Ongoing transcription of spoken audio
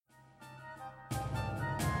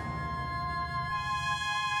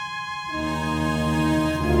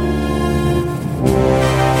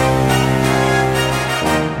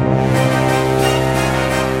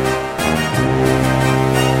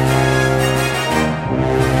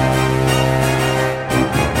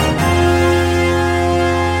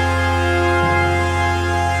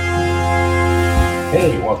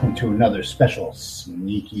welcome to another special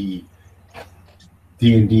sneaky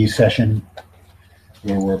D&D session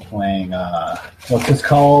where we're playing, what's this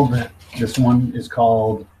called? This one is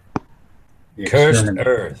called The Cursed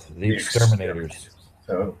Earth, The Exterminators.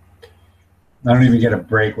 So I don't even get a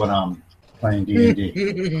break when I'm playing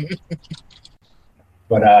D&D.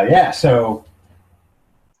 But yeah, so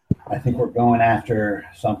I think we're going after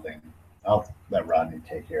something. I'll let Rodney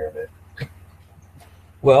take care of it.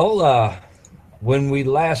 Well, when we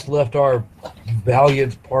last left our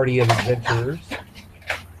valiant party of adventurers,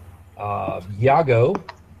 Iago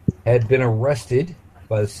had been arrested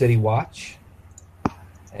by the City Watch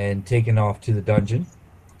and taken off to the dungeon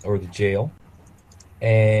or the jail.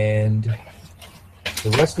 And the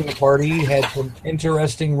rest of the party had some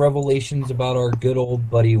interesting revelations about our good old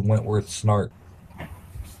buddy Wentworth Snart.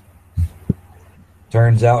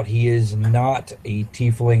 Turns out he is not a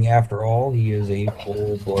tiefling after all. He is a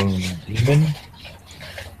full-blown demon.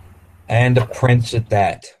 And a prince at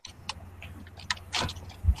that.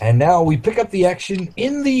 And now we pick up the action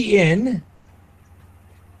in the inn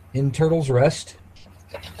in Turtle's Rest,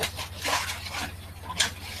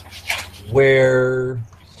 where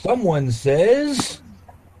someone says...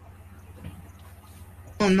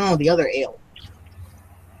 Oh no, the other ale.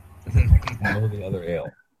 No, the other ale.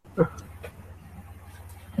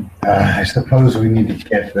 I suppose we need to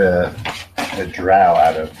get the drow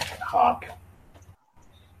out of Hawk.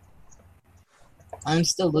 I'm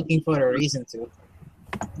still looking for a reason to.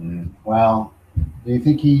 Well, do you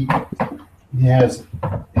think he has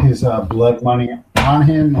his blood money on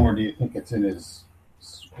him, or do you think it's in his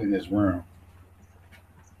room?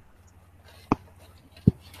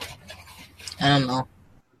 I don't know.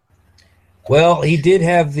 Well, he did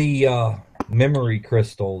have the memory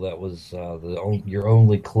crystal that was your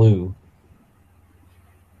only clue.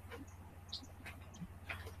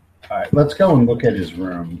 All right, let's go and look at his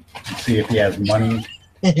room and see if he has money.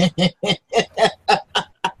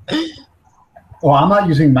 Well, I'm not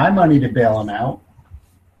using my money to bail him out.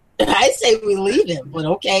 I say we leave him, but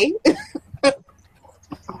okay.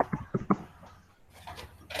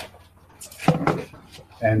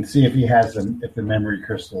 And see if he has if the memory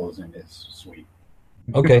crystal is in his suite.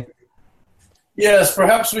 Okay. Yes,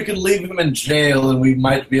 perhaps we could leave him in jail and we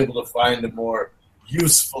might be able to find a more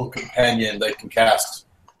useful companion that can cast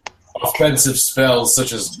offensive spells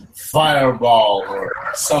such as Fireball or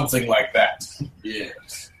something like that.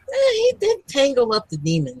 Yes. He did tangle up the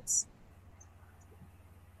demons.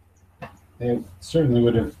 It certainly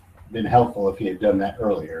would have been helpful if he had done that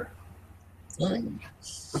earlier.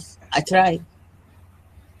 I tried.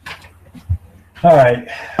 All right,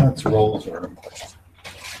 let's roll for him.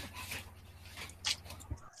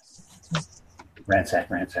 Ransack.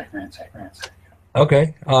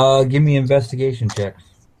 Okay. Give me investigation checks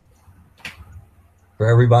for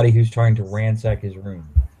everybody who's trying to ransack his room.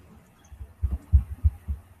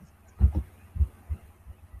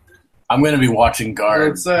 I'm going to be watching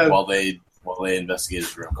guards while they investigate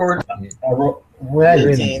his room. We're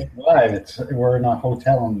in a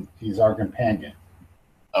hotel and he's our companion.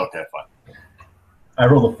 Okay, fine. I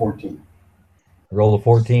rolled a 14. Roll a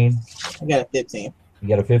 14. I got a 15. You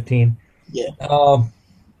got a 15? Yeah.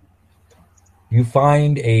 You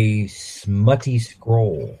find a smutty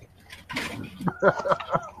scroll.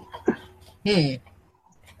 Did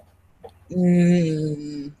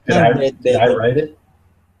I write it?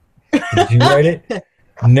 Did you write it?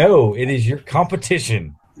 No, it is your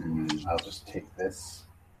competition. I'll just take this.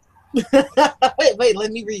 Wait,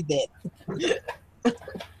 let me read that.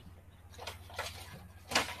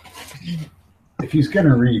 If he's going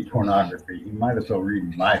to read pornography, he might as well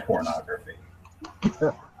read my pornography.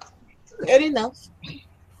 Good enough.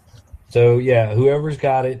 So, yeah, whoever's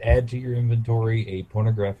got it, add to your inventory a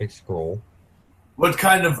pornographic scroll. What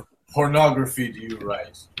kind of pornography do you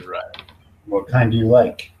write? What kind do you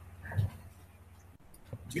like?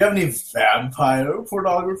 Do you have any vampire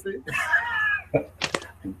pornography?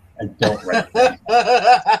 I don't write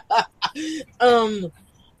that.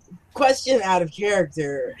 Question out of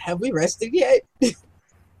character. Have we rested yet?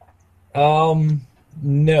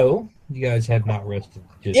 No. You guys have not rested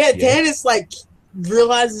just yet. Tannis,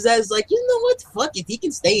 realizes that it's you know what? Fuck it. He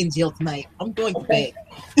can stay in jail tonight. I'm going to bed.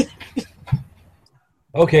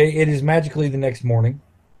 Okay, it is magically the next morning.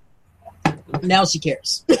 Now she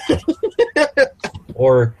cares.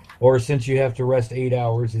 Or since you have to rest 8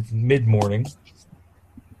 hours, it's mid-morning.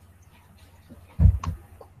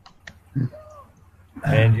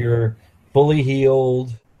 And you're fully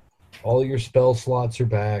healed. All your spell slots are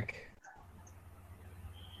back.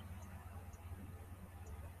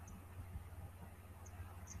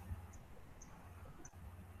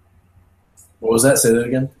 What was that? Say that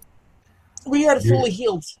again. We are fully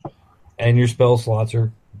healed. And your spell slots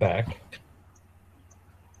are back.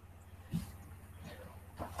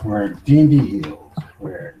 We're D&D healed.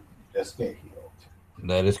 We're just get healed.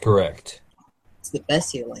 That is correct. It's the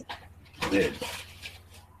best healing. It is.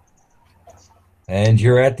 And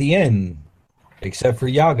you're at the end, except for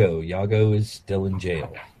Yago. Yago is still in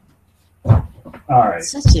jail. All right.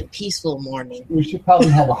 Such a peaceful morning. We should probably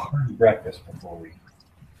have a hearty breakfast before we...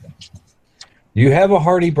 You have a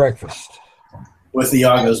hearty breakfast. With the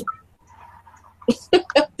Yagos. We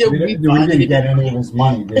didn't get any of his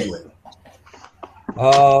money, did we?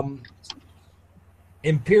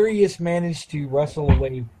 Imperius managed to wrestle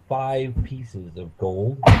away 5 pieces of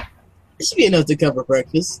gold. It should be enough to cover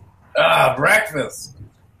breakfast. Breakfast.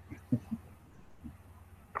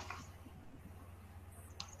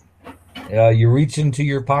 You reach into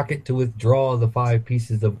your pocket to withdraw the 5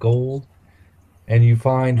 pieces of gold, and you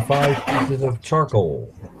find 5 pieces of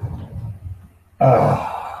charcoal.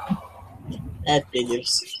 That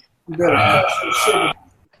figures. Man.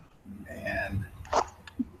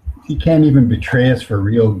 He can't even betray us for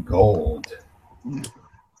real gold.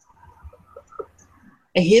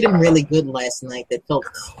 I hit him really good last night. That felt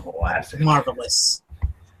Classic. marvelous.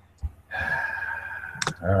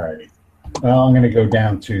 All right. Well, I'm going to go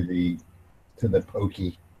down to the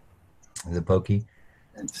pokey The pokey.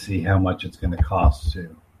 and see how much it's going to cost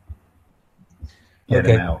to get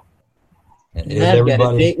Okay. him out. Is I've got a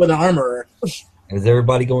everybody, date with an armorer. is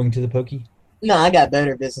everybody going to the pokey? No, I got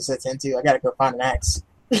better business to attend to. I got to go find an axe.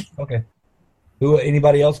 Okay.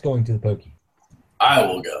 Anybody else going to the pokey? I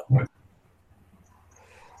will go.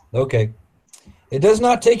 Okay. It does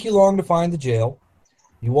not take you long to find the jail.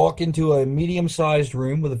 You walk into a medium-sized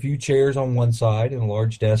room with a few chairs on one side and a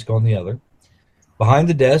large desk on the other. Behind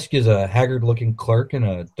the desk is a haggard-looking clerk in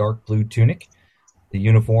a dark blue tunic, the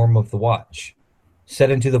uniform of the watch.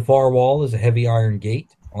 Set into the far wall is a heavy iron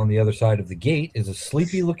gate. On the other side of the gate is a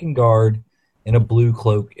sleepy-looking guard in a blue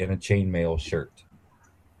cloak and a chainmail shirt.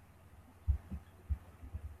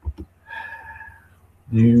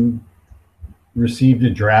 You received a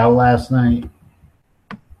drow last night?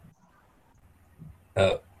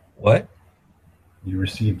 What? You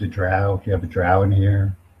received a drow? You have a drow in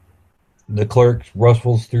here? The clerk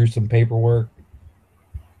rustles through some paperwork.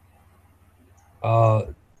 I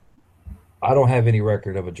don't have any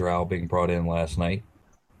record of a drow being brought in last night.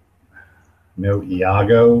 No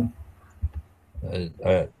Iago?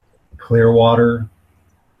 Uh, Clearwater?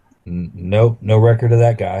 Nope, no record of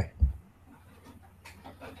that guy.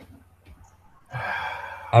 I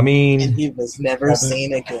And mean, he was never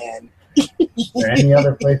seen again. Is there any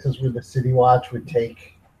other places where the City Watch would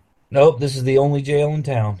take? nope, this is the only jail in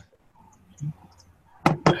town.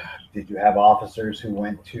 Did you have officers who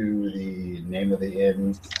went to the name of the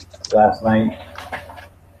inn last night?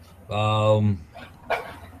 I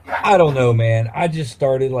don't know, man. I just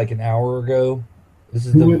started like an hour ago. This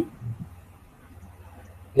is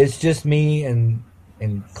it's just me and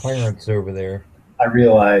Clarence over there. I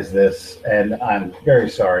realize this, and I'm very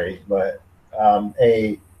sorry, but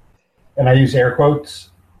and I use air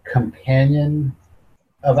quotes, companion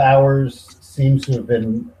of ours seems to have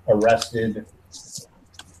been arrested,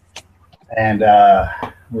 and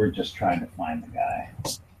we're just trying to find the guy.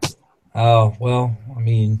 Oh, well, I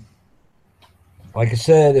mean, like I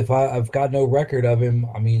said, if I've got no record of him,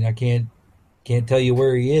 I mean, I can't tell you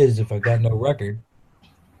where he is if I've got no record.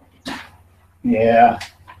 Yeah.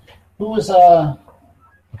 Who was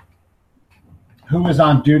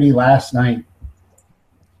on duty last night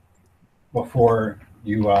before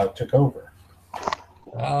you took over?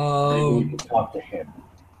 Oh, Maybe we could talk to him.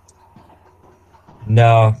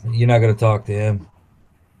 no, you're not going to talk to him.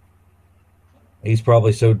 He's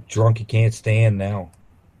probably so drunk he can't stand now.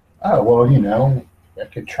 Oh, well, I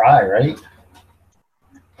could try, right?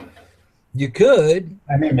 You could.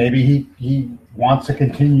 I mean, maybe he wants to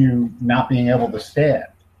continue not being able to stand.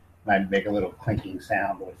 And I'd make a little clinking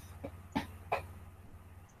sound with.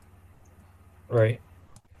 Right.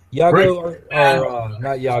 Yago, or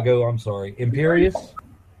not Yago, I'm sorry. Imperius?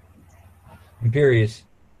 Imperius.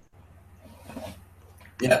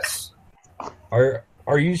 Yes.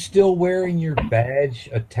 Are you still wearing your badge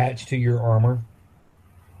attached to your armor?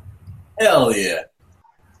 Hell yeah.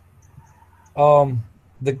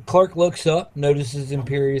 The clerk looks up, notices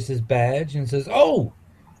Imperius's badge, and says, "Oh,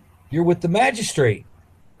 you're with the magistrate."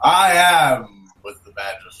 I am with the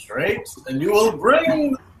magistrate, and you will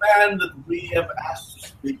bring the man that we have asked to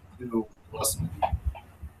speak to us.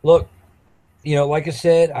 Look, like I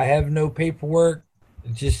said, I have no paperwork.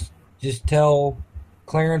 Just tell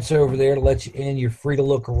Clarence over there to let you in. You're free to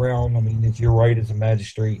look around. I mean, it's your right as a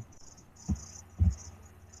magistrate.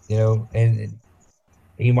 and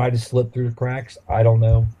he might have slipped through the cracks. I don't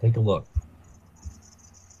know. Take a look.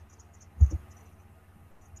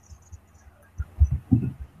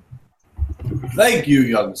 Thank you,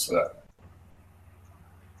 young sir.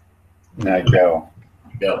 Now go.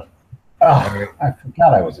 Go. Oh, I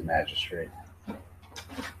forgot I was a magistrate.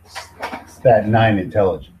 It's that 9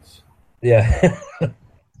 intelligence. Yeah.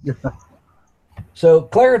 So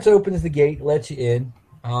Clarence opens the gate, lets you in.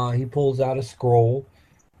 He pulls out a scroll,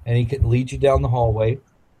 and he can lead you down the hallway.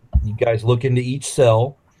 You guys look into each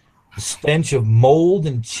cell. The stench of mold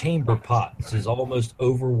and chamber pots is almost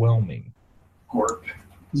overwhelming. Corp.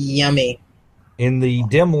 Yummy. In the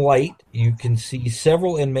dim light, you can see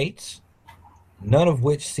several inmates, none of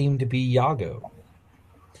which seem to be Yago.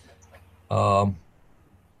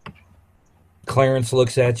 Clarence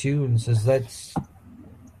looks at you and says, "That's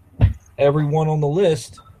everyone on the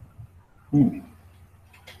list."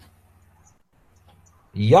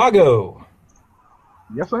 Yago,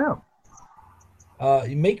 Yes, I am.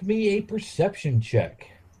 you make me a perception check.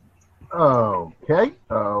 Okay.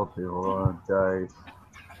 Let's see. Hold on. Dice.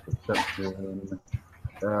 Perception.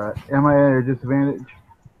 Am I at a disadvantage?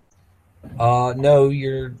 No,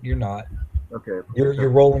 you're not. Okay. You're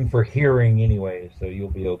rolling for hearing anyway, so you'll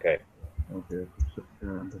be okay. Okay.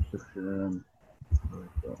 Perception.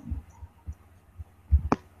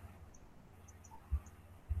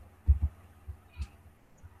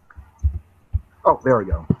 Oh, there we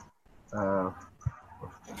go.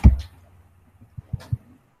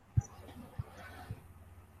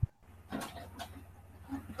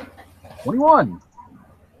 21.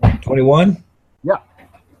 21? Yeah.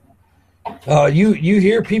 You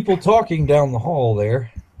hear people talking down the hall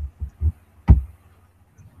there.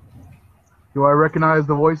 Do I recognize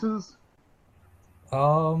the voices?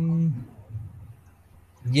 Yeah,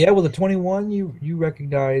 with a 21, you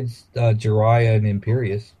recognize Jiraiya and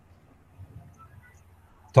Imperius.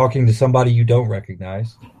 Talking to somebody you don't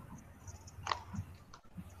recognize.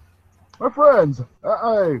 My friends,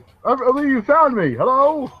 I believe you found me.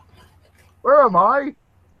 Hello? Where am I?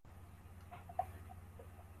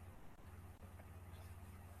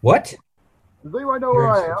 What? Does anyone know where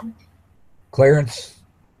I am? Clarence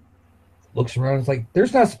looks around and is like,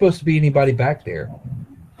 there's not supposed to be anybody back there.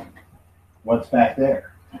 What's back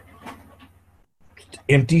there?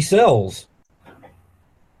 Empty cells.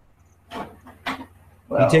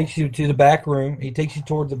 Well, He takes you to the back room. He takes you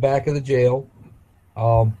toward the back of the jail.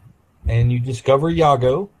 And you discover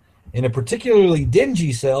Yago in a particularly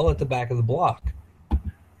dingy cell at the back of the block.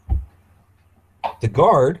 The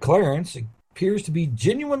guard, Clarence, appears to be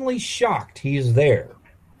genuinely shocked he is there.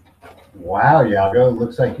 wow, Yago,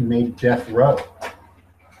 looks like you made death row.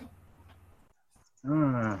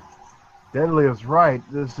 Deadly is right.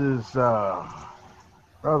 This is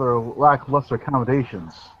rather lackluster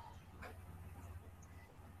accommodations.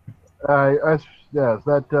 Yes,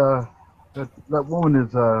 that woman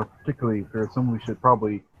is particularly someone we should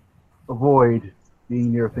probably avoid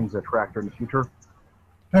being near things that attract her in the future.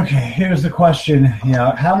 Okay, here's the question.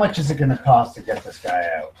 How much is it going to cost to get this guy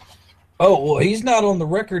out? Oh, well, he's not on the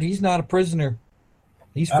record. He's not a prisoner.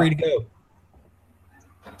 He's free to go.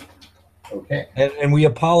 Okay. And we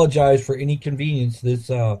apologize for any convenience this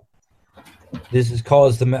has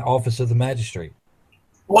caused the office of the magistrate.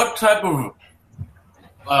 What type of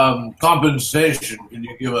compensation can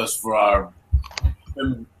you give us for our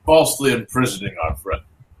falsely imprisoning our friend?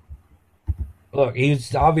 Look,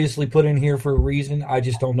 he's obviously put in here for a reason. I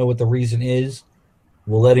just don't know what the reason is.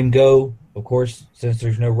 We'll let him go. Of course, since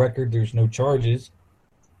there's no record, there's no charges.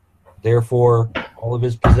 Therefore, all of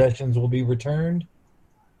his possessions will be returned,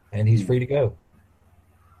 and he's free to go.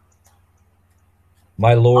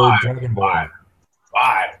 My Lord Dragonborn.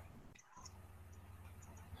 Five.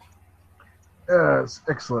 Yes,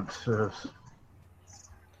 excellent.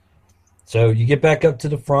 So you get back up to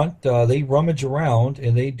the front. They rummage around,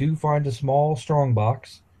 and they do find a small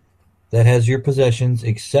strongbox that has your possessions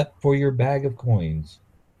except for your bag of coins.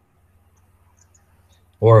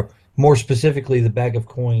 Or more specifically, the bag of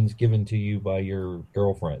coins given to you by your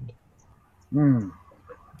girlfriend. Yep.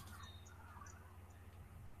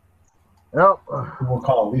 We'll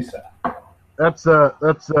call Lisa. That's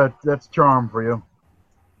charm for you.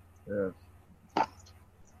 Yes.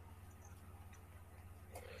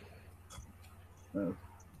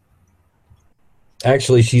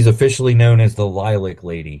 Actually, she's officially known as the Lilac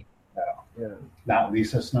Lady. Yeah. Not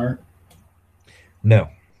Lisa Snart? No.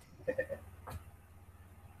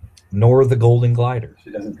 Nor the Golden Glider.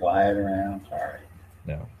 She doesn't glide around? Sorry.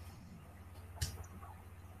 No.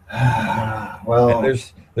 Well,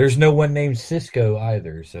 And there's no one named Cisco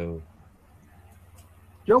either, so...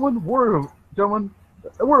 Gentlemen,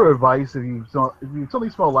 A word of advice: if you suddenly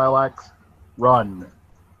smell lilacs, run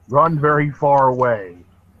very far away.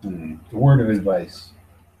 A word of advice.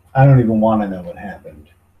 I don't even want to know what happened.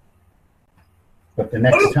 But the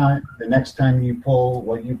next time you pull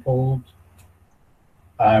what you pulled,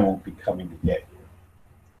 I won't be coming to get you.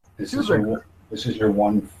 This is your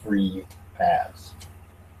one free pass.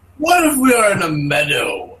 What if we are in a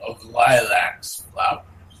meadow of lilacs flowers?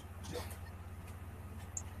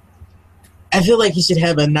 I feel like he should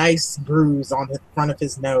have a nice bruise on the front of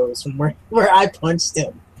his nose from where I punched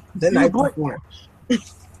him the night before.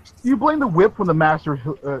 You blame the whip when the master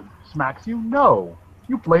smacks you? No.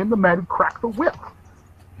 You blame the man who cracked the whip.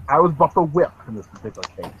 I was but the whip in this particular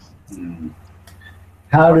case.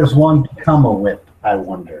 How does one become a whip, I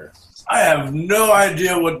wonder? I have no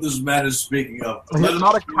idea what this man is speaking of. He's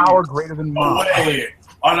not a coward greater than mine. Away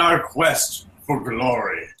on our quest for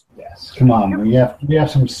glory. Yes, come on. We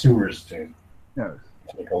have some sewers to Yes.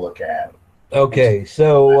 take a look at. Okay,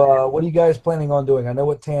 so what are you guys planning on doing? I know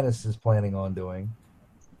what Tanis is planning on doing.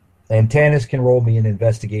 And Tanis can roll me an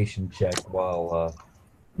investigation check while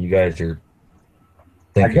you guys are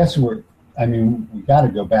thinking. I guess we got to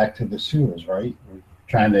go back to the sewers, right? We're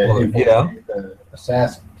trying to infiltrate the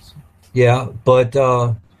assassins. Yeah, but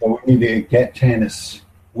So we need to get Tanis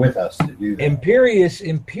with us to do that.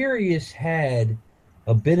 Imperius had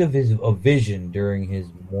a bit of a vision during his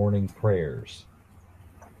morning prayers.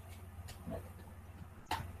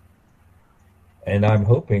 And I'm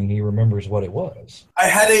hoping he remembers what it was. I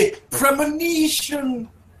had a premonition.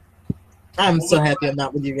 I'm so happy I'm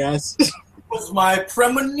not with you guys. What was my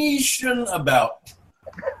premonition about?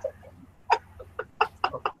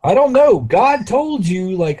 I don't know. God told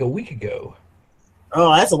you like a week ago.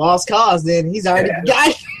 Oh, that's a lost cause then. He's already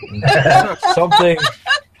got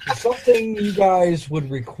something you guys would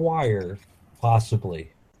require,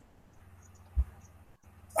 possibly.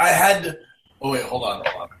 I had... Oh, wait, hold on.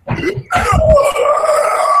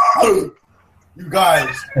 You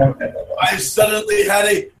guys, I suddenly had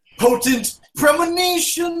a potent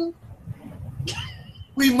premonition.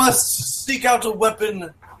 We must seek out a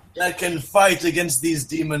weapon that can fight against these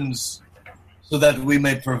demons so that we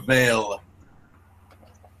may prevail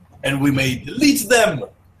and we may delete them.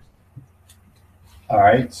 All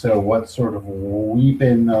right, so what sort of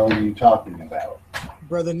weapon are you talking about?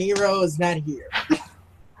 Brother Nero is not here.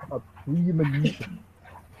 A premonition.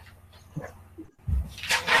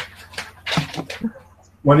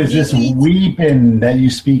 What is this weapon that you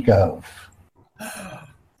speak of?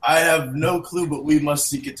 I have no clue, but we must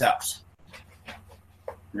seek it out.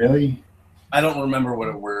 Really? I don't remember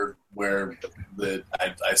where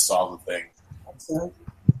I saw the thing.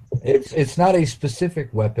 It's not a specific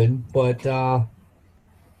weapon, but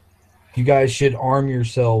you guys should arm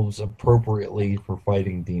yourselves appropriately for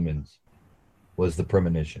fighting demons, was the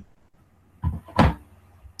premonition.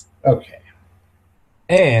 Okay.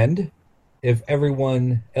 And if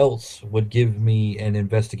everyone else would give me an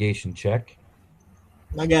investigation check.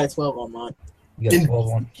 I got a 12 on mine. You got a 12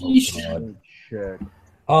 on? Investigation. Check.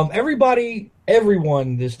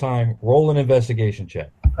 Everyone this time, roll an investigation check.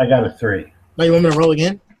 I got a 3. Oh, you want me to roll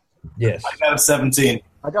again? Yes. I got a 17.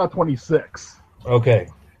 I got a 26. Okay.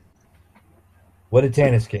 What did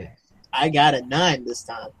Tanis get? I got a 9 this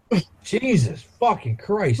time. Jesus fucking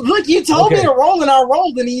Christ. Look, you told me to roll and I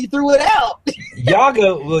rolled and he threw it out.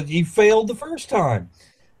 Yago, well, he failed the first time.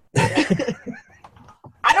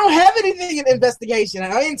 I don't have anything in investigation.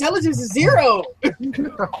 My intelligence is 0.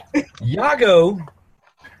 Yago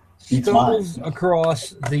stumbles across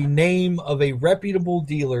the name of a reputable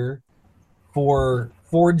dealer for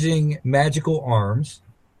forging magical arms.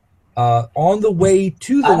 On the way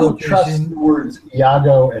to the I don't trust location, the words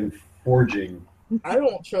Iago and forging. I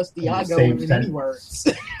don't trust In the Iago same in any sentence. words.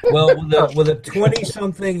 well, with a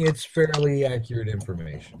 20-something, it's fairly accurate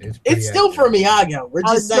information. It's It's still accurate. from Iago. We're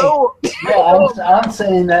I just saying. know. Well, I'm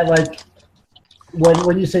saying that, like,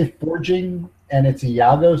 when you say forging and it's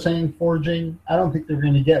Iago saying forging, I don't think they're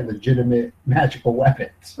going to get legitimate magical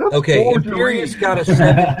weapons. Okay, Forgery. Imperius got a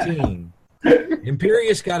 17.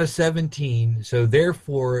 Imperius got a 17, so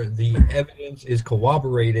therefore the evidence is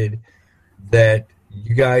corroborated that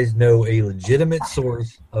you guys know a legitimate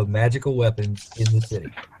source of magical weapons in the city.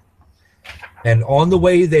 And on the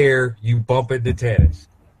way there, you bump into Tanis.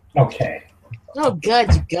 Okay. Oh,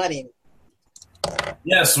 God, you got him.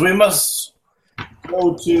 Yes, we must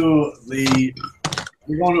go to the...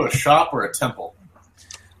 We're going to a shop or a temple?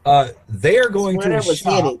 They are going Where to a it was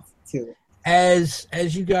shop. headed to.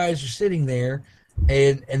 As you guys are sitting there,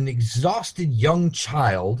 an exhausted young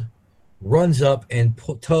child runs up and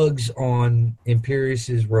tugs on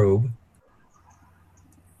Imperius's robe.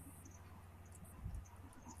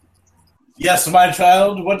 Yes, my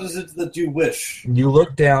child, what is it that you wish? You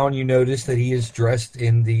look down, you notice that he is dressed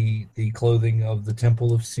in the clothing of the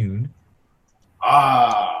Temple of Soon.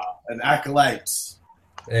 Ah, an acolyte.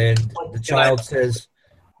 And the child says,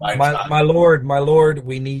 My my lord,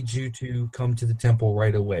 we need you to come to the temple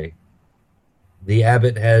right away. The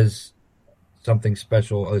abbot has something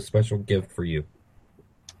special, a special gift for you.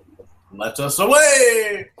 Let us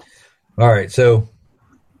away! All right, so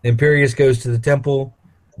Imperius goes to the temple.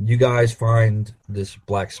 You guys find this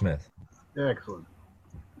blacksmith. Excellent.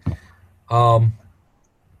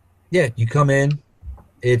 Yeah, you come in.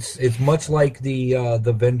 It's much like the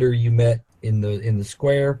vendor you met in the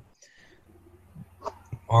square.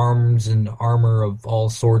 Arms and armor of all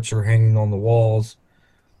sorts are hanging on the walls.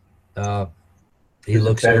 He There's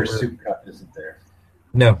looks a better over. soup cup, isn't there?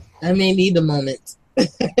 No. I may need a moment.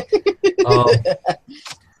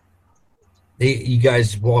 You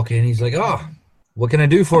guys walk in. He's like, "Oh, what can I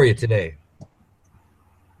do for you today?"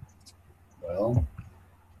 Well,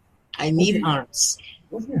 I need arms.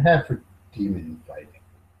 what do you have for demon fighting?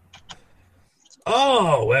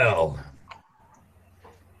 Oh, well,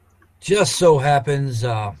 just so happens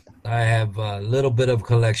I have a little bit of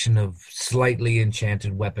collection of slightly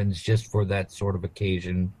enchanted weapons just for that sort of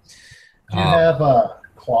occasion. Do you have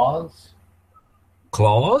claws?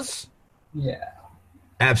 Claws? Yeah,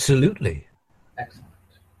 Absolutely. excellent.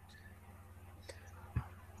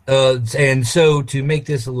 And so to make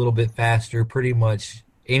this a little bit faster, pretty much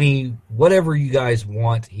whatever you guys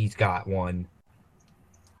want, he's got one.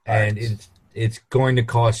 And Right. it's going to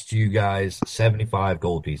cost you guys 75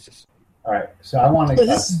 gold pieces. All right, so I want Oh, to.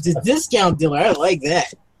 this is the discount dealer. I like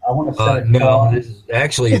that. I want to set a No, claw.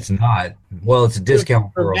 actually it's not. Well, it's a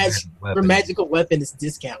discount For for a mag- magic For weapon. magical weapon, it's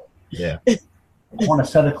discount. Yeah. I want a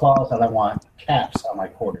set of claws, and I want caps on my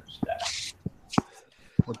quarterstaff.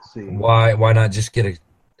 Let's see. Why not just get an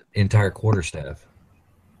entire quarterstaff?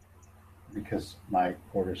 Because my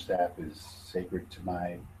quarterstaff is sacred to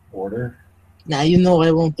my order. Now you know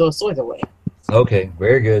I won't throw swords away. Okay,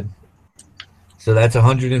 very good. So that's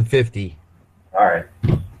 150. All right.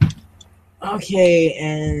 Okay,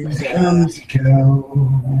 and Let's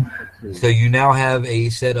go. So you now have a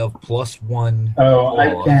set of +1. Oh,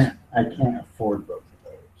 claws. I can't afford both of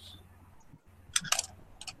those.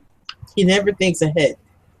 he never thinks ahead.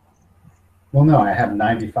 Well, no, I have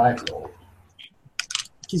 95 gold.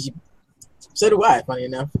 So do I, funny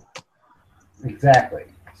enough. Exactly.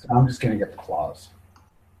 So I'm just going to get the claws.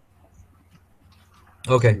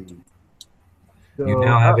 Okay, So, you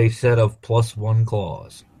now have a set of +1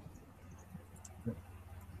 claws.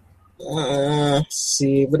 Let's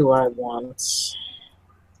see, what do I want?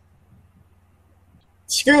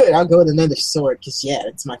 Screw it, I'll go with another sword, because, yeah,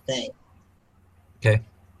 it's my thing. Okay.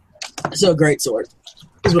 So, a great sword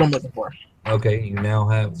is what I'm looking for. Okay, you now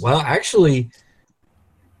have. Well, actually,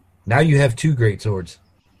 now you have 2 great swords,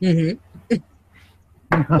 Mm-hmm.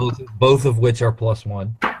 both of which are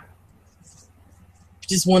 +1.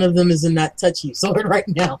 Just one of them is a not touchy sword right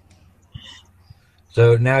now.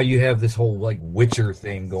 So now you have this whole like Witcher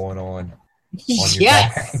thing going on. your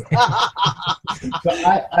Yes! So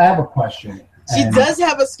I have a question. She and does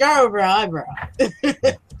have a scar over her eyebrow.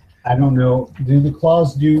 I don't know. Do the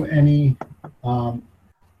claws do any? What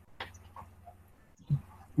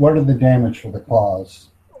are the damage for the claws?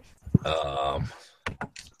 I'll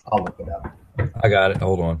I'll look it up. I got it.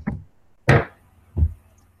 Hold on.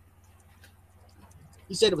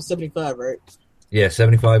 You said it was 75, right? Yeah,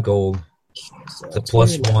 75 gold. So It's a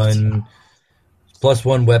 20 left.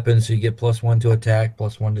 +1 weapon, so you get +1 to attack,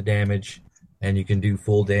 +1 to damage, and you can do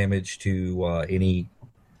full damage to any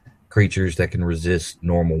creatures that can resist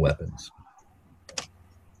normal weapons.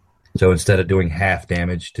 So instead of doing half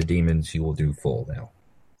damage to demons, you will do full now.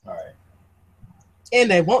 All right.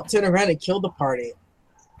 And they won't turn around and kill the party.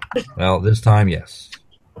 Well, this time, yes.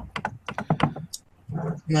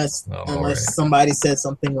 Unless All somebody says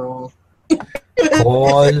something wrong.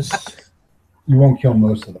 Claws. You won't kill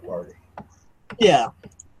most of the party. Yeah.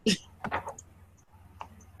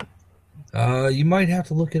 You might have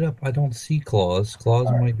to look it up. I don't see claws. Claws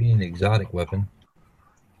All right. might be an exotic weapon.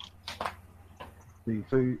 see,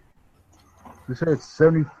 so you said it's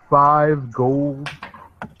 75 gold.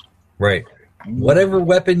 Right. Whatever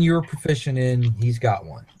weapon you're proficient in, he's got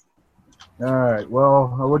one. All right.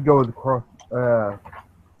 Well, I would go with the cross.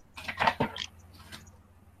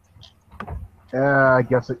 I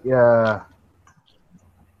guess it. Yeah.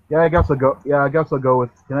 Yeah, I guess I'll go. Yeah, I guess I'll go with.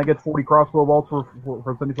 Can I get 40 crossbow bolts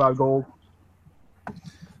for 75 gold?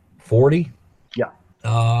 40? Yeah.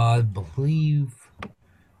 I believe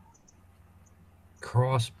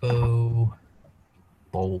crossbow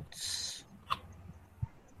bolts.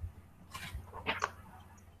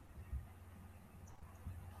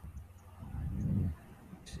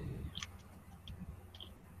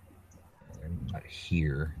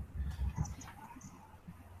 here.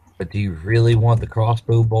 But do you really want the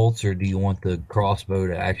crossbow bolts, or do you want the crossbow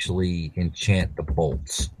to actually enchant the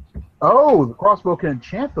bolts? Oh, the crossbow can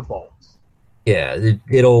enchant the bolts. Yeah,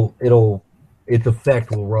 its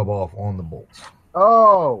effect will rub off on the bolts.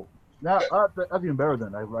 Oh, now that's even better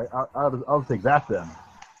then. I'll take that then.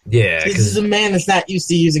 Yeah, This is a man that's not used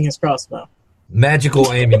to using his crossbow.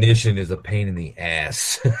 magical ammunition is a pain in the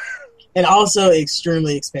ass. And also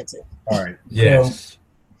extremely expensive. All right. Yes.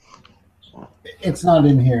 So it's not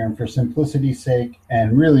in here, and for simplicity's sake,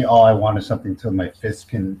 and really all I want is something so my fist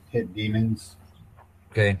can hit demons.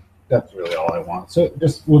 Okay. That's really all I want. So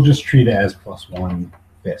we'll just treat it as +1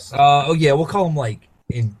 fist. Oh yeah, we'll call them like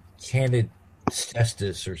enchanted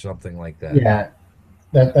cestus or something like that. Yeah,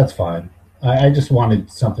 that's fine. I just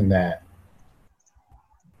wanted something that.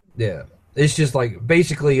 Yeah. It's just like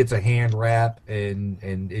basically it's a hand wrap and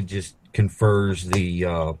it just confers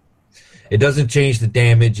the it doesn't change the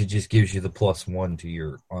damage, it just gives you the +1 to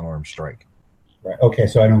your unarmed strike. Right. Okay,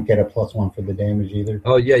 so I don't get a +1 for the damage either.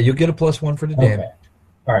 Oh yeah, you'll get a +1 for the damage. Okay.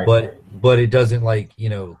 All right. But it doesn't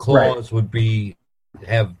claws would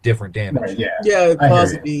have different damage. Right, yeah. Yeah, I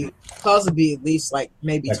claws hear would be at least like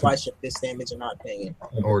maybe Like- twice your fist damage, in my opinion.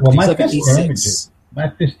 Or Well, It's my like a fist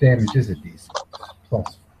damage D6. is a D6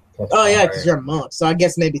 plus. Oh yeah, because you're a monk. So I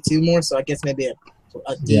guess maybe 2 more. So I guess maybe a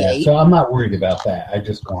Yeah, D8. so I'm not worried about that. I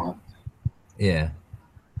just want. Yeah.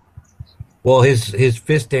 Well, his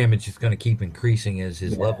fist damage is going to keep increasing as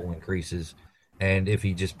his Yeah. level increases, and if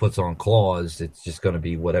he just puts on claws, it's just going to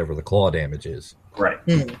be whatever the claw damage is. Right.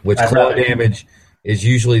 Which I'd claw rather- damage is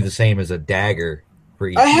usually the same as a dagger for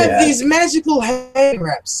each. I have Yeah. these magical hand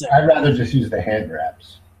wraps, sir. I'd rather just use the hand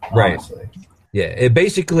wraps. Right. Honestly. Yeah, it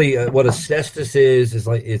basically what a cestus is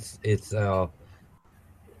like it's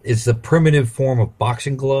a primitive form of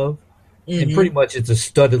boxing glove, and Mhm. pretty much it's a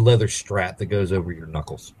studded leather strap that goes over your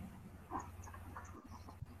knuckles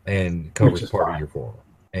and covers Which is part fine. of your forearm.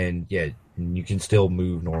 And yeah, you can still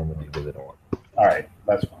move normally with it on. All right,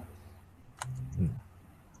 that's fine.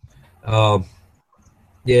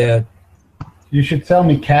 Yeah, You should sell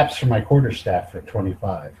me caps for my quarterstaff for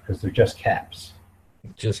 25 because they're just caps.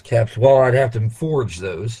 just caps. Well, I'd have to forge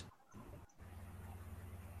those,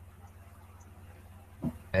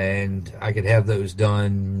 and I could have those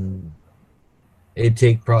done. It'd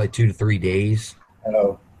take probably 2 to 3 days.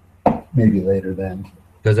 Oh, maybe later then.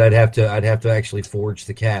 Because I'd have to actually forge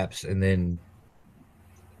the caps and then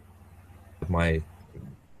have my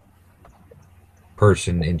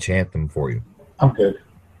person enchant them for you. I'm good.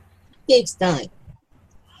 Takes time.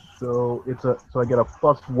 So I get a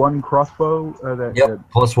 +1 crossbow.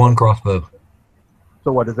 +1 crossbow.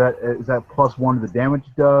 So what is that? Is that +1 to the damage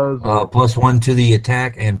it does? or- +1 to the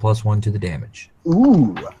attack and +1 to the damage.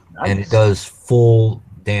 Ooh, nice. And it does full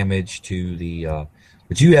damage to the.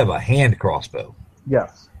 But you have a hand crossbow,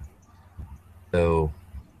 Yes. so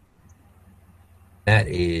that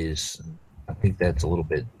is. I think that's a little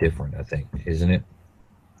bit different. I think, isn't it?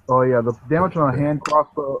 Oh yeah, the damage on a hand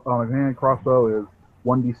crossbow is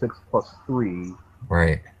 1d6 +3.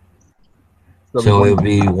 Right. So, So the it would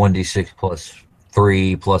be 1d6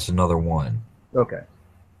 +3 plus another 1. okay.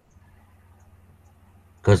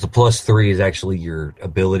 Because the +3 is actually your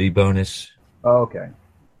ability bonus, Okay.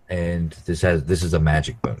 and this is a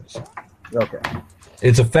magic bonus. Okay.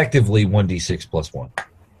 It's effectively 1d6 +1.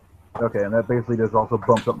 Okay, and that basically just also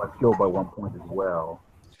bumps up my skill by 1 point as well.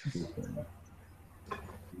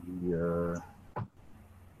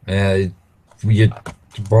 It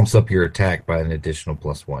bumps up your attack by an additional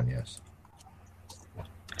 +1. Yes.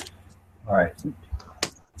 All right.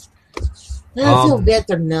 I feel Um,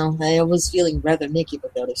 better now. I was feeling rather naked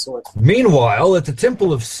without a sword. Meanwhile, at the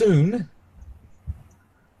Temple of Soon,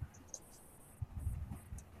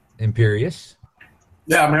 Imperius.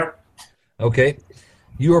 Yeah, I'm here. Okay,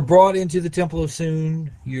 you are brought into the Temple of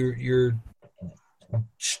Soon. You're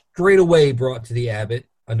straight away brought to the abbot,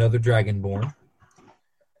 another Dragonborn.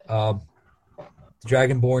 The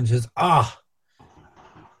Dragonborn says,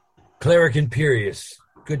 Cleric Imperius,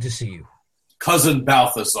 good to see you. Cousin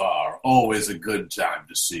Balthazar, always a good time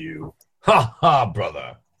to see you. Ha ha,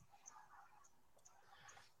 brother.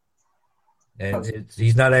 And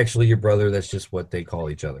he's not actually your brother, that's just what they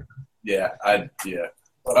call each other. Yeah.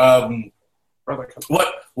 What?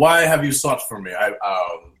 Why have you sought for me? I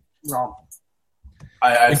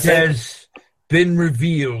It has been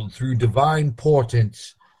revealed through divine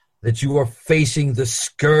portents that you are facing the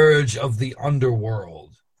scourge of the underworld.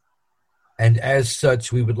 And as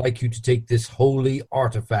such, we would like you to take this holy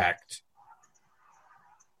artifact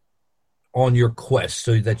on your quest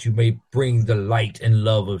so that you may bring the light and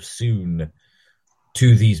love of Soon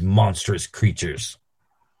to these monstrous creatures.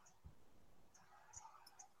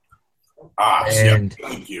 And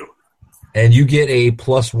thank you. And you get a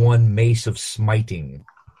 +1 mace of smiting.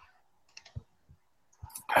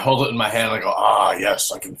 I hold it in my hand and I go,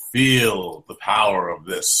 yes, I can feel the power of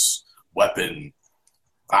this weapon.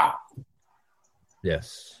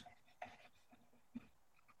 Yes.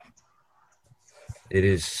 It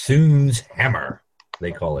is Soon's hammer,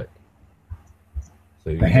 they call it.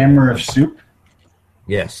 So the hammer of soup?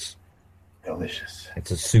 Yes. Delicious.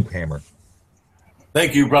 It's a soup hammer.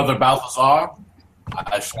 Thank you, Brother Balthazar.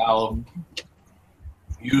 I shall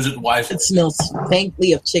use it wisely. It smells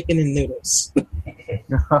faintly of chicken and noodles.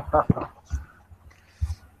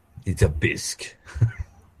 It's a bisque.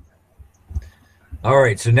 All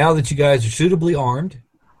right, so now that you guys are suitably armed,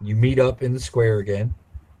 you meet up in the square again.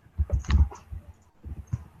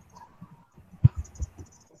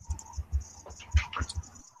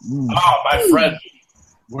 My friend,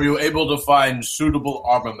 were you able to find suitable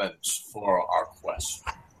armaments for our quest?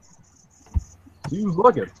 Seems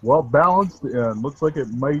like it. Well balanced and looks like it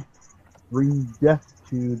might bring death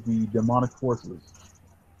to the demonic forces.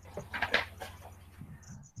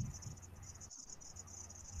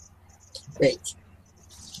 Great.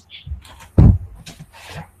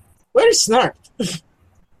 Where's Snark?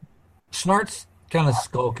 Snart's kind of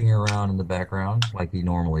skulking around in the background like he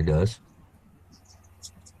normally does.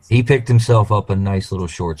 He picked himself up a nice little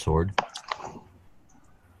short sword.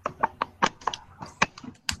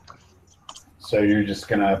 So you're just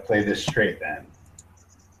going to play this straight then?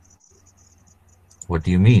 What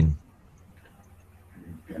do you mean?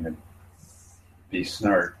 You're going to be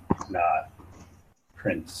Snart, not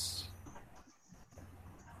Prince.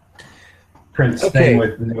 Prince thing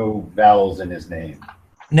with no vowels in his name.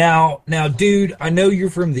 Now, dude, I know you're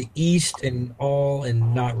from the East and all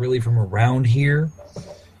and not really from around here.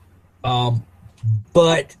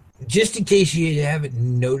 But just in case you haven't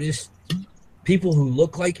noticed, people who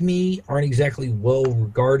look like me aren't exactly well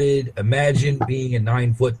regarded. Imagine being a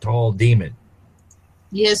 9-foot tall demon.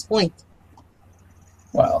 Yes, point.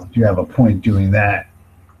 Well, you have a point doing that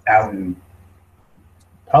out in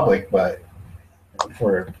public, but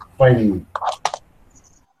for fighting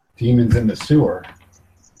demons in the sewer,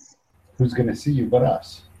 who's going to see you but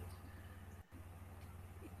us?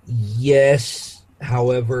 Yes,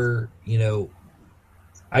 however,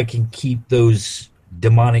 I can keep those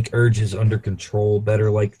demonic urges under control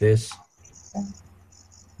better like this.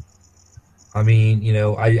 I mean,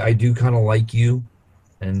 I do kind of like you,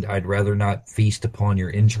 and I'd rather not feast upon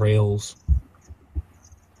your entrails.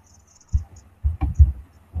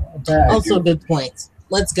 Also, good point.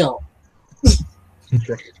 Let's go. Check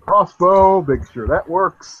the crossbow, make sure that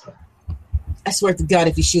works. I swear to God,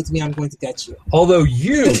 if he shoots me, I'm going to gut you. Although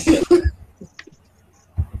you,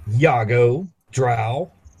 Yago,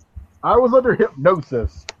 Drow, I was under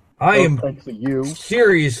hypnosis. I am thanks to you.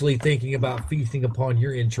 seriously thinking about feasting upon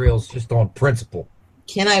your entrails just on principle.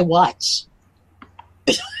 Can I watch?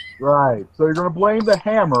 Right. So you're going to blame the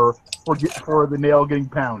hammer for the nail getting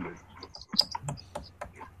pounded.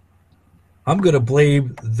 I'm going to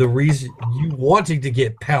blame the reason you wanting to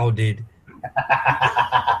get pounded.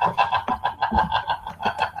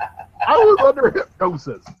 I was under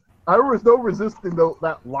hypnosis. There was no resisting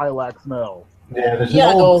that lilac smell. Yeah, there's an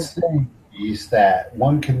old saying that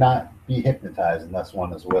one cannot be hypnotized unless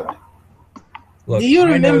one is willing. Look, do you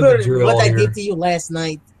remember what I here. did to you last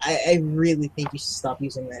night? I really think you should stop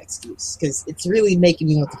using that excuse because it's really making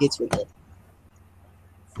me want to get you again.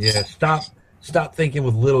 Yeah, stop thinking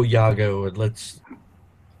with little Yago and let's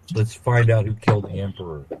find out who killed the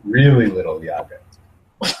Emperor. Really little Yago.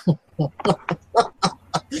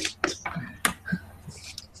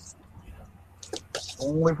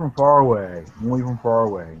 Only from far away. Only from far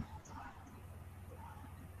away.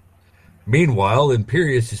 Meanwhile,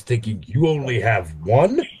 Imperius is thinking, you only have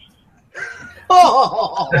one?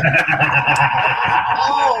 Oh!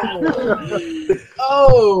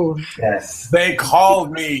 Oh! Yes. They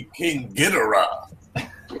called me King Ghidorah.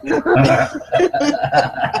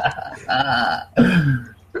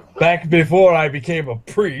 Back before I became a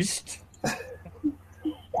priest,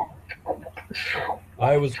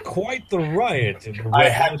 I was quite the riot. I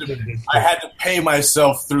had to pay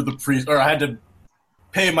myself through the priest, or I had to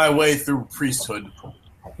pay my way through priesthood.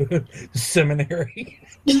 Seminary.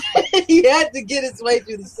 He had to get his way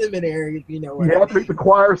through the seminary, if you know what You have to make the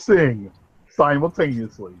choir sing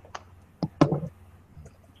simultaneously.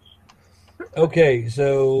 Okay,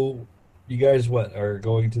 so you guys are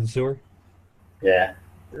going to the sewer? Yeah.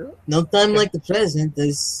 No time like the present.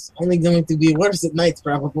 There's only going to be worse at nights,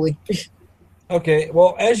 probably. Okay,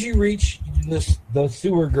 well, as you reach the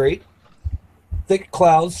sewer grate, thick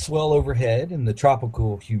clouds swell overhead, and the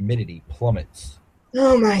tropical humidity plummets.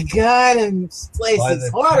 Oh my god, this place is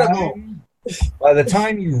horrible. By the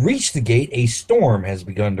time you reach the gate, a storm has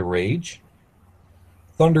begun to rage.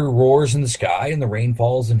 Thunder roars in the sky, and the rain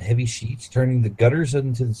falls in heavy sheets, turning the gutters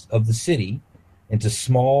of the city into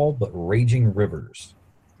small but raging rivers.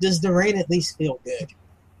 Does the rain at least feel good?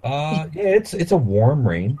 Yeah, it's a warm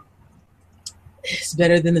rain. It's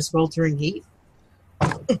better than the sweltering heat.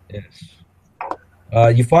 Yes.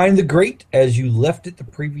 You find the grate as you left it the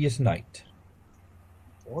previous night.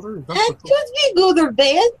 Water is That could be good or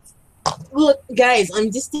bad. Look, guys, I'm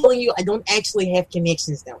just telling you, I don't actually have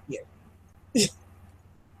connections down here. Just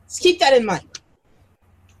keep that in mind.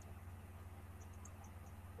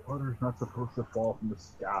 Water is not supposed to fall from the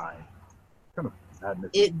sky. Kind of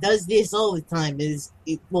madness. It does this all the time.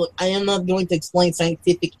 Look, I am not going to explain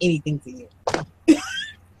scientific anything to you.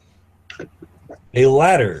 A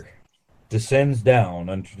ladder descends down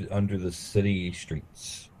under the city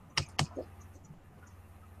streets.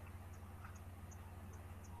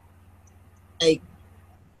 Like,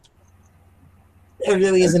 there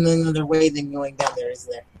really isn't another way than going down there, is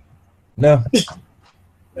there? No.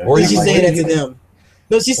 Or did she say that to them?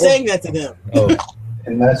 No, she's saying that to them. Oh.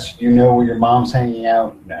 Unless you know where your mom's hanging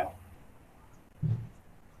out, no.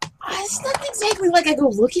 It's not exactly like I go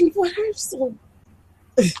looking for her, so...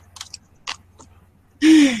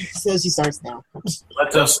 So she starts now.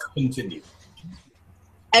 Let us continue.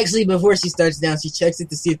 Actually, before she starts down, she checks it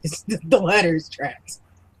to see if the ladder is trapped.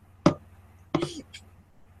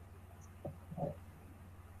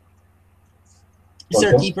 Well,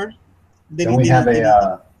 Sir Keeper. Then we have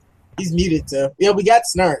he's muted, so yeah, we got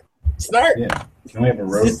Snart. Snart. Yeah. Can we have a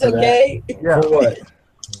road Is for this okay? Yeah. For what?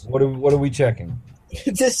 What are we checking?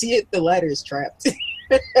 To see if the ladder is trapped.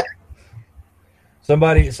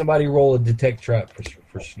 Somebody roll a detect trap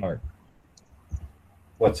for Snart.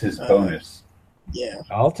 What's his bonus? Yeah.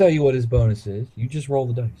 I'll tell you what his bonus is. You just roll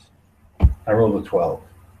the dice. I rolled a 12.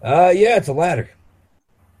 Yeah, it's a ladder.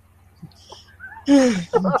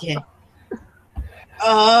 Okay.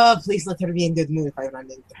 Please let her be in good mood if I run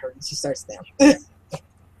into her. She starts down.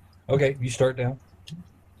 Okay, you start down.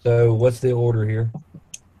 So what's the order here?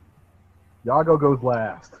 Yago goes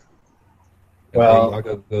last. Well- okay,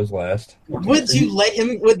 Yago goes last. Would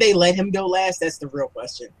they let him go last? That's the real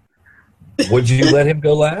question. Would you let him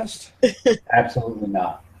go last? Absolutely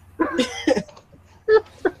not.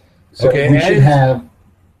 So Okay, we should have.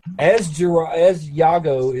 As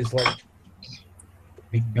Yago is like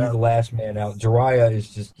be the last man out, Jiraiya is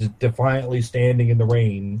just defiantly standing in the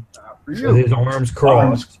rain After with you. his arms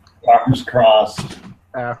crossed. Arms crossed.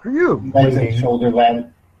 After you. Legs and shoulder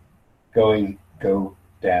length. Go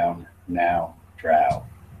down now, Drow.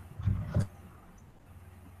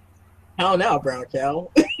 How now, brown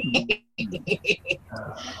cow?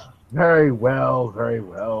 Very well, very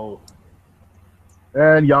well.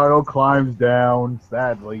 And Yago climbs down,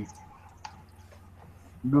 sadly.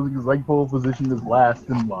 His leg pole position is last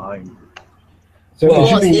in line. So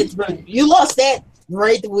Well, You lost that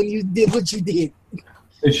right when you did what you did.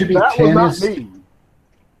 it should be That was not Tanis. me.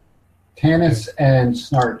 Tanis and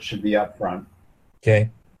Snart should be up front.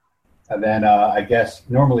 Okay. And then I guess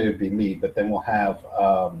normally it would be me, but then we'll have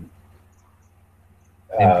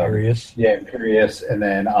Imperious. yeah, Imperious, and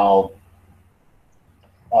then I'll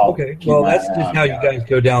Okay. keep Well, my that's eye just on how you Yago. guys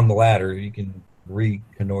go down the ladder. You can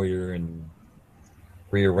reconnoiter and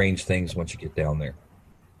rearrange things once you get down there.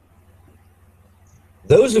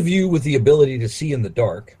 Those of you with the ability to see in the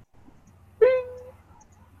dark,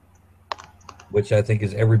 which I think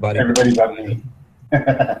is everybody, Everybody but me.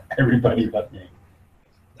 Everybody but me.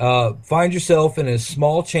 find yourself in a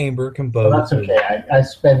small chamber Well, composed that's okay. I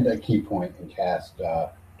spend a key point and cast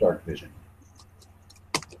Dark Vision.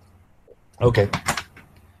 Okay.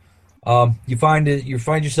 You find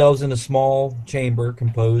yourselves in a small chamber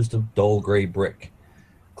composed of dull gray brick.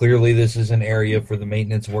 Clearly, this is an area for the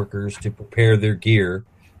maintenance workers to prepare their gear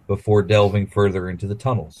before delving further into the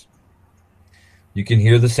tunnels. You can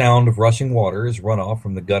hear the sound of rushing water as runoff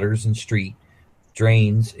from the gutters and street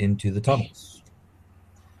drains into the tunnels.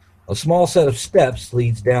 A small set of steps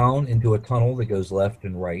leads down into a tunnel that goes left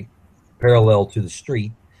and right, parallel to the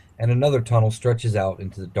street, and another tunnel stretches out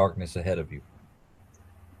into the darkness ahead of you.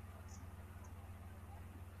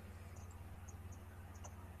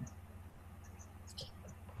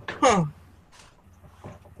 Huh.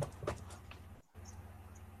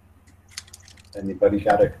 Anybody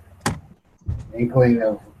got a inkling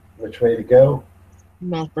of which way to go?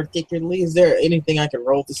 Not particularly. Is there anything I can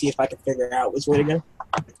roll to see if I can figure out which way to go?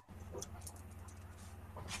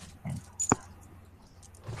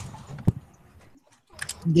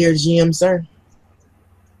 Dear GM, sir.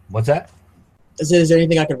 What's that? Is there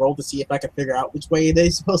anything I can roll to see if I can figure out which way they're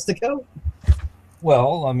supposed to go?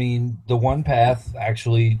 Well, I mean, the one path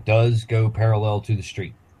actually does go parallel to the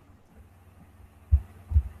street.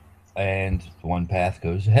 And the one path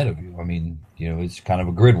goes ahead of you. I mean, it's kind of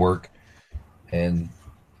a grid work. And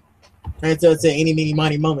And so it's an any, meeny,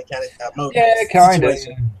 miny, moment kind of mode. yeah, kind of.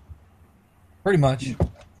 situation. Pretty much.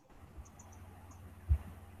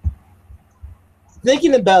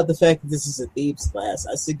 Thinking about the fact that this is a thieves class,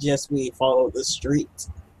 I suggest we follow the street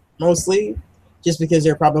mostly, just because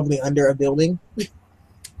they're probably under a building.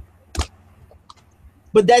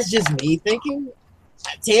 But that's just me thinking.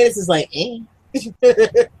 Tannis is like,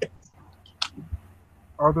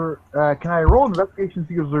 Are there? Can I roll an investigation to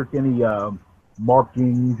see if there's any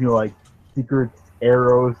markings? Like secret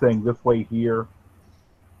arrows saying this way here.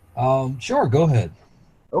 Sure, go ahead.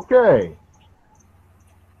 Okay.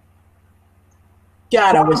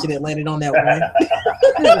 God, I wish it had landed on that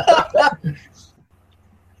one.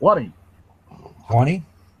 20. 20?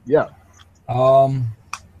 Yeah.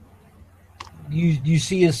 You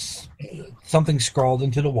see something scrawled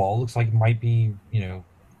into the wall. Looks like it might be,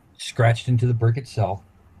 scratched into the brick itself.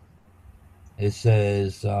 It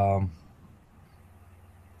says,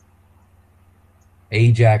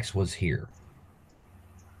 Ajax was here.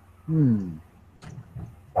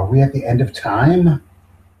 Are we at the end of time?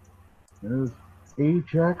 There's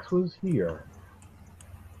Ajax was here.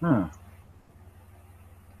 Huh.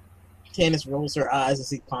 Tannis rolls her eyes as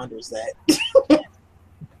he ponders that.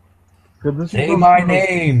 Could this be Say some my sort of-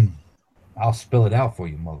 name. I'll spell it out for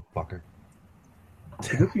you, motherfucker.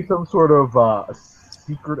 Could this be some sort of a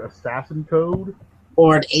secret assassin code?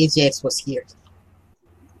 Or an Ajax was here.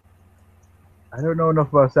 I don't know enough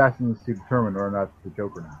about assassins to determine whether or not it's a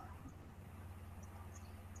joke or not.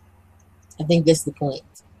 I think that's the point.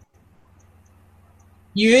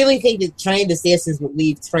 You really think that trained assassins would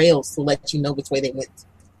leave trails to let you know which way they went?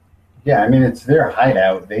 Yeah, I mean, it's their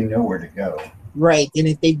hideout. They know where to go. Right, and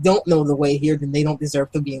if they don't know the way here, then they don't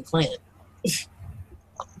deserve to be in clan.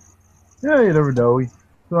 Yeah, you never know.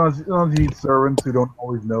 Sometimes you need servants who don't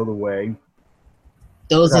always know the way.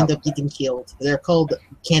 Those Yeah. end up getting killed. They're called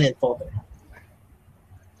cannon fodder.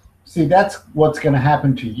 See, that's what's going to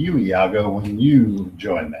happen to you, Iago, when you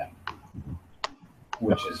join them,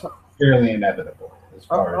 which is fairly inevitable as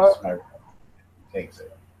far as my takes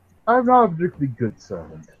it. I'm not a particularly good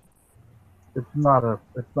servant. It's not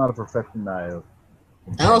a profession I have.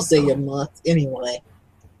 I don't say you're not. Anyway,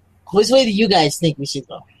 which way do you guys think we should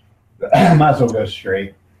go? Might as well go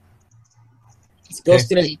straight. Let's go Okay.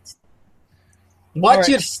 straight. Watch Alright.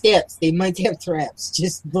 your steps. They might have traps.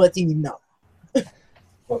 Just letting you know.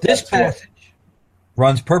 Well, This that's what- passage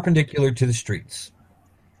runs perpendicular to the streets.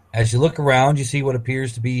 As you look around, you see what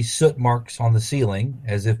appears to be soot marks on the ceiling,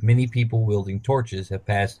 as if many people wielding torches have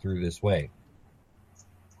passed through this way.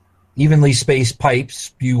 Evenly spaced pipes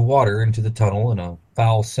spew water into the tunnel, and a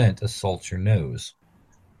foul scent assaults your nose.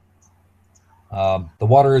 The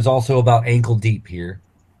water is also about ankle deep here,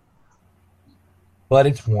 but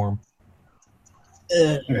it's warm.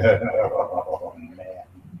 Oh, man.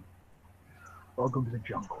 Welcome to the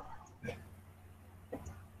jungle.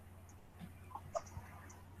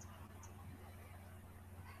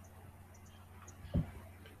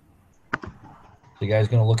 So you guys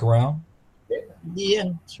going to look around? Yeah,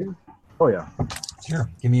 true. Oh yeah. Sure.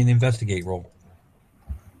 Give me an investigate roll.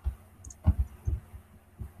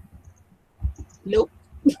 Nope.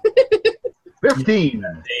 15.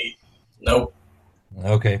 Nope.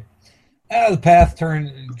 Okay. The path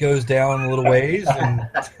goes down a little ways, and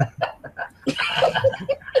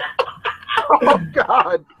Oh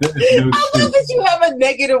God. There's no I love stupid. that you have a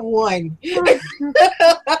 -1.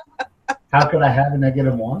 How could I have a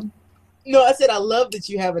 -1? No, I said I love that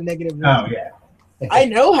you have a -1. Oh, yeah. I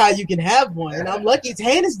know how you can have one, and I'm lucky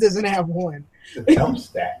Tannis doesn't have one. The dumb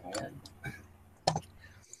stat, man.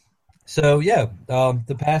 so yeah,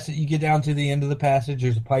 the passage. You get down to the end of the passage.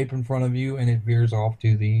 There's a pipe in front of you, and it veers off to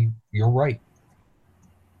your right.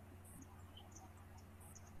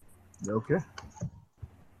 Okay.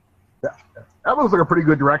 That looks like a pretty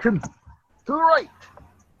good direction. To the right.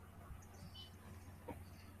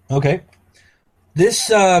 Okay. This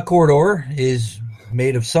corridor is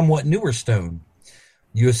made of somewhat newer stone.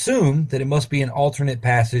 You assume that it must be an alternate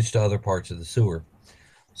passage to other parts of the sewer.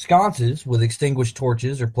 Sconces with extinguished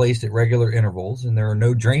torches are placed at regular intervals, and there are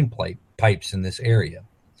no drain pipes in this area.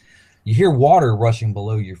 You hear water rushing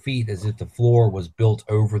below your feet as if the floor was built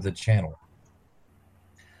over the channel.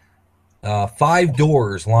 5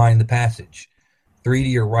 doors line the passage, 3 to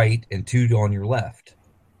your right and 2 on your left.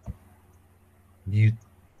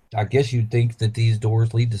 I guess you'd think that these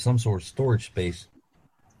doors lead to some sort of storage space.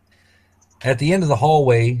 At the end of the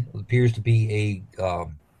hallway appears to be a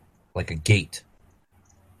like a gate.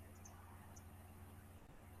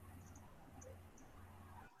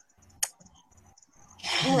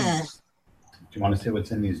 Huh. Do you want to see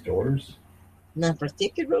what's in these doors? Not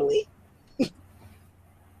particularly.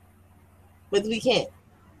 But we can't.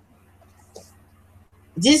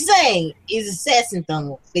 Just saying, it's assassin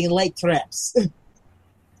tunnel. They like traps.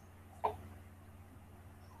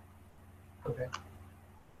 Okay.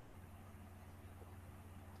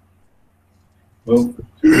 Well,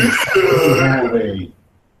 we have a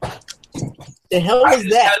The hell is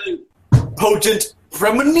that? Potent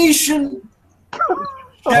premonition.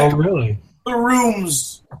 Oh, really? The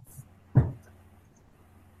rooms.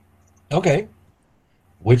 Okay.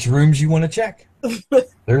 Which rooms you want to check?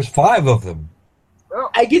 There's 5 of them.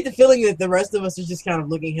 I get the feeling that the rest of us are just kind of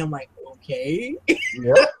looking at him like, okay.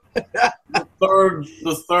 Yep.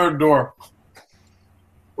 The third door.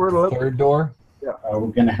 We're the Third door. we're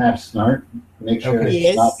going to have Snart. Make sure Okay. it's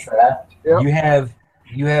Yes. not trapped. Yep.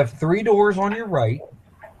 You have 3 doors on your right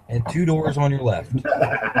and 2 doors on your left.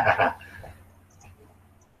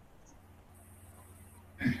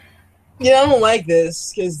 Yeah, I don't like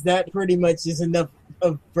this because that pretty much is enough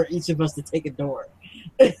for each of us to take a door.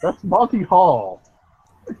 That's Monty Hall.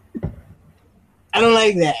 I don't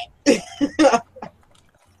like that.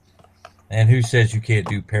 And who says you can't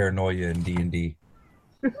do paranoia in D&D?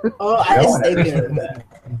 Oh, I Go just on, stay everything. there.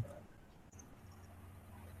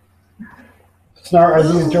 Snart, are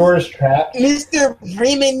these doors trapped? Mr.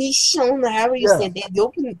 Premonition, however you Yeah. said that, you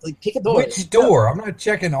open, like, pick a door. Which door? I'm not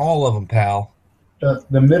checking all of them, pal.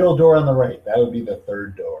 The middle door on the right. That would be the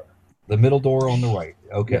third door. The middle door on the right.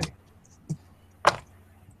 Okay.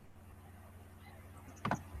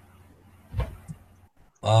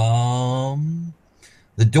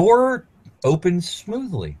 The door opens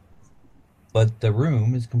smoothly, but the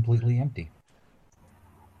room is completely empty.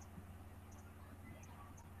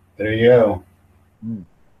 There you go.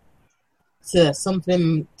 It's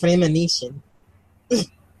something premonition.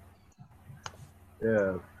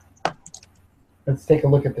 Yeah. Let's take a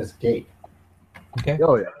look at this gate. Okay.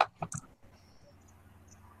 Oh yeah.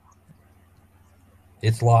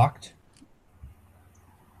 It's locked.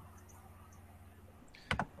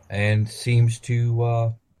 And seems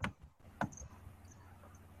to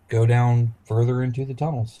go down further into the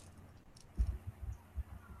tunnels.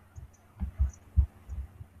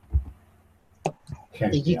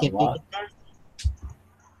 Can't Think be you can pick unlocked. it?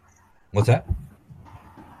 What's that?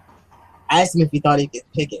 I asked him if he thought he could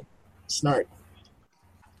pick it. Snart.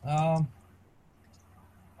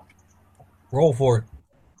 Roll for it.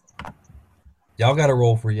 Y'all got to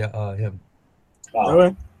roll for him. Oh,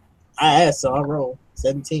 Okay. I asked, so I'll roll.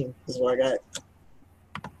 17 is what I got.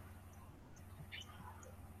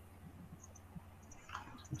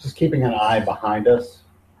 just keeping an eye behind us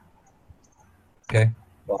Okay.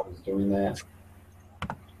 while I was doing that.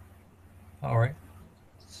 All right.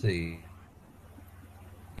 Let's see.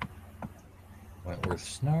 Wentworth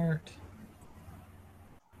Snart.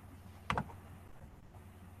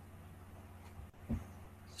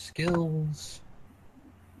 Skills.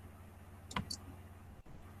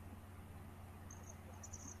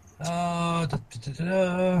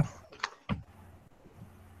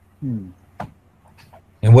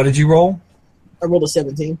 And what did you roll? I rolled a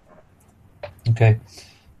 17. Okay.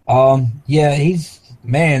 Yeah,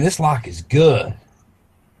 this lock is good.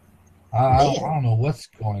 I don't know what's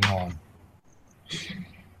going on.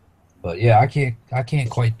 But yeah, I can't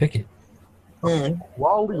quite pick it.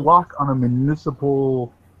 Quality lock on a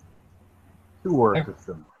municipal sewer Yep.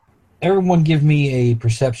 system. Everyone give me a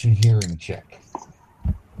perception hearing check.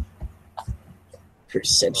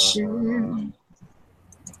 Perception.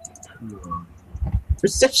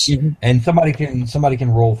 Perception. And somebody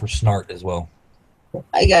can roll for Snart as well.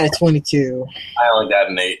 I got a 22. I only got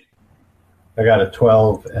an 8. I got a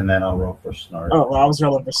 12, and then I'll roll for Snart. Oh, well, I was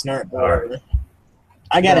rolling for Snart. But All right. whatever.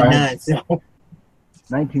 I got All a right. 9, so.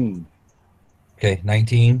 19. Okay,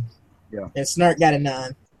 19. And Snart got a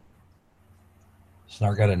 9.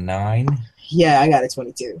 Snart got a 9. Yeah, I got a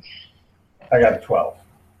 22. I got a 12.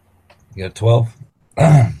 You got a 12.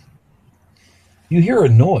 You hear a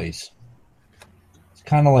noise. It's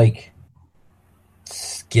kind of like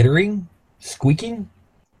skittering, squeaking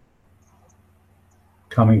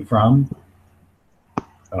Coming from?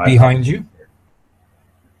 Oh, behind you.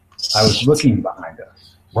 I was looking behind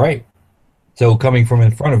us. Right. So coming from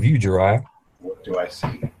in front of you, Jariah. What do I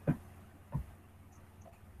see?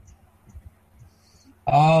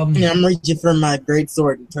 And I'm reaching for my great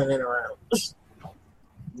sword and turning it around.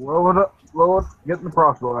 Load it up. Load. Getting the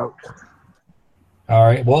crossbow out. All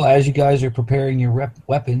right. Well, as you guys are preparing your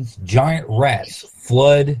weapons, giant rats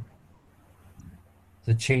flood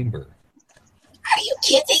the chamber. Are you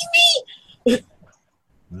kidding me?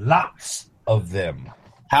 Lots of them.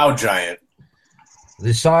 How giant?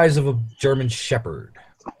 The size of a German shepherd.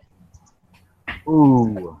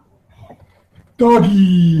 Ooh. Doggy.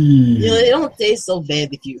 You know, they don't taste so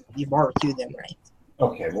bad if you barbecue them right.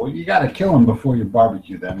 Okay, well, you got to kill them before you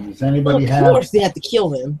barbecue them. Does Well, anybody of have? course, they have to kill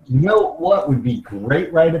them. You know what would be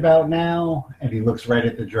great right about now? And he looks right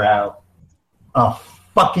at the drow. A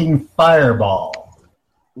fucking fireball.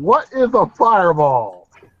 What is a fireball?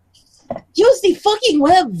 Use the fucking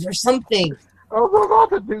web or something. I was about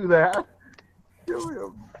to do that. Give me a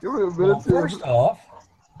minute. Well, first off,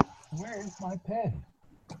 where is my pen?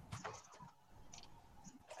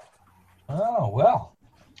 Oh, well.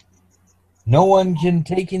 No one can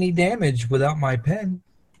take any damage without my pen.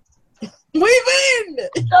 We win!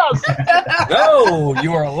 No,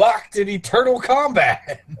 you are locked in eternal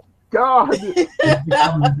combat. God.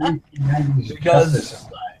 Because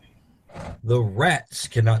the rats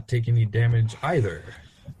cannot take any damage either.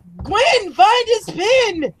 Gwen, find his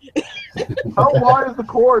pin! How wide is the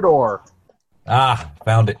corridor? Ah,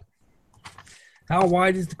 found it. How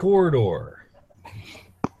wide is the corridor?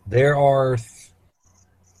 There are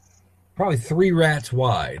probably 3 rats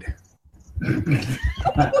wide.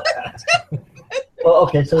 Well,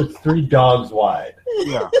 okay, so it's 3 dogs wide.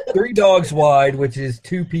 Yeah. 3 dogs wide, which is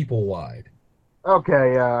 2 people wide.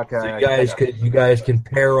 Okay, yeah, okay. So you guys can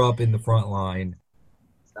pair up in the front line.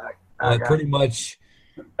 Pretty much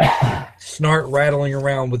Snart rattling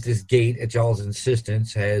around with this gate at y'all's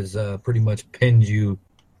insistence has pretty much pinned you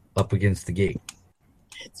up against the gate.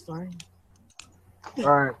 It's fine. All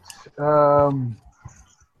right.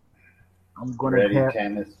 I'm going Ready, to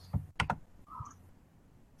Tannis?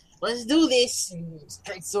 Let's do this.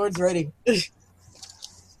 Straight swords ready.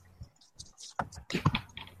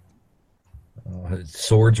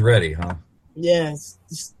 Swords ready, huh? Yes.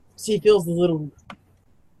 She feels a little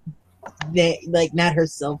like not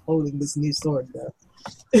herself holding this new sword though.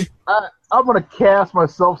 I'm going to cast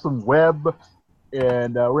myself some web,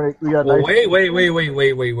 and we got. Well, nice- wait.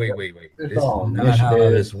 This is not how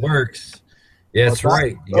this works. Yes, What's that?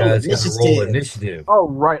 right. You guys got to roll Initiative. initiative. Oh,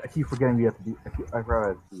 right. I keep forgetting you have to do. I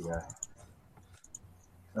forgot to do that.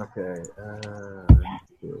 Okay.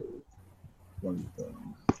 One thing.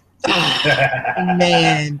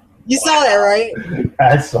 Man, you saw that, right?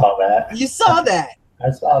 I saw that. You saw that.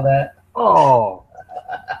 I saw that. Oh,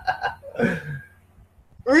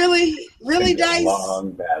 Really, It's gonna be a Dice?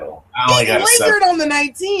 long battle. I only got a 7. Lingered on the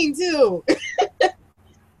 19 too.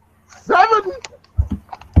 7.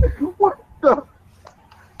 What the?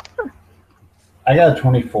 I got a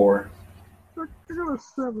 24. I got a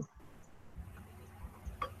 7.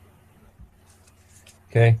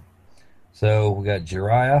 Okay. So we got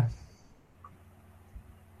Jiraiya.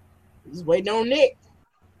 Just waiting on Nick.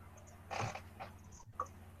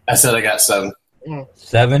 I said I got 7.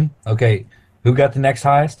 7. Okay. Who got the next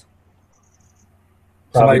highest?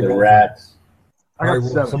 Probably the rats. I got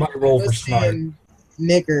 7. Somebody roll for Let's see Snart. if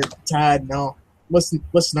Nick or Todd. No. What's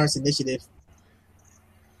Snart's initiative?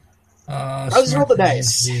 I'll just roll the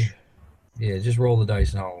dice. Yeah, just roll the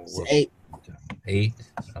dice and I'll It's look. 8. 8.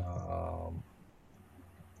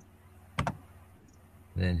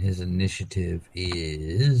 Then his initiative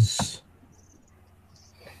is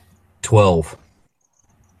 12.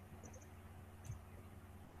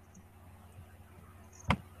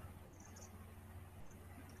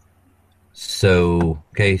 So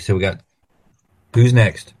we got who's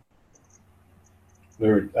next?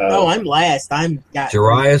 I'm last. I'm got.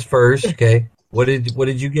 Jiraiya's first. Okay. What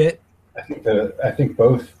did you get? I think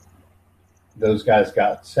both those guys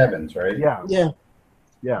got 7s, right? Yeah.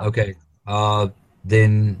 Yeah. Okay.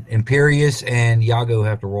 Then Imperius and Iago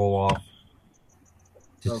have to roll off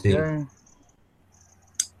to see. Okay.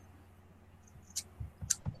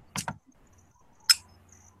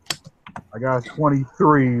 I got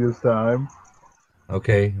 23 this time.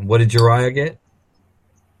 Okay. What did Jiraiya get?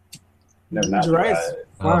 No, not Jiraiya's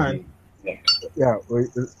fine. Nick. Yeah,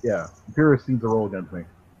 Imperius seems to roll against me.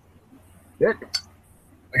 Dick?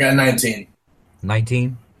 I got 19.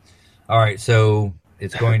 19. All right. So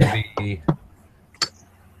it's going to be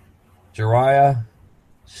Jiraiya,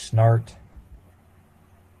 Snart.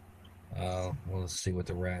 Well, let's see what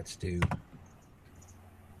the rats do.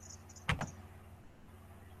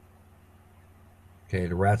 Okay,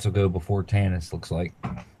 the rats will go before Tannis, looks like.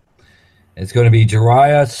 It's going to be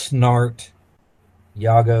Jiraiya, Snart,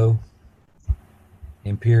 Iago,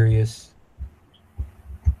 Imperius,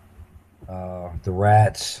 the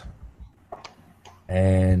rats,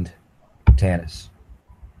 and Tannis.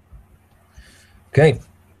 Okay.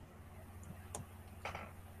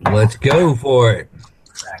 Let's go for it.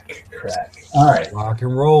 Crack. All right. Rock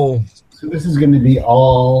and roll. So this is going to be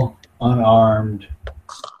all unarmed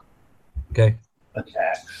Okay.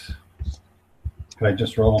 attacks. Could I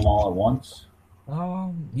just roll them all at once?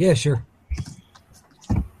 Yeah, sure.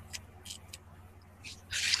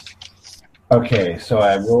 Okay, so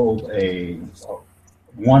I rolled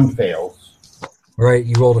one fails. Right,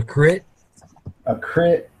 you rolled a crit. A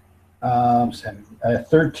crit, a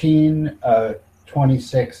 13,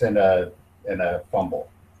 26, and a fumble.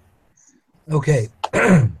 Okay.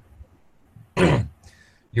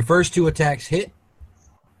 Your first two attacks hit.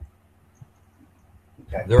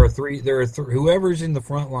 Okay. There are three. Whoever's in the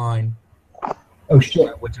front line, Oh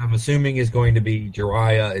shit! which I'm assuming is going to be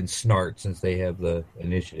Jiraiya and Snart, since they have the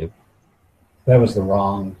initiative. That was the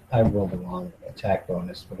wrong. I rolled the wrong attack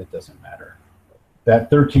bonus, but it doesn't matter. That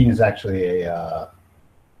 13 is actually a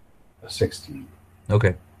 16.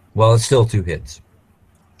 Okay. Well, it's still two hits.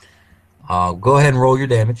 Go ahead and roll your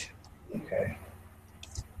damage. Okay.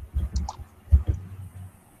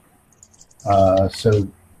 So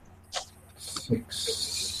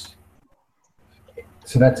 6.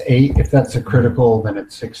 So that's 8. If that's a critical, then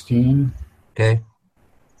it's 16. Okay.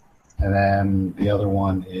 And then the other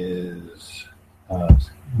one is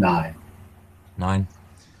 9. 9.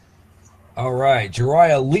 All right.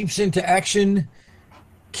 Jiraiya leaps into action,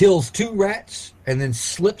 kills 2 rats, and then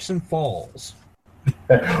slips and falls.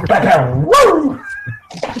 Woo!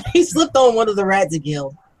 He slipped on one of the rats and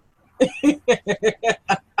killed.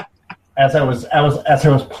 As I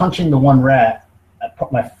was punching the one rat, I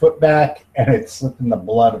put my foot back and it slipped in the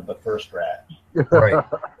blood of the first rat. Right.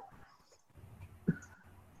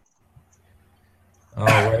 All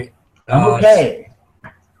right. I'm okay.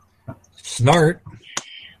 Snart.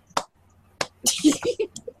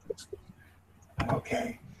 I'm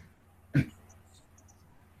okay.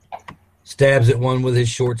 Stabs at one with his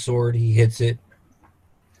short sword. He hits it.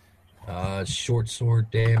 Short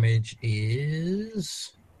sword damage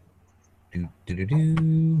is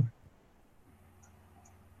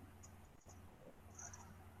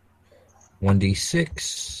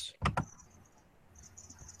 1d6.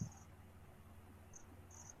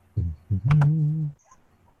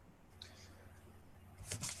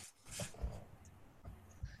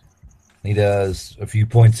 He does a few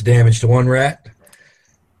points of damage to one rat. A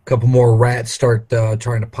couple more rats start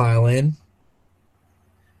trying to pile in.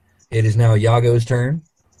 It is now Yago's turn.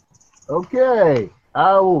 Okay,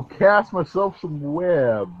 I will cast myself some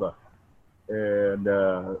web, and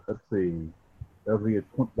let's see. That'll be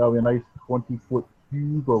a nice 20-foot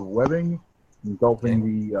cube of webbing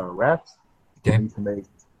engulfing the rats. Okay. I need to make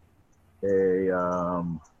a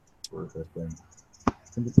where is that thing? I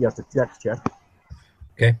think you have to dex check.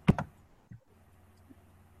 Okay.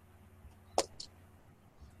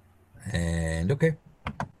 And okay.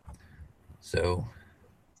 So.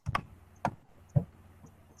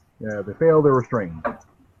 Yeah, if they fail, they're restrained.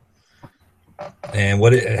 And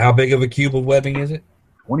how big of a cube of webbing is it?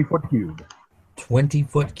 20-foot cube.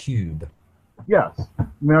 20-foot cube. Yes. I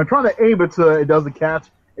mean, I'm trying to aim it so it doesn't catch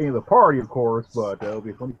any of the party, of course, but it'll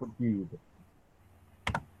be a 20-foot cube.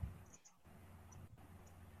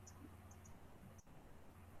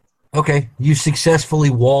 Okay. You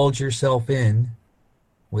successfully walled yourself in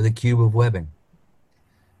with a cube of webbing.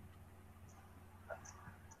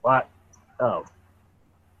 What? Oh.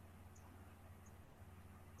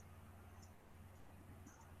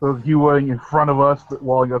 So it's you walling in front of us, but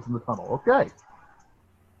walling us in the tunnel. Okay.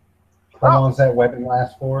 How long does that weapon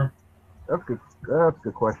last for? That's good. That's a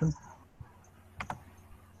good question.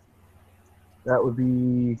 That would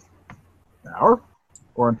be an hour,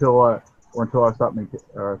 or until I stop making.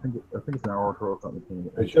 I think it's an hour until I stop making.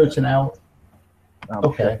 Are you sure it's an hour? I'm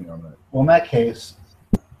Okay. checking on that. Well, in that case,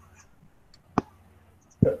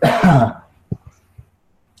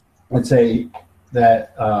 let's say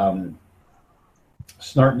that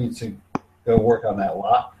Snart needs to go work on that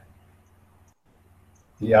lock.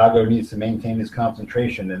 Iago needs to maintain his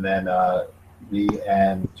concentration, and then me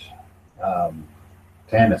and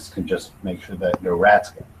Tanis can just make sure that no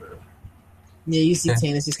rats get through. Yeah, you see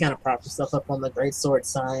Okay. Tanis just kind of prop yourself up on the great sword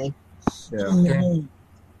sign. Yeah. Okay.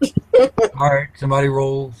 All right. Somebody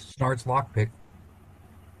roll Snart's lockpick.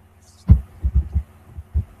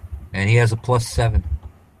 And he has a +7.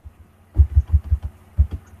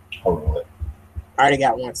 I'll roll it. I already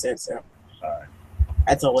got one set, so. Alright.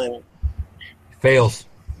 That's 11. Fails.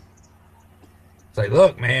 It's like,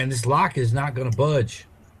 look, man, this lock is not going to budge.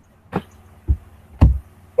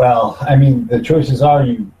 Well, I mean, the choices are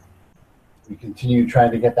we continue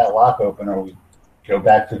trying to get that lock open, or we go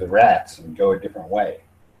back to the rats and go a different way.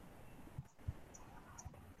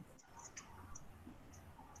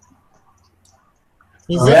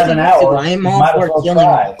 He's We have an hour. I am We all might as for well killing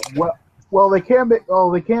him. try. Well, they can make.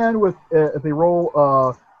 Oh, they can with if they roll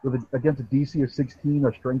against a DC of 16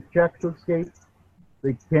 or strength check to escape.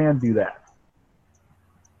 They can do that.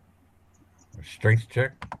 Strength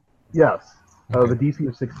check. Yes, Okay. the DC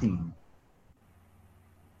of 16.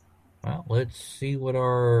 Well, let's see what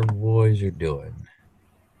our boys are doing.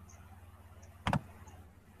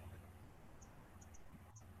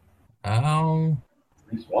 At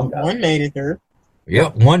least one guy. One made it through.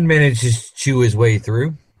 Yep, 1 minute to chew his way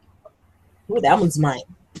through. Ooh, that one's mine.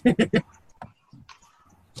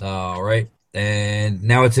 All right, and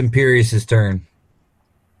now it's Imperious's turn.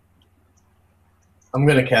 I'm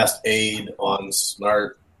going to cast Aid on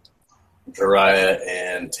Snart, Jiraiya,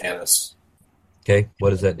 and Tanis. Okay, what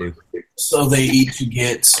does that do? So they each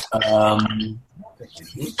get 5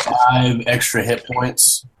 extra hit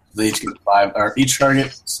points. They each get 5, or each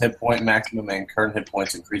target's hit point maximum and current hit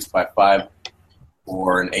points increased by 5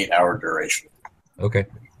 for an 8-hour duration. Okay.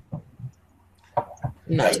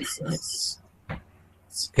 Nice.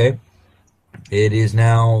 Okay. It is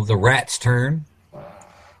now the rat's turn.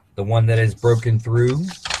 The one that has broken through.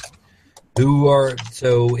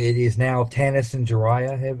 So it is now Tanis and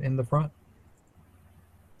Jiraiya in the front.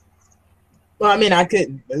 Well, I mean, I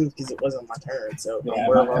couldn't move because it wasn't my turn. So Yeah,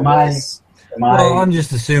 wherever am I I- was. Well, I'm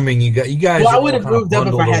just assuming you guys. Well, I are would have all kinda moved up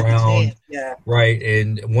if I bundled had the around, chance. Yeah. right?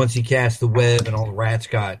 And once he cast the web and all the rats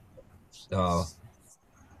got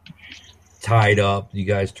tied up, you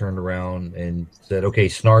guys turned around and said, "Okay,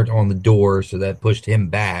 Snart on the door," so that pushed him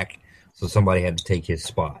back. So somebody had to take his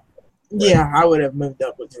spot. Yeah, I would have moved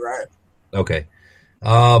up with Jiraiya. Okay.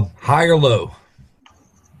 High or low?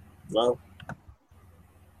 Low.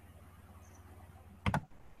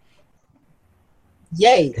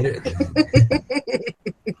 Yay.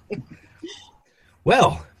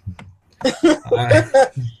 Well,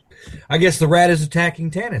 I guess the rat is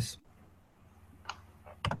attacking Tanis.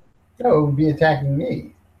 No, it would be attacking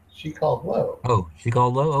me. She called low. Oh, she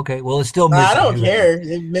called low? Okay. Well, it still misses. I don't you. care.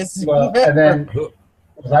 It misses Well, me. and then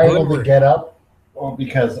was I able to Whoever- get up? Well,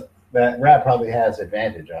 because that rat probably has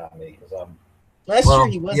advantage on me because I'm. That's Well,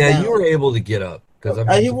 true. He was yeah, down. you were able to get up because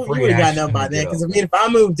You would have gotten up by then. Because I mean, if I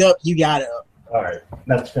moved up, you got up. All right,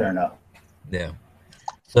 that's fair enough. Yeah.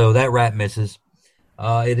 So that rat misses.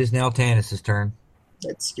 It is now Tanis' turn.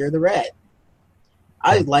 Let's scare the rat.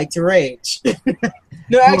 I'd like to rage.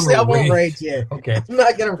 No, actually, I won't rage yet. Okay. I'm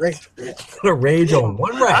not gonna rage. Gonna rage on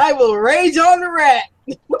one rat. I will rage on the rat.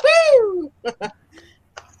 Woo!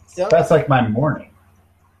 So That's like my morning.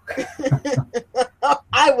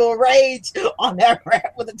 I will rage on that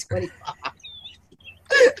rat with a 25.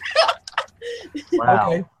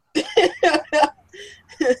 Wow. Okay.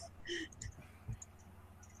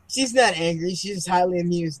 She's not angry. She's highly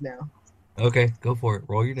amused now. Okay, go for it.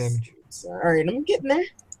 Roll your damage. So, all right, I'm getting there.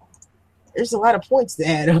 There's a lot of points to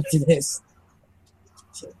add up to this.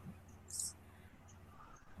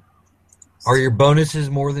 Are your bonuses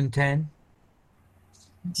more than 10?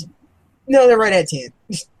 No, they're right at 10.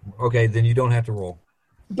 Okay, then you don't have to roll.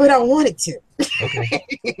 But I wanted to. Okay.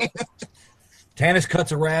 Tanis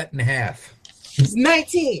cuts a rat in half. It's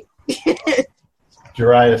 19.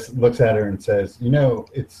 Jiraiya looks at her and says, "You know,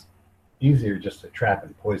 it's easier just to trap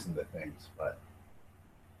and poison the things, but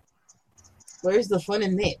Where's the fun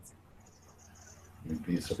in that? you'd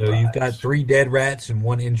be surprised." So you've got 3 dead rats and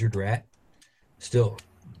 1 injured rat. Still.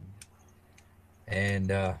 And,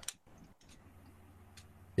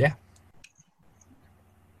 yeah.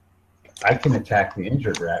 I can attack the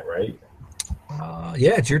injured rat, right?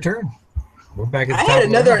 Yeah, it's your turn. We're back at the I top had of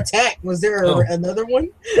the another round. attack. Was there Oh. another one?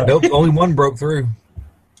 Nope, only 1 broke through.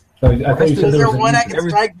 So I thought you said Was there there was one I an could every-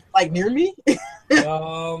 strike like near me? I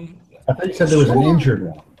thought you said there was an injured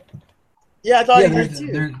one. Yeah, I thought Yeah, he did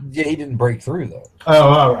too. he didn't break through, though. Oh,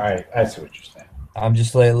 all right. I see what you're saying. I'm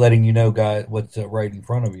just letting you know, guy, what's right in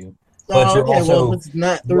front of you. But Oh, you're okay, also- well, if it's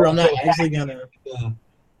not through, I'm not also actually gonna.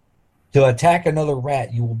 To attack another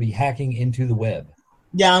rat, you will be hacking into the web.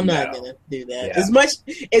 Yeah, I'm not No. gonna do that. Yeah. As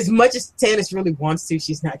much as Tanis really wants to,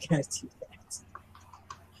 she's not gonna do that.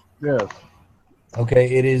 Yes.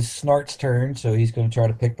 Okay, it is Snart's turn, so he's going to try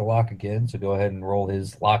to pick the lock again. So go ahead and roll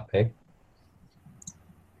his lock pick.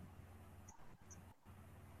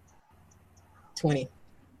 20.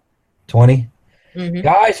 20. Mm-hmm.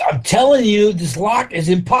 Guys, I'm telling you, this lock is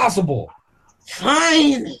impossible.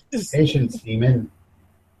 Fine. Patience, demon.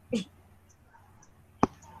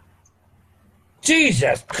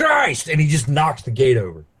 Jesus Christ! And he just knocks the gate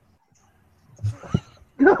over. How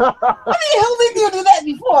the hell did you do that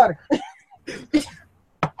before?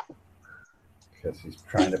 Because he's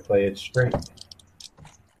trying to play it straight.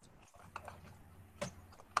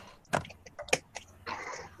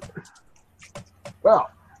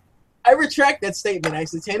 I retract that statement.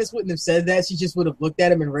 Actually, Tannis wouldn't have said that. She just would have looked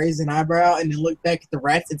at him and raised an eyebrow, and then looked back at the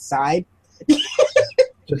rats inside.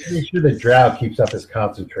 Just make sure the drow keeps up his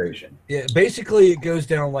concentration. Yeah, basically it goes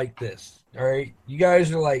down like this. All right, you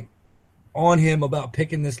guys are like on him about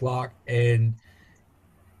picking this lock, and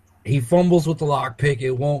he fumbles with the lock pick.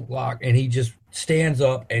 It won't lock, and he just stands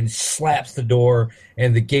up and slaps the door,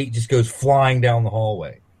 and the gate just goes flying down the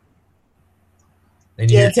hallway. And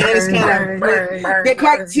you Yeah, hear, Tannis kind of the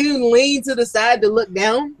cartoon leaned to the side to look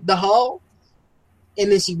down the hall, and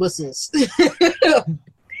then she whistles. so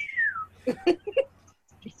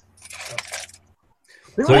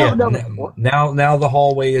yeah, now the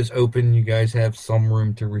hallway is open. You guys have some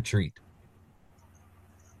room to retreat.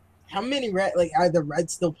 How many rats? Like, are the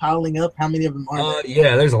rats still piling up? How many of them are there?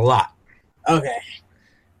 Yeah, there's a lot. Okay.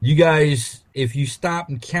 You guys, if you stop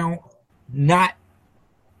and count,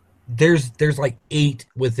 there's like 8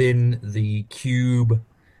 within the cube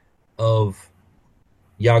of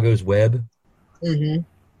Yago's web,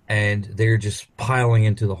 and they're just piling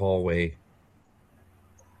into the hallway.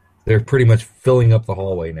 They're pretty much filling up the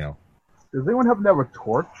hallway now. Does anyone happen to have a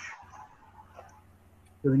torch?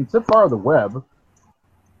 Because you can set fire to the web.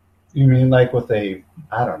 You mean like with a,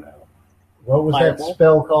 I don't know. What was Fireball? that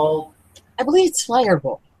spell called? I believe it's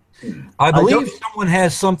Fireball. I believe someone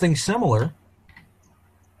has something similar.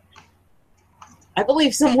 I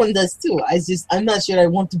believe someone does too. I'm not sure I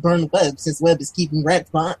want to burn the web, since web is keeping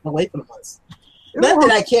rats away from us. Not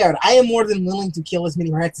that I cared. I am more than willing to kill as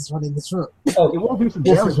many rats as run in this room. Oh, It will do some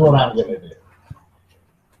this damage. is what I'm going to do.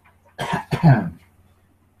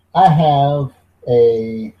 I have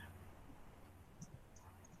an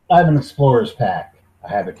explorer's pack. I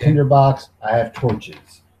have a tinderbox. I have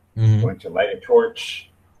torches. I'm going to light a torch,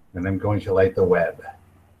 and I'm going to light the web.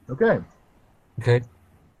 Okay. Okay.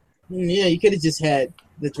 Yeah, you could have just had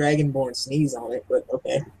the Dragonborn sneeze on it, but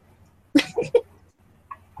okay.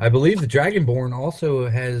 I believe the Dragonborn also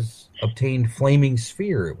has obtained Flaming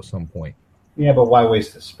Sphere at some point. Yeah, but why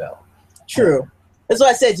waste a spell? True. That's why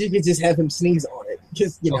I said you could just have him sneeze on it.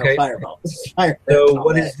 Just, Okay. Fireball. So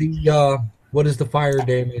what is the fire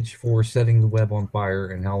damage for setting the web on fire,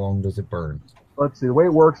 and how long does it burn? Let's see. The way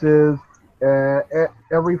it works is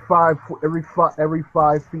every 5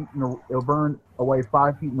 feet, it'll burn away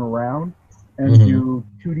 5 feet in a round, and do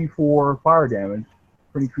 2d4 fire damage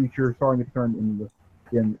for any creature starting its turn in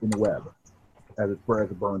the web as it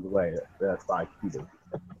burns away. That's 5 feet.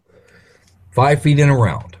 5 feet in a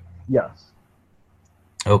round. Yes.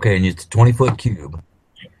 Okay, and it's a 20-foot cube.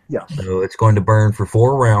 Yes. So it's going to burn for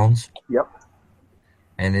 4 rounds. Yep.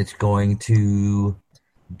 And it's going to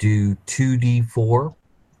do 2d4.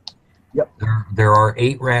 Yep. There are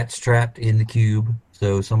 8 rats trapped in the cube,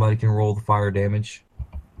 so somebody can roll the fire damage.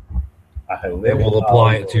 And we'll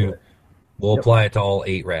apply it to all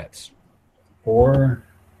 8 rats. 4,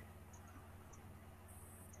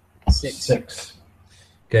 6. 6.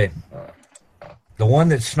 Okay. The one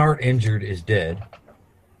that's snart injured is dead.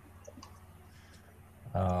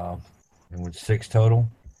 And with 6 total.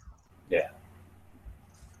 Yeah.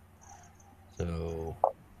 So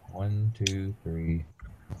 1, 2, 3,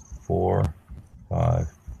 4, 5,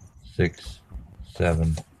 6,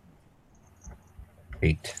 7,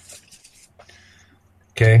 8.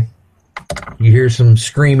 Okay. You hear some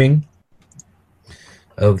screaming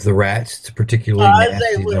of the rats. It's a particularly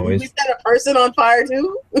nasty noise. We set a person on fire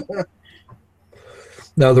too?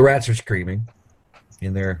 No, the rats are screaming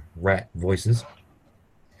in their rat voices.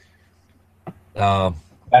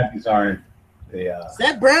 These aren't the. Is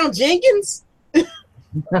that Brown Jenkins?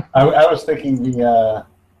 I was thinking the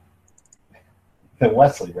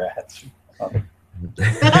Wesley rats. In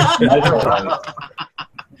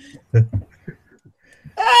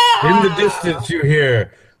the distance, you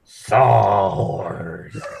hear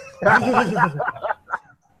swords.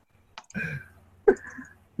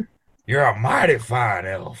 You're a mighty fine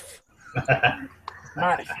elf.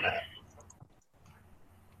 Mighty fine.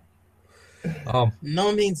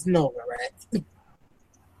 No means no, right?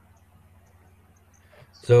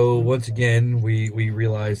 So once again, we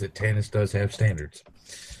realize that Tannis does have standards.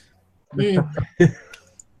 They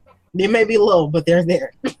may be low, but they're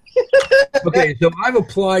there. Okay, so I've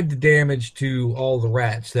applied the damage to all the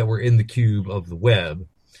rats that were in the cube of the web,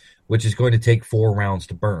 which is going to take 4 rounds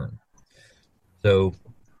to burn. So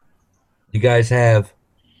you guys have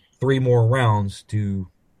 3 more rounds to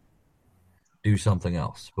do something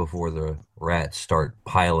else before the rats start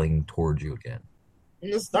piling towards you again.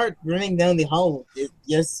 And just start running down the hall.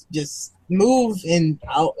 Just move and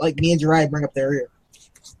out, like me and Jirai bring up their rear.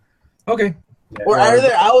 Okay. Yeah, Or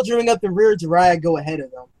either I will bring up the rear, Jiraiya go ahead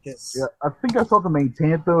of them. Cause Yeah, I think I saw to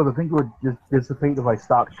maintain it though. I think it would just dissipate if I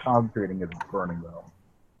stopped concentrating as it's burning though.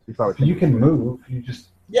 If I was you can move. You just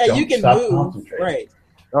yeah, don't you can stop move. concentrating. Right.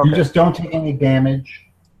 Okay. You just don't take any damage,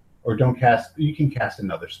 or don't cast. You can cast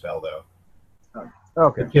another spell though.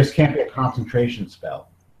 Okay. It just can't be a concentration spell.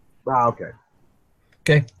 Okay.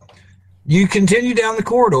 Okay. You continue down the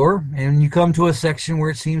corridor, and you come to a section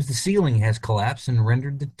where it seems the ceiling has collapsed and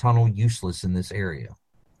rendered the tunnel useless in this area.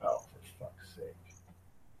 Oh, for fuck's sake!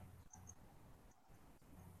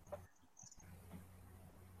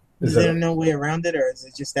 Is there no way around it, or is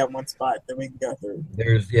it just that one spot that we can go through?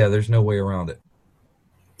 There's no way around it.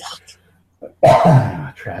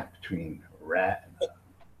 trapped between a rat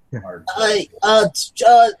and a hard.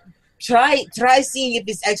 Try seeing if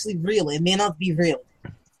it's actually real. It may not be real.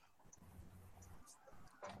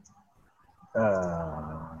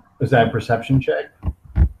 Is that a perception check?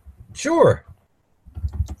 Sure.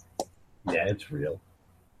 Yeah, it's real.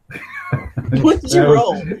 What did you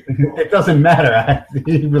roll? It doesn't matter.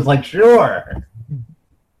 He was like, sure.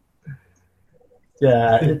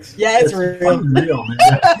 Yeah, it's real. fucking real,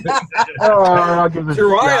 man. I'll give this a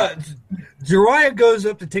shot. Jiraiya goes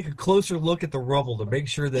up to take a closer look at the rubble to make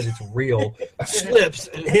sure that it's real, slips,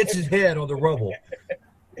 and hits his head on the rubble.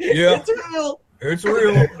 Yeah, It's real. it's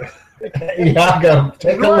real. Iago,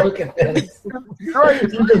 take a look at this. Right,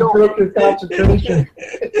 You just broke your concentration.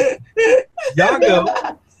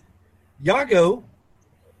 Yago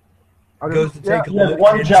goes to take a you had look.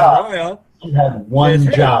 one and job. Jiraiya You had one says,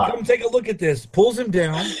 "Hey, job. come take a look at this." Pulls him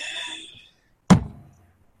down,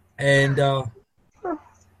 and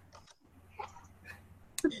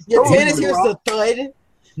Your tennis hears the thud.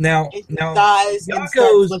 now It dies and starts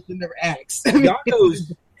Yago's lifting their axe.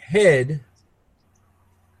 Yago's head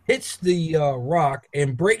hits the rock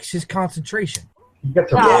and breaks his concentration You got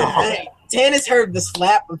to Yeah, Tannis heard the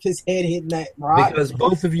slap of his head hitting that rock. because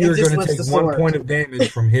both of you It are just going to lifts take the 1 sword. point of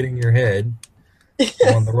damage from hitting your head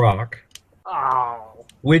on the rock, Oh.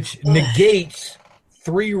 which negates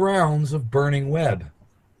 3 rounds of burning web.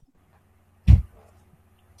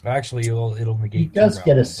 Actually, it'll negate. He 2 does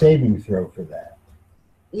get a rounds. saving throw for that.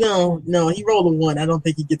 No, he rolled a 1. I don't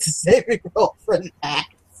think he gets a saving roll for that.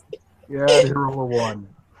 Yeah, I did roll a 1.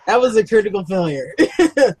 That was a critical failure.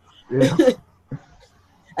 Yeah.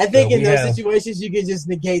 I think So in we those have- situations you can just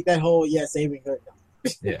negate that whole saving throw.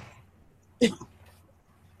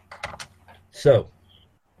 So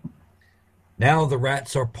now the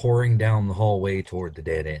rats are pouring down the hallway toward the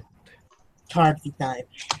dead end. Party time.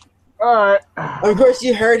 Alright. Of course,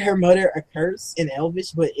 you heard her mutter a curse in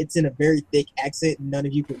Elvish, but it's in a very thick accent, and none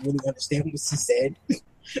of you could really understand what she said.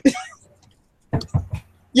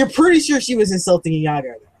 You're pretty sure she was insulting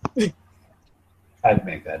Iago. I'd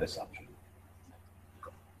make that assumption.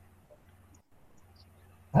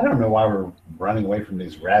 I don't know why we're running away from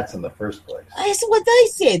these rats in the first place. That's what I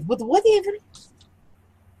said. But whatever.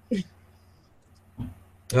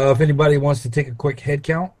 If anybody wants to take a quick head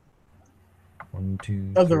count. 1,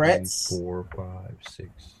 2, Of the 3, rats? 4, 5, 6.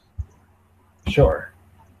 Sure.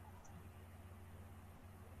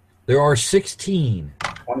 There are 16.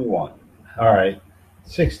 21. All right.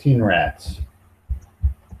 16 rats.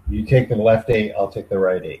 You take the left 8, I'll take the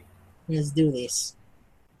right 8. Let's do this.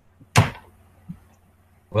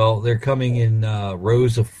 Well, they're coming in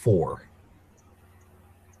rows of 4.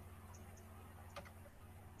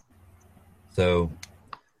 So,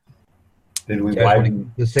 Did we you guys want to widen?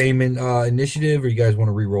 keep the same initiative, or you guys want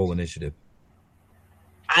to re-roll initiative?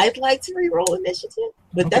 I'd like to re-roll initiative,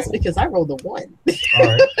 but that's because I rolled a 1. All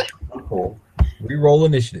right, Cool. re-roll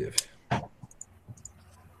initiative.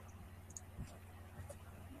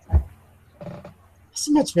 It's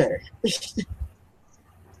much better.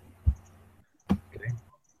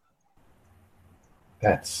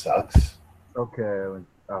 That sucks. Okay.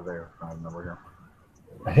 Oh, there. I remember here.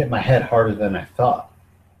 I hit my head harder than I thought.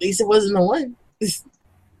 At least it wasn't a 1.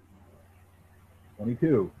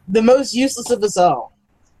 22. The most useless of us all.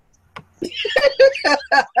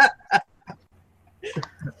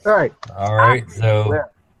 Alright. All right, so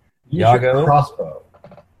There. Use your Iago? crossbow.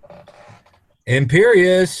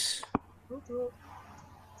 Imperious.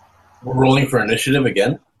 We're rolling for initiative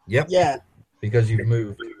again. Yep, Yeah, because you've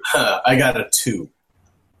moved. I got a 2.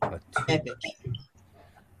 epic.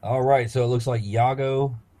 All right, so it looks like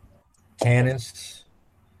Iago, Tannis.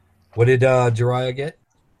 What did Jiraiya get?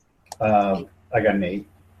 I got an 8.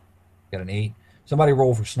 Got an 8. Somebody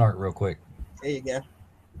roll for Snart real quick. There you go.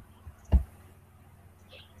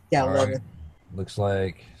 Yeah, All 11. right. Looks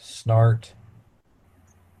like Snart.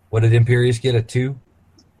 What did Imperious get? A 2?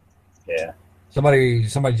 Yeah. Somebody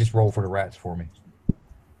just roll for the rats for me.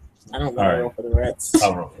 I don't All know right. roll for the rats.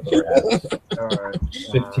 I'll roll for the rats. All right.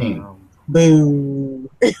 15. Boo.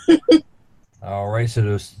 All right, so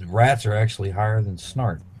those rats are actually higher than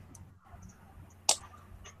Snart.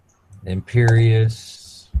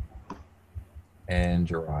 Imperious and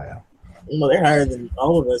Jiraiya. Well, they're higher than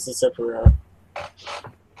all of us except for.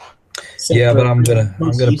 Yeah, but I'm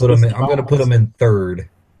gonna put them in third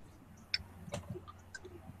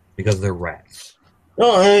because they're rats.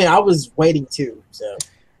 Oh, I mean, I was waiting too. So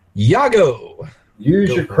Yago. Use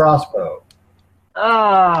Go your for it. crossbow.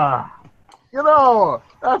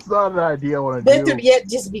 That's not an idea I want to better do. yet,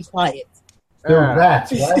 just be quiet. They're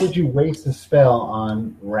rats. Why would you waste a spell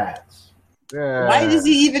on rats? Why does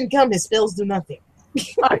he even come? His spells do nothing.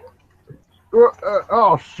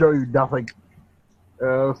 I'll show you nothing.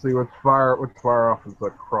 Let's see what's fire off is the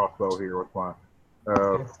crossbow here. What's my?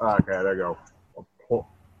 Okay, there you go. All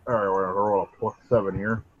right, we're gonna roll a +7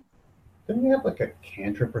 here. Don't you have like a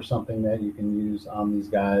cantrip or something that you can use on these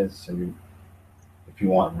guys? So if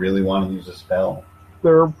you really want to use a spell.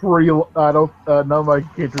 They're pretty. I don't. None of my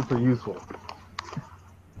cantrips are useful.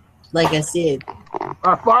 Like I said.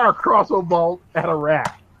 I fire a crossbow bolt at a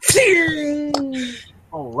rat.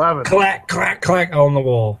 11. Clack, clack, clack on the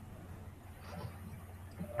wall.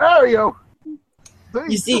 There you go.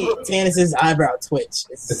 You see Tannis's eyebrow twitch.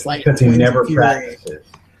 It's a slight Because he twinge never of fury. practices.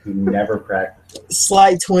 He never practices.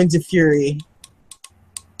 Slight twinge of fury.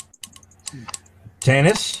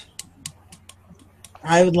 Tannis.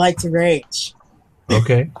 I would like to rage.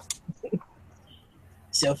 Okay.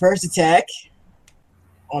 So first attack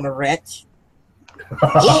on a rat.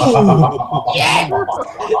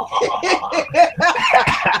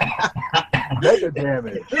 Mega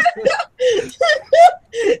damage.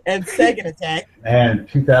 And second attack Man,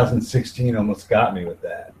 2016 almost got me with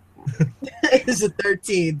that. is a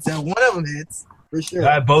 13. So one of them hits for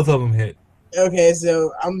sure. Both of them hit. Okay,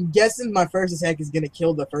 so I'm guessing my first attack is going to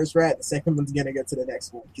kill the first rat. The second one's going to go to the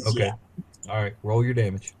next one. 'Cause, Okay. yeah. All right. Roll your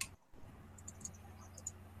damage.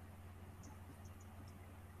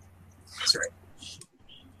 That's right.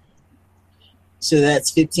 So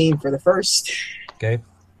that's 15 for the first. Okay.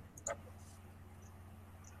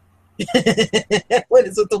 What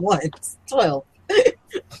is with the ones? 12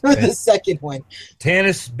 for the second one.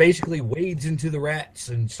 Tannis basically wades into the rats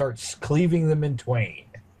and starts cleaving them in twain.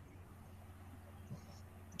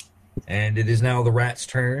 And it is now the rat's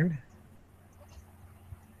turn.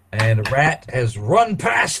 And a rat has run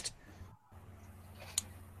past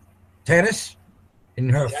Tannis in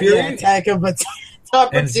her fury. Yeah, attack of And it's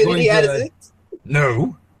opportunity going out to- of it.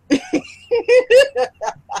 No.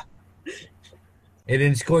 It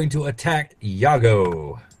is going to attack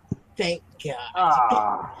Yago. Thank God.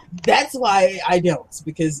 Ah. That's why I don't,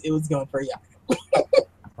 because it was going for Yago.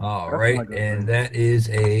 All That's right, not good and thing. that is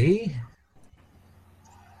a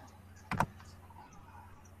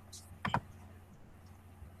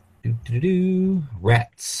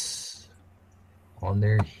rats on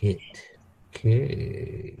their hit.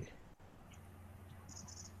 Okay.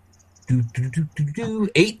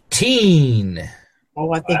 18.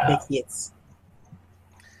 Oh, I think Wow. that hits.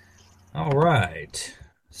 All right.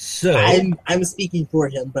 So I'm speaking for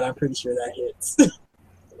him, but I'm pretty sure that hits.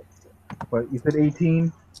 But you said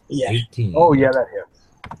 18? Yeah, 18. Oh, yeah, that hits.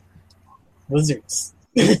 wizards.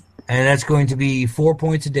 And that's going to be 4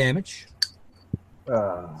 points of damage.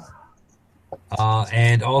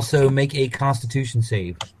 And also make a Constitution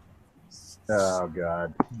save. Oh,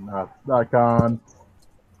 God. Not con.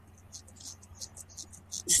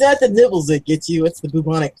 It's not the nibbles that get you, it's the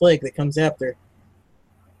bubonic plague that comes after.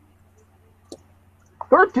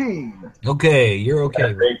 13! Okay, you're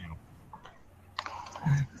okay. Great.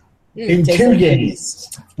 Mm, In take 2 some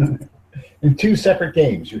games. In 2 separate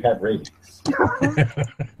games, you have ratings.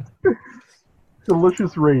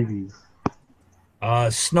 Delicious rabies.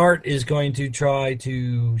 Snart is going to try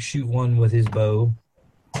to shoot one with his bow.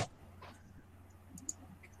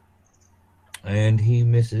 And he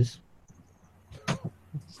misses.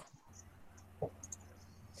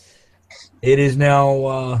 It is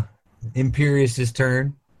now Imperious's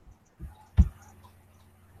turn.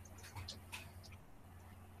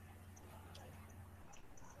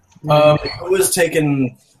 Who is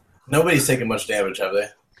taking? Nobody's taking much damage, have they?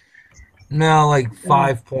 Now, like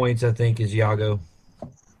 5 points, I think, is Yago.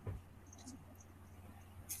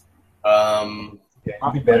 Yeah,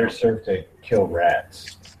 you'd be better served to kill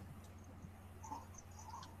rats.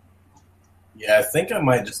 Yeah, I think I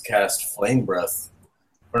might just cast Flame Breath.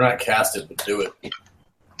 Or not cast it, but do it.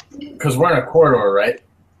 Because we're in a corridor, right?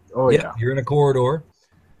 Oh, Yep, yeah. you're in a corridor.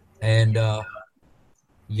 And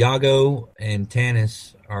Yago and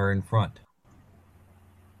Tannis are in front.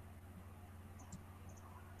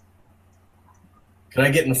 Can I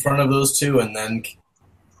get in front of those two and then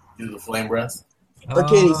do the flame breath? Or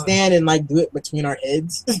can he stand and like do it between our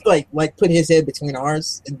heads? like put his head between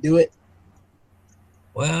ours and do it?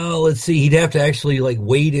 Well, let's see. He'd have to actually like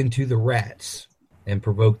wade into the rats and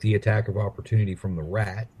provoke the attack of opportunity from the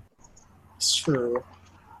rat. It's true.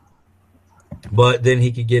 But then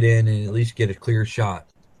he could get in and at least get a clear shot.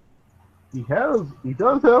 He does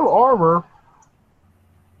have armor.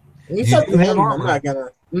 It's You up do to have him. armor.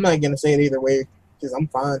 I'm not gonna say it either way because I'm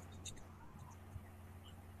fine.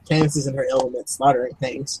 Candace is in her element, slaughtering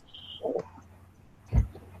things.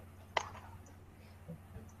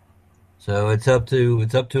 So it's up to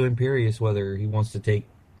Imperius whether he wants to take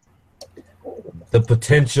the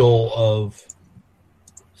potential of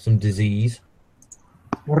some disease.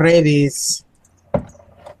 Rabies,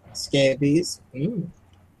 scabies.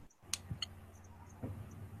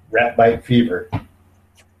 Rat bite fever.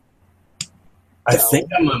 I think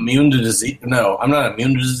I'm immune to disease. No, I'm not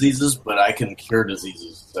immune to diseases, but I can cure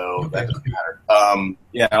diseases, so that doesn't matter.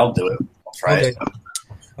 Yeah, I'll do it. I'll try it.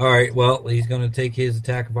 All right. Well, he's going to take his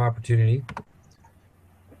attack of opportunity,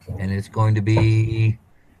 and it's going to be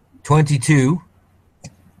 22.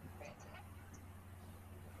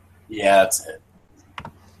 Yeah, that's it.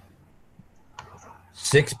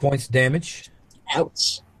 6 points damage,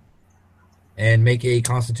 Ouch. and make a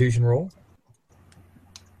Constitution roll.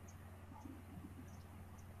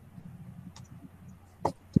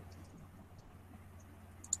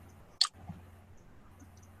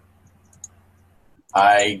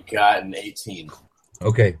 I got an 18.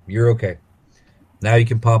 Okay, you're okay. Now you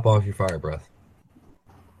can pop off your fire breath.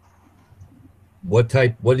 What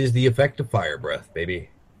is the effect of fire breath, baby?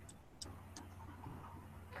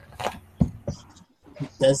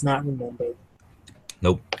 Does not remember.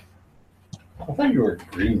 Nope. I thought you were a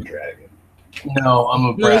green dragon. No, I'm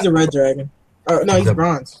a No, he's brat. a red dragon. Oh no, he's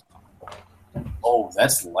bronze. Oh,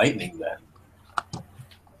 that's lightning then.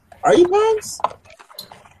 Are you bronze? I don't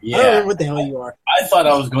Yeah, remember what the hell you are. I thought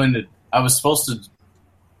I was going to. I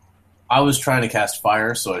was trying to cast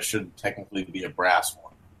fire, so I should technically be a brass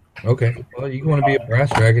one. Okay. Well, you want to be a brass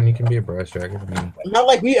dragon, you can be a brass dragon. I mean, Not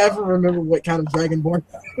like we ever remember what kind of dragonborn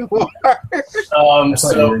you are. I thought you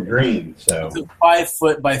So were green, so it's a 5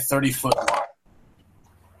 foot by 30 foot line.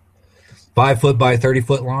 5 foot by 30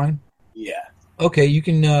 foot line. Yeah. Okay, you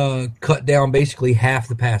can cut down basically half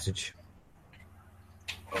the passage.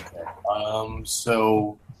 Okay.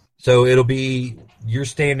 So So it'll be you're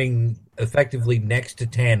standing effectively next to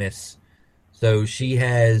Tanis. So she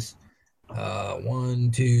has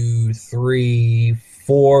 1, 2, 3,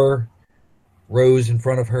 4 rows in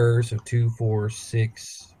front of her. So 2, 4,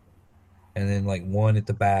 6, and then like 1 at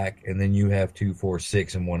the back, and then you have 2, 4,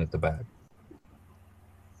 6, and 1 at the back.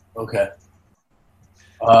 okay.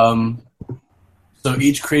 So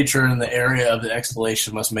each creature in the area of the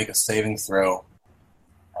exhalation must make a saving throw.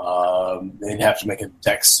 They'd have to make a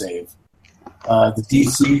dex save. The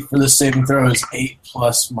DC for this saving throw is 8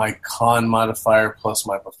 plus my con modifier plus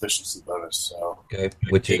my proficiency bonus. So Okay,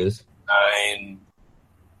 which is 9.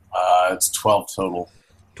 It's 12 total.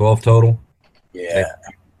 12 total. Yeah,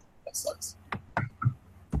 that sucks.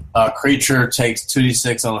 Creature takes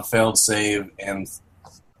 2d6 on a failed save and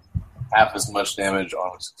half as much damage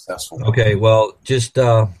on a successful one. Okay, well, just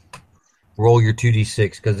roll your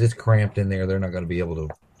 2d6 because it's cramped in there. They're not going to be able to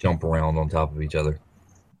jump around on top of each other.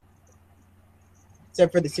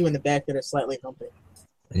 Except for the two in the back that are slightly humping.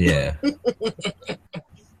 Yeah.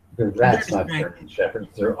 the rats not German shepherds.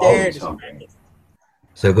 They're They're always just hungry.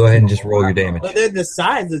 So go ahead and just roll your damage. Well, they're the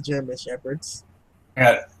size of German shepherds.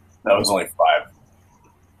 That was only 5.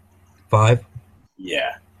 5.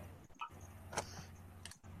 Yeah.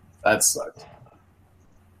 That sucked.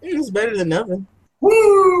 It's better than nothing.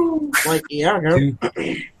 Woo! Like, yeah, I know.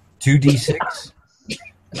 2d6.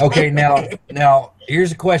 Okay, now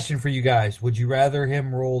here's a question for you guys. Would you rather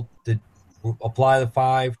him apply the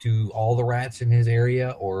 5 to all the rats in his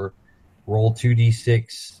area, or roll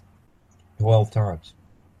 2d6 12 times?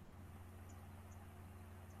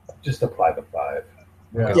 Just apply the 5.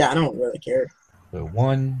 Yeah. Yeah, I don't really care. So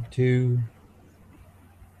 1, 2.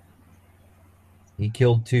 He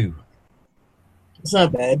killed 2. It's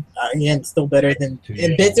not bad. Again, it's still better than Two,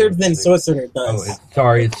 and better than six. Sorcerer Oh, does.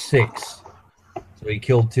 it's 6. So he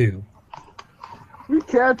killed 2. We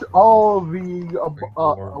catch all of the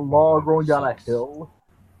four, log rolling down a six. hill.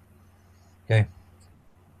 Okay.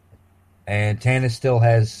 And Tanis still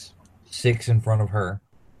has 6 in front of her.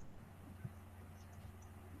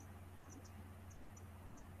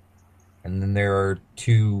 And then there are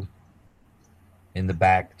 2 in the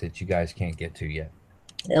back that you guys can't get to yet.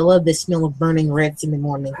 I love the smell of burning rats in the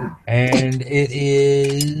morning. And it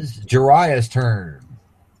is Jiraiya's turn.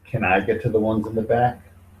 Can I get to the ones in the back?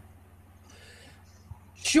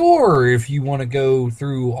 Sure, if you want to go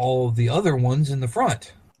through all of the other ones in the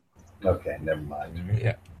front. Okay, never mind.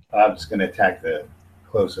 Yeah. I'm just going to attack the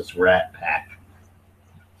closest rat pack.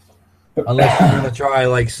 Unless you want to try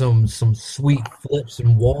like some sweet flips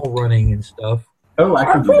and wall running and stuff. Oh, I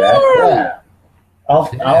can do that. Yeah.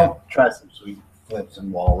 I'll try some sweet flips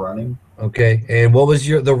and wall running. Okay. And what was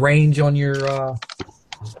the range on your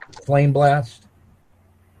flame blast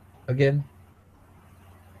again?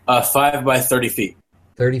 5 by 30 feet.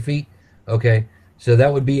 30 feet? Okay. So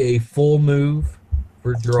that would be a full move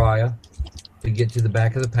for Jiraiya to get to the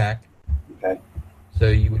back of the pack. Okay. So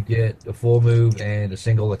you would get a full move and a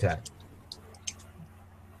single attack.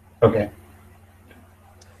 Okay.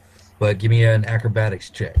 But give me an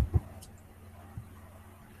acrobatics check.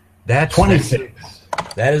 That's 26.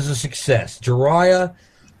 That is a success. Jiraiya,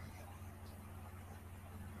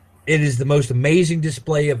 it is the most amazing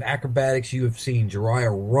display of acrobatics you have seen.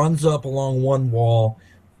 Jiraiya runs up along one wall,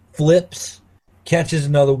 flips, catches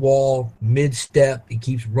another wall, mid-step. He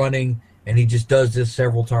keeps running, and he just does this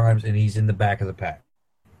several times, and he's in the back of the pack.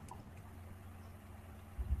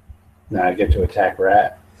 Now I get to attack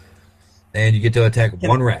rat. And you get to attack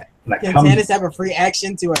one rat. And Can Tannis have a free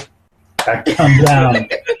action to it? I come down.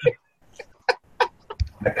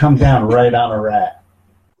 I come down right on a rat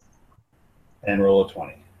and roll a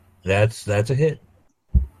 20. That's a hit.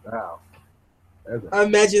 Wow. I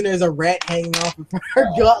imagine there's a rat hanging off of her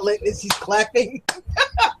gauntlet and she's clapping.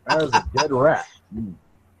 That is a dead rat. And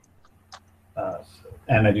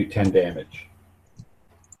I do 10 damage.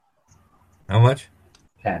 How much?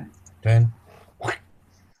 10. 10.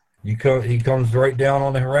 He comes right down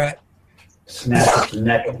on the rat, Snap its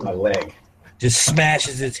neck with my leg. just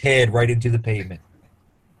smashes its head right into the pavement.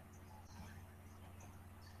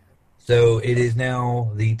 So it is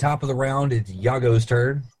now the top of the round. It's Yago's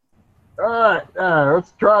turn. All right,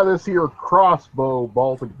 let's try this here crossbow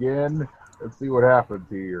bolt again. Let's see what happens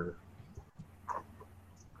here.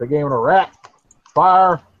 The game on a rat.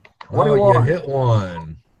 Fire. 21. Oh, you hit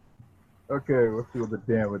one. Okay, let's see what the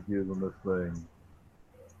damage is on this thing.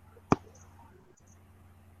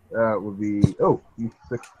 That would be, he's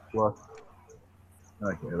 6 plus.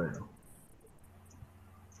 Okay, there you go.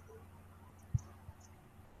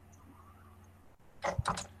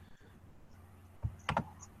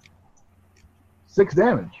 Six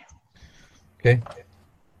damage. Okay.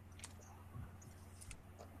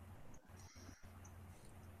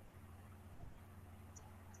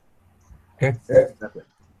 Okay. That's it.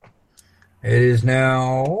 It is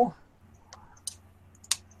now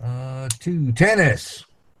to Tannis.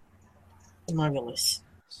 Marvelous.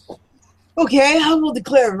 Okay, I will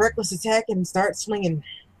declare a reckless attack and start swinging.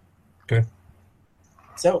 Okay.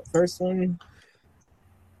 So, first one.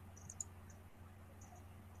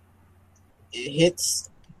 It hits.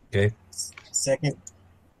 Okay. Second.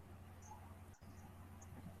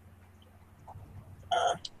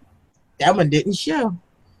 That one didn't show.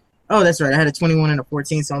 Oh, that's right. I had a 21 and a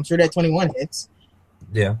 14, so I'm sure that 21 hits.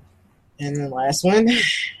 Yeah. And the last one.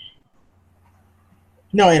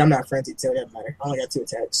 No, wait, I'm not frenzied, so it doesn't matter. I only got 2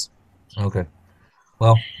 attacks. Okay.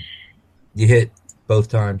 Well, you hit both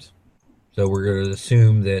times. So we're going to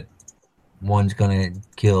assume that one's going to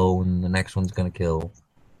kill and the next one's going to kill.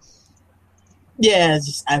 Yeah, it's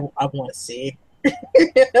just I want to see.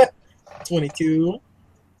 22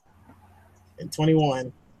 and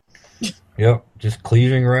 21. Yep. Just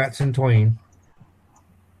cleaving rats in twain.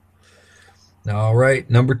 All right.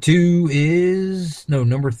 Number 3 is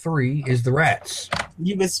the rats.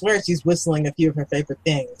 You would swear she's whistling a few of her favorite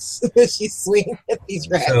things. She's swinging at these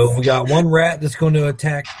rats. So we got one rat that's going to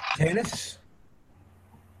attack Tannis.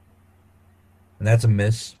 And that's a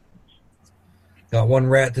miss. Got one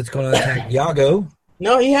rat that's going to attack Yago.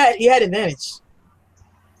 No, he had advantage.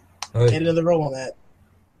 Oh, Get another roll on that.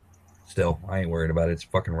 still, I ain't worried about it. It's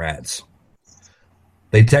fucking rats.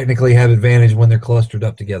 They technically have advantage when they're clustered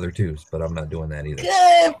up together too, but I'm not doing that either.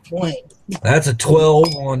 Good point. That's a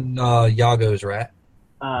 12 on Yago's rat.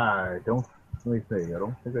 Let me see. I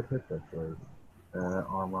don't think I hit that first.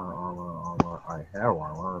 Armor. I have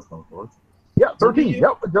armor of some sort. Yeah, 13.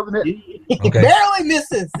 Yep, it doesn't hit. Okay. Barely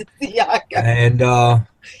misses. Yeah, And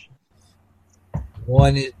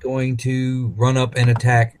one is going to run up and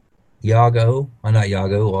attack Yago. Not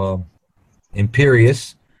Yago,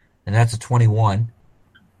 Imperius. And that's a 21.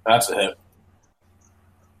 That's a hit.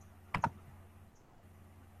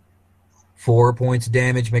 4 points of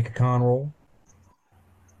damage. Make a con roll.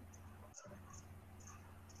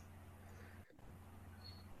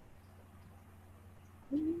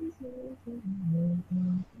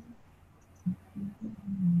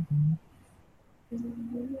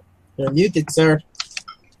 You're muted, sir.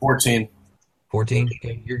 14. 14.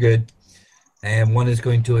 Okay, you're good. And one is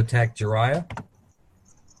going to attack Jiraiya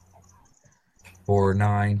for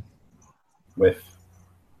 9. With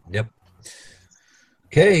Yep.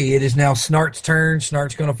 Okay, it is now Snart's turn.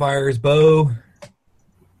 Snart's going to fire his bow.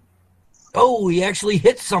 Oh, he actually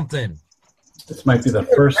hit something. this might be the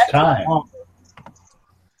first time.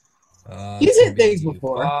 He's hit things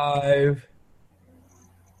before. 5,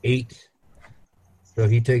 8. So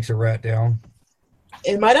he takes a rat down.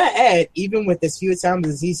 And might I add, even with as few times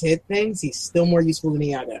as he's hit things, he's still more useful than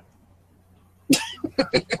Iago.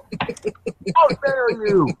 How dare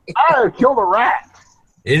you! I killed a rat!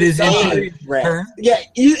 It is Damn, Imperius' rat. turn. Yeah,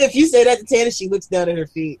 if you say that to Tana, she looks down at her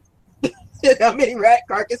feet. How many rat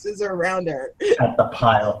carcasses are around her? At the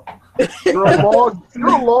pile. You're a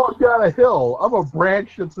log down a hill. I'm a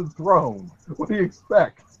branch that's enthroned. What do you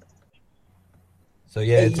expect? So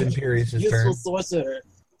yeah, it's Imperius' Useful turn. sorcerer.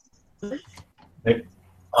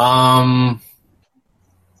 I'm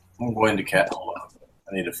going to cast. Hold on.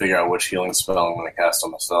 I need to figure out which healing spell I'm going to cast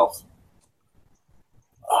on myself.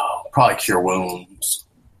 Oh, probably Cure Wounds.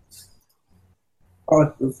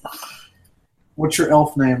 What's your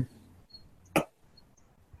elf name?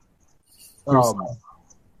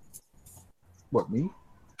 What, me?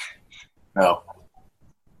 No.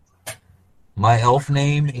 My elf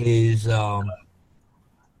name is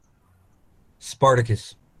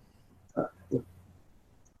Spartacus.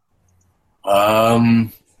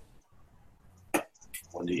 1d8.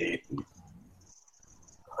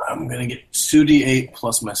 I'm going to get 2d8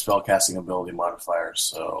 plus my spellcasting ability modifier,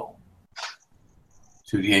 so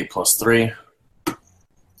 2d8 plus 3.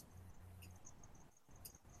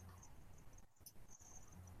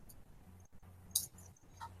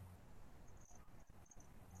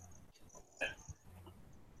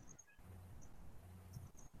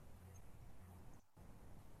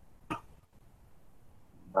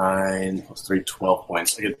 Nine plus 3, 12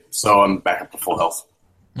 points. So I'm back up to full health.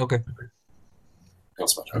 Okay.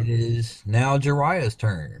 That's my It turn. is now Jiraiya's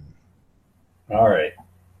turn. All right.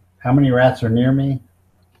 How many rats are near me?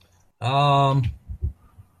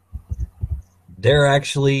 They're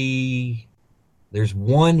actually there's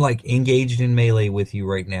one like engaged in melee with you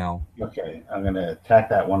right now. Okay, I'm going to attack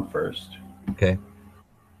that one first. Okay.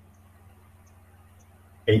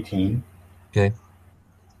 18. Okay.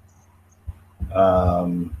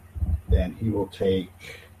 Then he will take.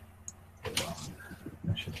 Hold on.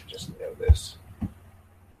 I should just know this.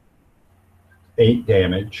 8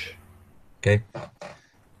 damage. Okay.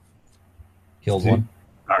 Killed one.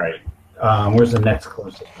 All right. Where's the next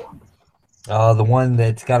closest one? The one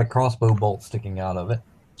that's got a crossbow bolt sticking out of it.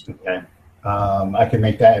 Okay. I can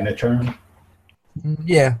make that in a turn.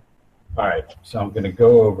 Yeah. All right. So I'm going to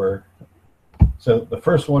go over. So the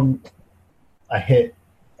first one I hit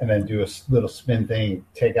and then do a little spin thing,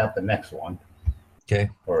 take out the next one. Okay.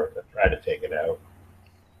 Or try to take it out.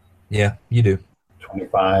 Yeah, you do.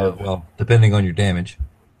 25. Well, depending on your damage.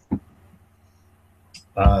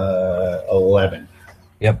 11.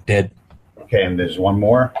 Yep, dead. Okay, and there's one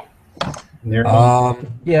more near me?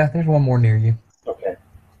 Yeah, there's one more near you. Okay.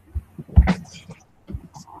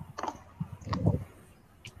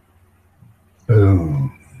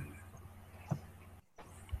 Boom.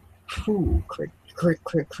 Ooh, crit.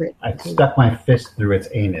 I stuck my fist through its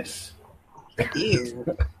anus. Ew.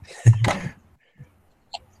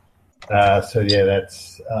 So yeah,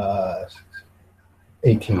 that's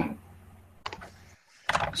 18.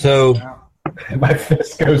 So My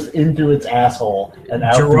fist goes into its asshole and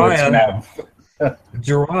out through its mouth.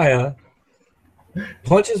 Jiraiya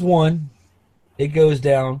punches one, it goes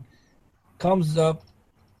down, comes up,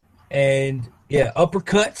 and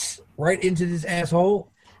uppercuts right into this asshole,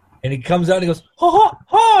 and he comes out and he goes, ha ha,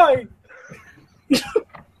 hi!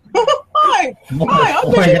 Hi! Hi,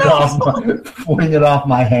 I'm Fling it off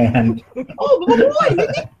my hand. Oh, boy!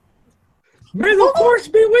 May the force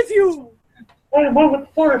be with you! Oh,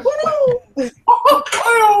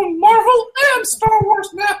 Marvel and Star Wars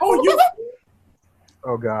now!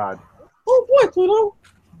 Oh, God. Oh, boy, Pluto!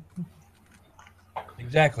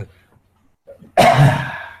 Exactly.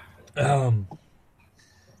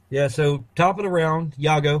 So top of the round,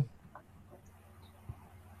 Yago.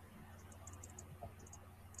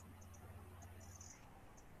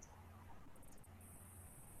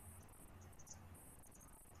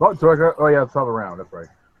 Oh, it's all around. That's right.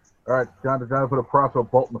 All right, time to put a crossbow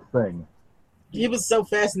bolt in the thing. He was so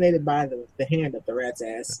fascinated by the hand up the rat's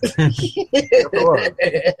ass.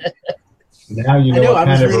 Now you I know know, what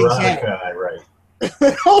I was kind of reading erotica I write.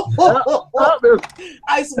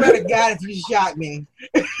 I swear to God, if you shot me.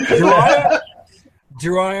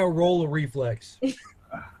 Jiraiya, roll a reflex.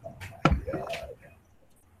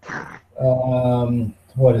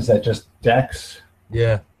 What is that? Just Dex?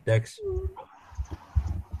 Yeah, Dex.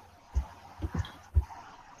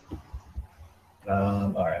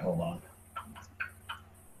 All right, hold on.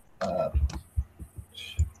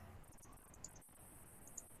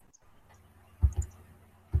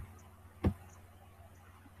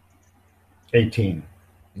 18.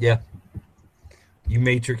 Yeah. You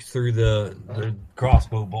matrix through the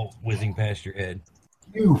crossbow bolt whizzing past your head.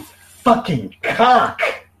 You fucking cock!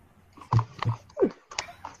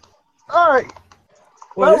 All right.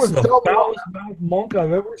 Well, That this is was the double. foulest mouthed monk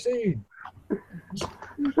I've ever seen.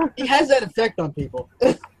 He has that effect on people.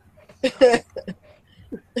 That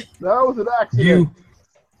was an accident.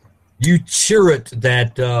 You chirrut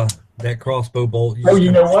that crossbow bolt. Oh,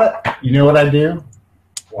 you know what? You know what I do?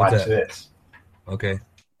 Watch What's that? this. Okay.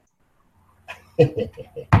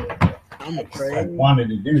 I'm I afraid. wanted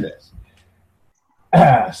to do this.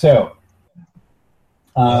 So,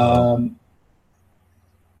 I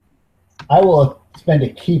will spend a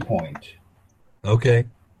key point, Okay.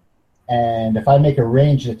 and if I make a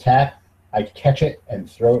ranged attack, I catch it and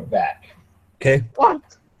throw it back. Okay. What?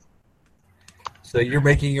 So you're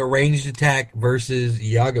making a ranged attack versus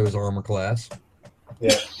Iago's armor class.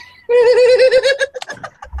 Yeah.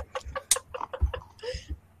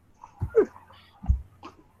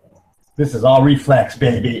 This is all reflex,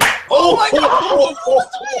 baby. Oh my god!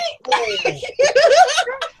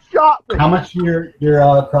 Shot me. How much your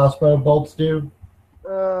crossbow bolts do?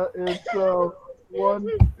 It's one.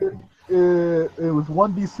 It was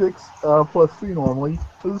 1d6 plus 3 normally.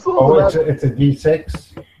 It's Oh, it's a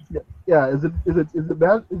D6. yeah. Is it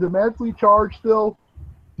magically charged still?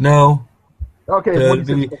 No. Okay. It's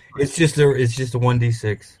 1d6. It's just a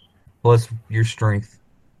 1d6 plus your strength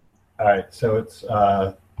All right, so it's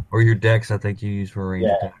or your dex. I think you use for range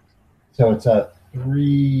Yeah. attack. so it's a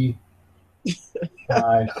 3,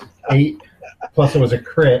 5, 8. Plus it was a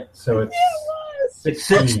crit, so it's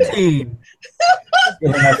 16. 16.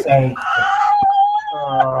 When I say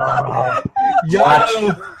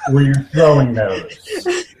Iago, where you're throwing those.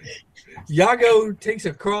 Iago takes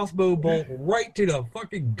a crossbow bolt right to the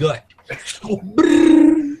fucking gut.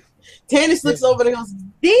 Tannis looks over and goes,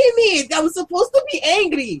 "Damn it! I was supposed to be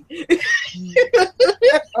angry."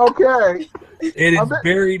 Okay. It is I bet-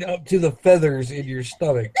 buried up to the feathers in your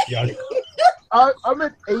stomach, Iago. I'm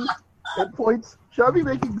at 8 hit points. Should I be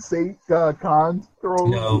making safe cons throws?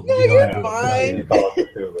 No. Yeah, you don't you're have to. fine. You call it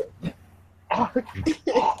Cthulhu.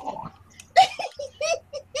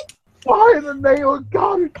 Why in the name of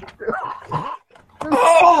God did you do?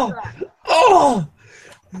 Oh,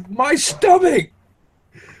 my stomach.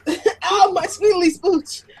 Ow, my sweetly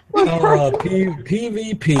spooch.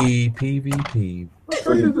 PvP.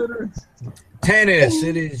 Tennis,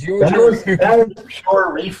 it is your That was turn.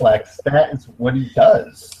 pure reflex. That is what he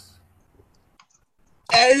does.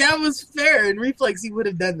 And that was fair. In reflex, he would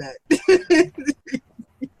have done that.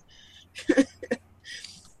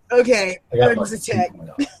 Okay, I got Eric's like attack.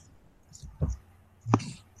 2.0.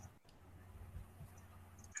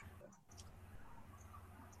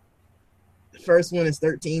 The first one is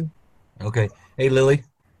 13. Okay. Hey, Lily,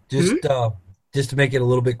 just to make it a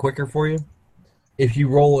little bit quicker for you, if you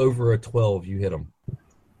roll over a 12, you hit them.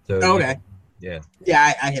 So Okay. Yeah.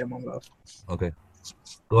 Yeah, I hit him on both. Okay.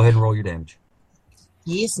 Go ahead and roll your damage.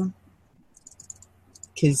 Yes.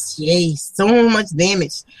 Because, yay, so much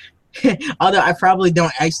damage. Although I probably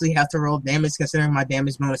don't actually have to roll damage considering my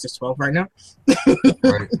damage bonus is 12 right now.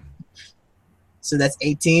 Right. So that's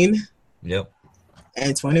 18 Yep.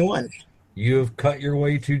 and 21. You have cut your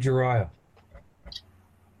way to Jiraiya.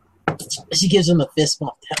 She gives him a fist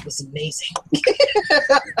bump. That was amazing.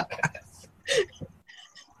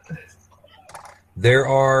 There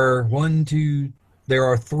are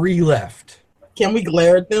 3 left. Can we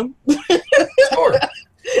glare at them? Sure.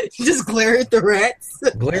 Just glare at the rats.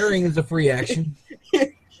 Glaring is a free action.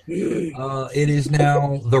 It is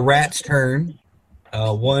now the rat's turn.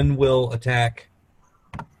 One will attack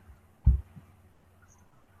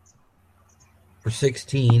for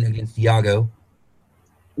 16 against Iago.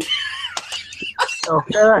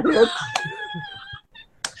 Okay, that hits.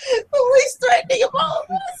 The least threatening of all of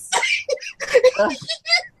us.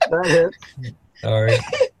 That hits. All right.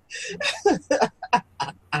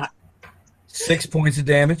 6 points of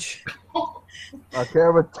damage. Okay, I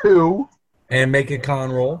have a 2. And make a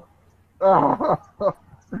con roll.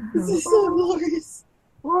 This is so glorious.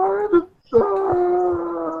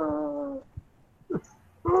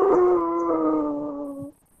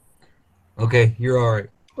 Okay, you're all right.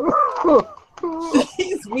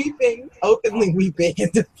 He's weeping, openly weeping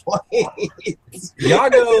at the point.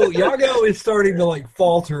 Iago is starting to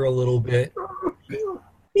falter a little bit.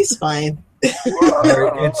 He's fine. All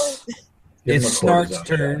right, it's Give him a Snart's cortisone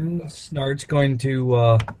turn. Snart's going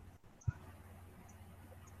to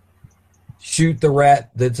shoot the rat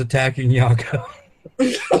that's attacking Yago.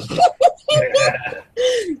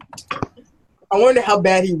 I wonder how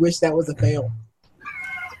bad he wished that was a fail.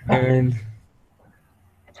 And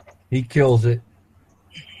he kills it.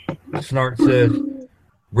 Snart says,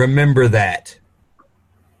 "Remember that."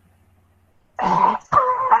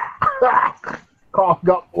 Cough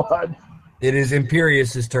got blood. It is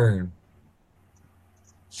Imperious's turn.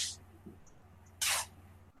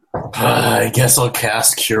 I guess I'll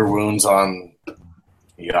cast Cure Wounds on I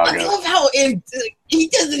Yago. love how he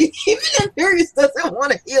doesn't even Imperius doesn't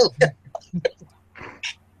want to heal him.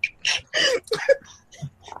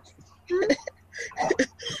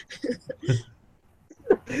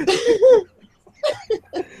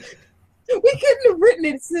 We couldn't have written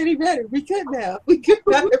it any better. We couldn't have. We could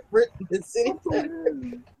not have written this any better.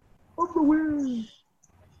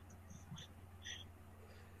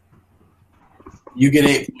 You get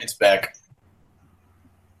 8 points back.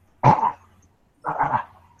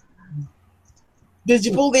 Did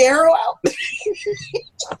you pull the arrow out?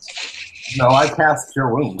 No, I cast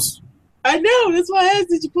Cure Wounds. I know. That's why I asked,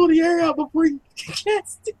 did you pull the arrow out before you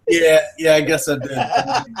cast it? Yeah, I guess I did.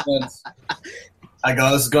 That makes sense. I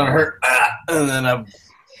go, this is going to hurt. And then I...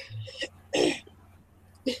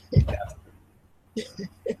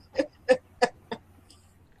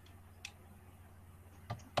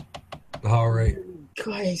 All right.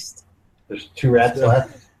 Christ. There's 2 rats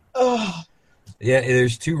left. Oh, Yeah,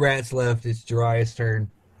 there's 2 rats left. It's Jiraiya's turn.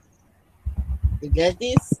 you got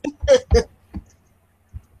this?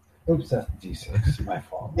 Oops, that's D6. My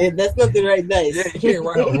fault. Yeah, that's not the right dice. Yeah, you can't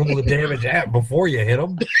roll the damage out before you hit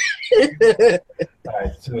them. All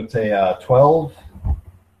right, so it's a 12,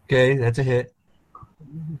 Okay, that's a hit.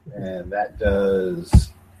 and that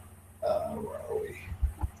does. Where are we?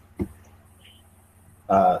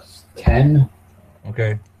 10.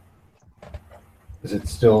 Okay. Is it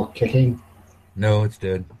still kicking? No, it's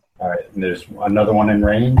dead. All right, and there's another one in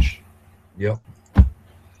range. Yep,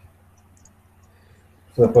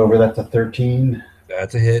 Flip over, that's a 13,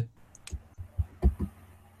 that's a hit.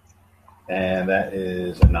 and that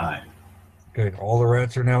is a 9. Okay, all the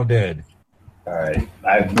rats are now dead. All right,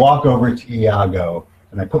 I walk over to Iago,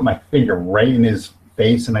 and I put my finger right in his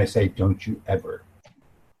face, and I say, "Don't you ever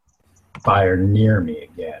fire near me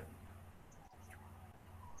again."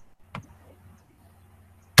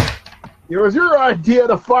 It was your idea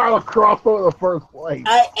to fire the crossbow in the first place.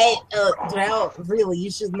 Drow, really, you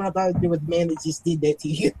should not argue with the man that just did that to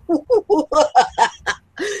you.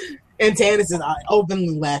 And Tannis is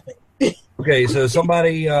openly laughing. Okay, so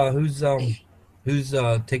somebody who's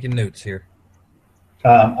taking notes here.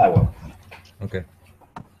 I will. Okay.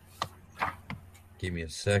 Give me a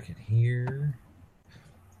second here.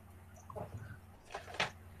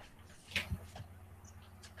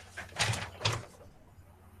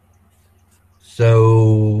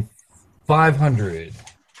 So 500.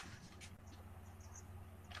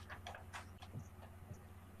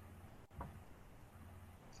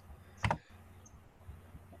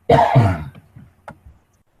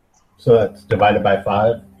 So that's divided by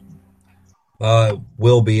 5?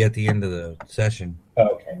 Will be at the end of the session.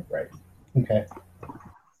 Okay, right. Okay.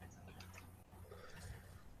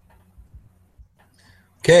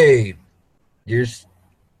 Okay. You're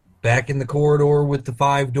back in the corridor with the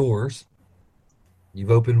 5 doors.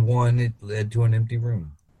 You've opened one. It led to an empty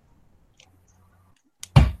room.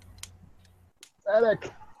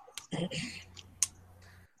 Medic.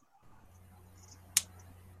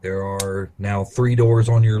 There are now 3 doors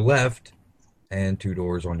on your left and 2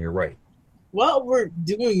 doors on your right. While we're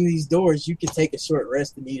doing these doors, you can take a short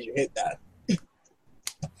rest and use your hit die.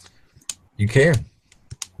 You can.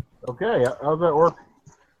 Okay, how's that work?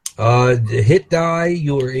 The hit die,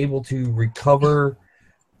 you are able to recover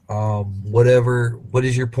whatever. What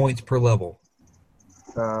is your points per level?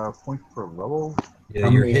 Points per level? Yeah, How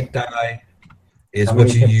your many- hit die is how what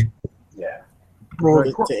many you hits? use. Yeah. Roll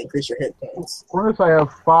it to increase your hit points. Cornus, I have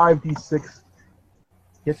 5d6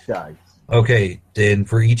 hit dice. Okay, then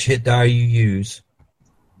for each hit die you use,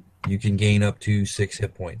 you can gain up to 6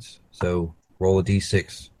 hit points. So roll a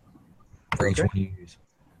d6 for each Okay. one you use.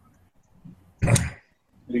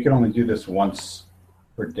 You can only do this once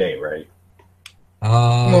per day, right?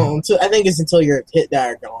 No, I think it's until your hit die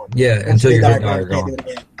are gone. Yeah, Once until your die hit die are you can't gone. do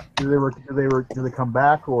it again. Do they come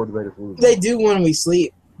back, or do they just lose? They do when we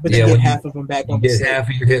sleep, but Yeah, you get when half of them back You when we get sleep. half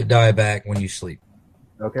of your hit die back when you sleep,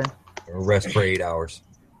 Okay. or rest for 8 hours.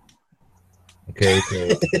 Okay, so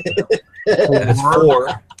that's 4.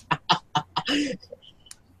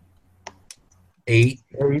 8.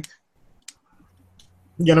 8.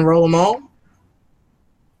 You gonna roll them all?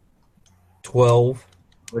 12.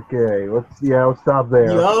 Okay, let's stop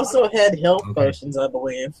there. You also had health Okay. potions, I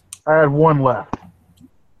believe. I had 1 left.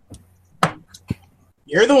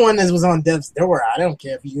 You're the one that was on death's door. I don't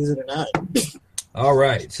care if you use it or not. All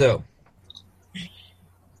right, so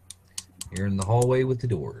you're in the hallway with the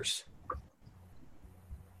doors.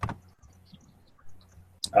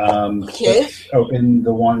 Okay. Let's open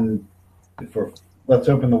the one let's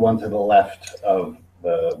open the one to the left of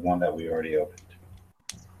the one that we already opened.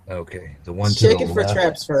 Okay, the one to Check the it for left.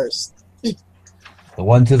 traps first. The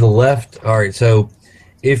one to the left. All right, so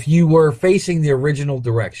if you were facing the original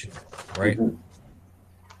direction, right? Mhm.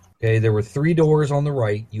 Okay, there were 3 doors on the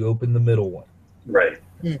right. You opened the middle one. Right.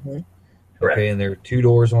 Mm-hmm. Correct. Okay, and there are 2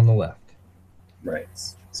 doors on the left. Right.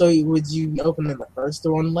 So would you open the first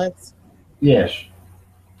door on the left? Yes.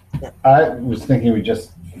 I was thinking we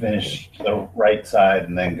just finish the right side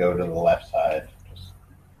and then go to the left side.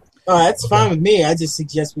 Oh, that's Okay. fine with me. I just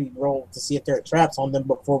suggest we roll to see if there are traps on them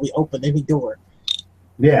before we open any door.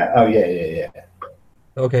 Yeah. Oh, yeah.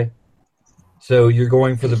 Okay. So you're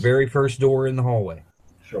going for the very first door in the hallway.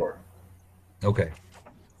 Sure. Okay.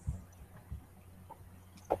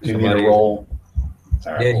 Do you need Somebody- a roll?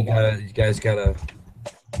 All right, Yeah, hold on. you guys gotta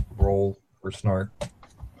roll for snark.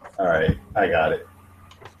 All right, I got it.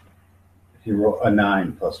 If you roll a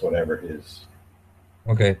 9 plus whatever his.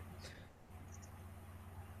 Okay.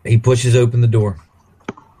 He pushes open the door.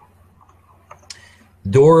 The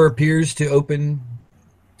door appears to open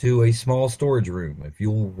to a small storage room. A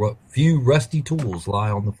few rusty tools lie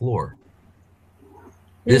on the floor.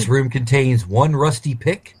 This room contains 1 rusty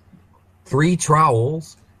pick, 3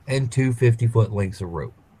 trowels, and 2 50-foot lengths of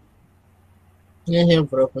rope. Yeah, he'll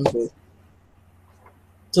open too.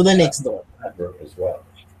 To the next door. I broke as well.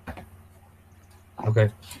 Okay.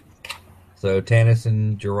 So Tanis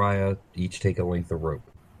and Jariah each take a length of rope.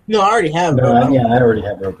 No, I already have No, rope. I already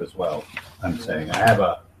have rope as well. I'm saying I have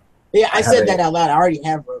a. Yeah, I have said a- that out loud. I already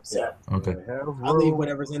have rope, so Yeah. Okay. I have I'll leave rope.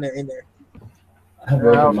 whatever's in there in there. I have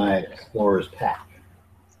rope in my explorer's pack.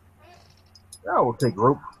 Yeah, we'll take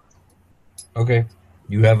rope. Okay.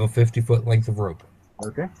 You have a 50-foot length of rope.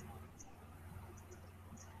 Okay.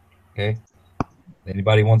 Okay.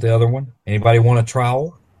 Anybody want the other one? Anybody want a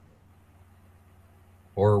trowel?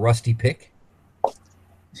 Or a rusty pick?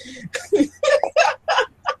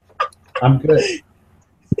 I'm good.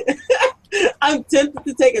 I'm tempted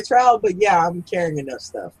to take a trial, but yeah, I'm carrying enough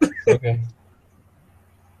stuff. Okay.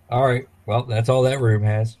 All right. Well, that's all that room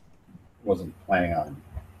has. Wasn't planning on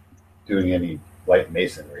doing any light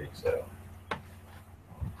masonry, so.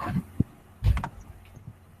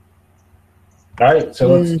 All right, so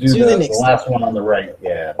let's do To the the next last one on the right.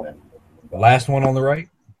 Yeah. and then- The last one on the right?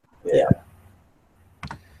 Yeah.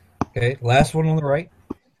 Okay. Last one on the right.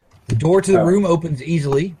 The door to the Oh. room opens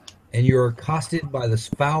easily, and you're accosted by the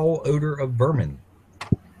foul odor of vermin.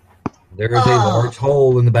 There is a Ah. large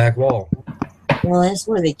hole in the back wall. Well, that's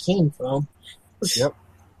where they came from. Yep.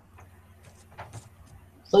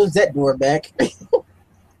 Close that door back.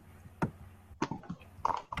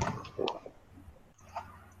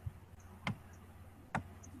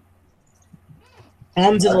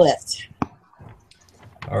 On to the left.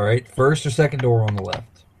 All right. First or second door on the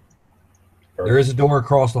left. There is a door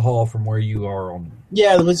across the hall from where you are on.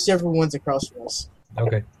 Yeah, whichever one's across from us.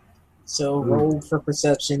 Okay. So roll for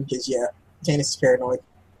perception, because yeah, Tannis is paranoid.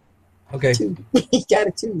 Okay. 2. He got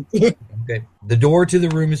a 2. Okay. The door to the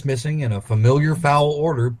room is missing, and a familiar foul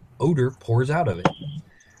odor pours out of it.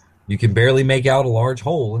 You can barely make out a large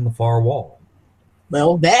hole in the far wall.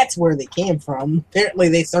 Well, that's where they came from. Apparently,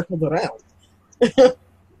 they circled around.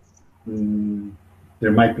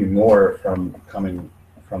 There might be more coming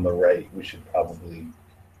from the right. We should probably,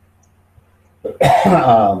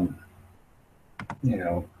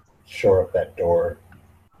 shore up that door.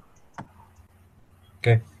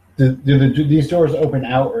 Okay. Do these doors open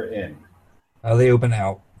out or in? They open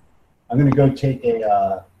out. I'm going to go take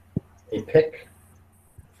a pick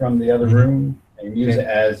from the other room and use Okay. it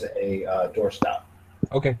as a doorstop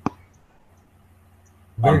Okay.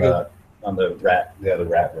 Very good. on the other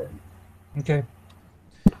rat room. Okay.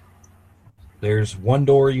 There's one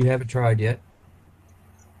door you haven't tried yet.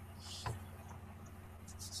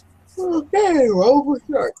 Okay, roll for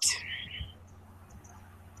start.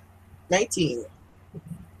 19.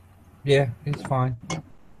 Yeah, it's fine.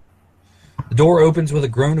 The door opens with a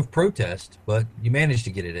groan of protest, but you manage to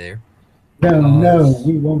get it there. No,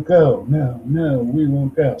 we won't go. No, we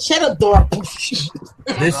won't go. Shut up, door.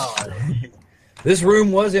 This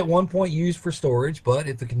room was at one point used for storage, but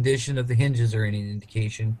if the condition of the hinges are any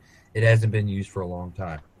indication, it hasn't been used for a long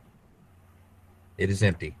time. It is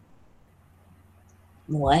empty.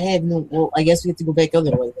 Well, I have no. Well, I guess we have to go back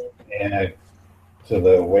other way then. And to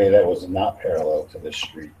the way that was not parallel to the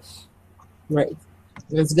streets. Right.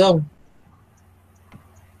 Let's go.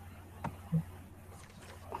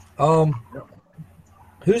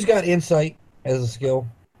 Who's got insight as a skill?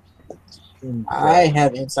 I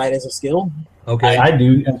have insight as a skill. Okay. I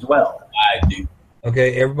do as well. I do.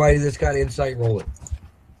 Okay, everybody that's got insight, roll it.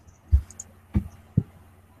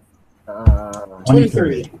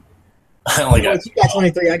 23. I only Oh, got you got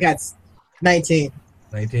 23. I got 19.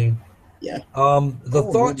 19. Yeah. The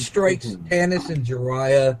thought strikes Tanis and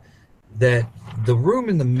Jiraiya that the room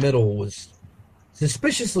in the middle was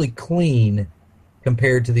suspiciously clean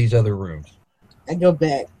compared to these other rooms. I go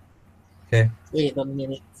back. Okay. Wait a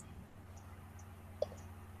minute.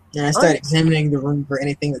 And I start examining the room for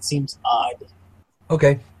anything that seems odd.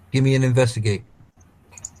 Okay. Give me an investigate.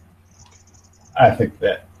 I think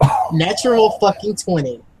that. Natural fucking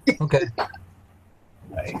 20. Okay.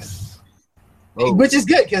 Nice. Oh. Which is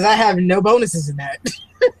good because I have no bonuses in that.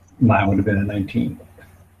 Mine would have been a 19.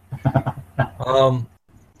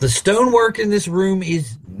 The stonework in this room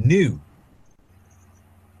is new.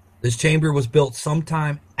 This chamber was built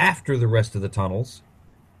sometime after the rest of the tunnels,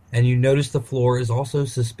 and you notice the floor is also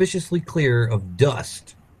suspiciously clear of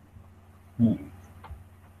dust.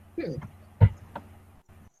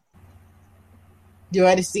 Do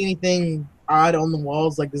I see anything odd on the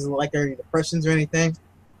walls? Like, does it like any depressions or anything?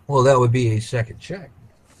 Well, that would be a second check.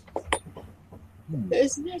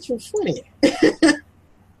 It's natural 20.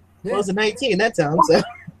 Well, it's a 19 that time, so.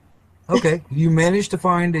 Okay, you manage to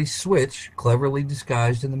find a switch cleverly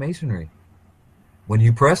disguised in the masonry. When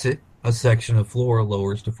you press it, a section of floor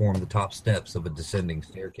lowers to form the top steps of a descending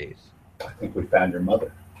staircase. I think we found your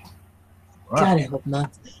mother. God, I hope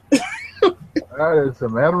not. That is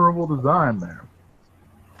some admirable design there.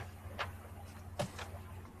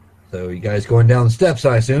 So you guys going down the steps,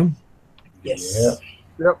 I assume? Yes.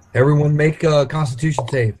 Yeah. Everyone make a Constitution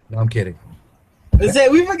save. No, I'm kidding. I said,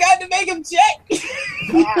 we forgot to make him check.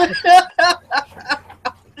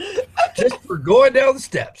 Just for going down the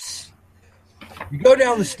steps. You go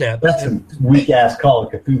down the steps. That's some weak ass Call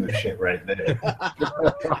of Cthulhu shit right there.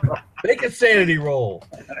 Make a sanity roll.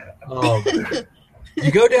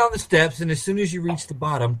 You go down the steps, and as soon as you reach the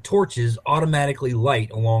bottom, torches automatically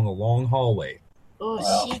light along a long hallway. Oh,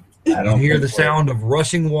 Well, shit. I You don't hear think the we're- sound of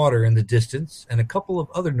rushing water in the distance and a couple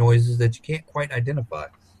of other noises that you can't quite identify.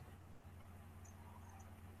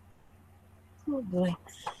 Oh, boy.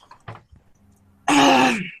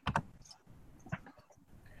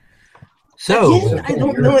 So, Again, I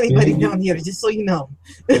don't know anybody down here, just so you know.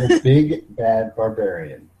 They're big bad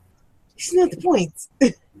barbarian. It's not the point.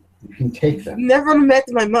 You can take them. Never met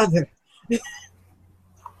my mother. Yep.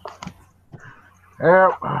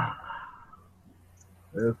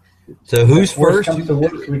 so who's If worse first? comes to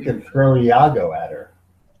worse, we can throw Iago at her.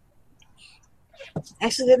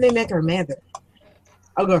 Actually, that may make her mother.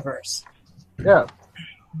 I'll go first. Yeah.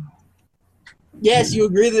 Yes, you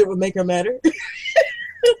agree that it would make her matter?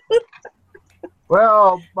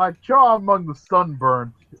 Well, my charm among the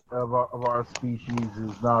sunburnt of our species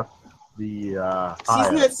is not the She's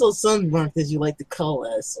highest. not so sunburnt as you like to call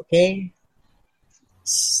us, okay?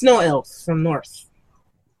 Snow elf from north.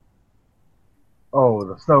 Oh,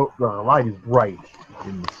 the light is bright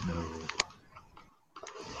in the snow.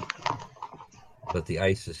 But the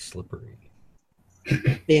ice is slippery.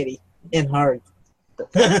 Daddy. And hard.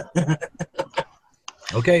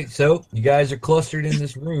 Okay, so you guys are clustered in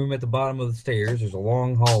this room at the bottom of the stairs. There's a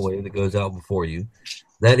long hallway that goes out before you.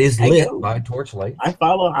 That is I lit know. by torchlight. I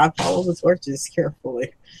follow the torches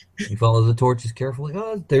carefully. You follow the torches carefully.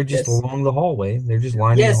 Oh, they're just Yes. along the hallway. They're just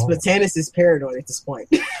lining Yes, the hallway. but Tanis is paranoid at this point.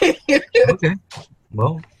 Okay.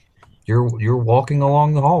 Well, you're walking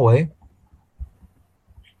along the hallway.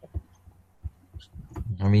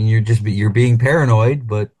 I mean, you're being paranoid,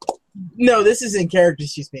 but No, this is in character.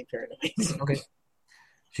 She's being paranoid. okay.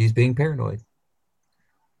 She's being paranoid.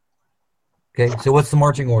 Okay, so what's the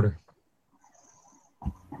marching order?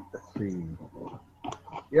 Let's see.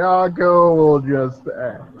 Iago will just,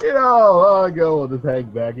 Iago will just hang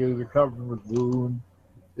back. He was recovered with wounds.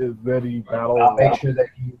 His many battles. I'll make sure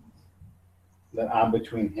that I'm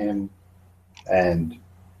between him and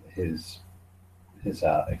his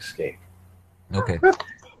escape. Okay.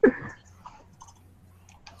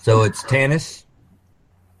 So it's Tanis,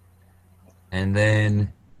 and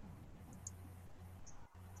then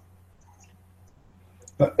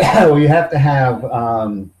Well, you have to have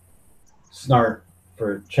Snart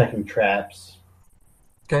for checking traps.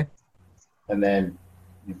 Okay. And then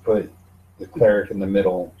you put the cleric in the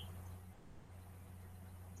middle.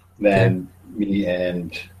 Then me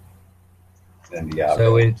and Iago.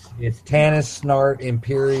 So it's Tanis, Snart,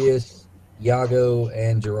 Imperius, Iago,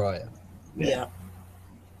 and Jiraiya. Yeah.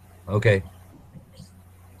 Okay.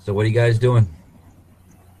 So what are you guys doing?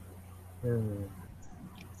 And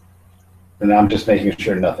I'm just making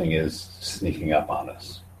sure nothing is sneaking up on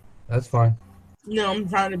us. That's fine. No, I'm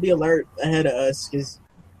trying to be alert ahead of us because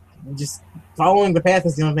just following the path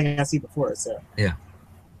is the only thing I see before us. So. Yeah.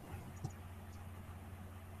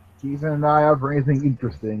 Keeping an eye out for anything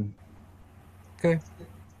interesting, Okay.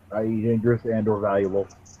 i.e. dangerous and or valuable.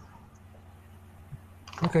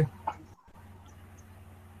 Okay.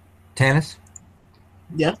 Tanis?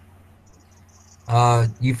 Yeah.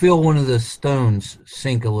 You feel one of the stones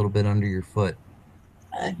sink a little bit under your foot.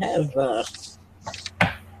 I have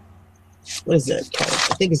what is that called?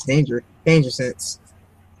 I think it's danger sense.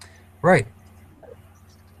 Right.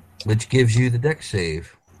 Which gives you the deck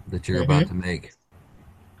save that you're about to make.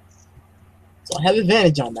 So I have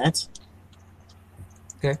advantage on that.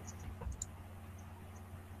 Okay.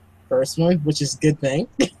 First one, which is a good thing.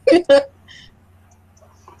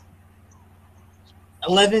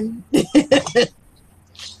 11.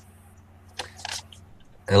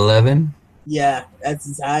 11. Yeah, that's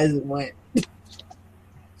as high as it went.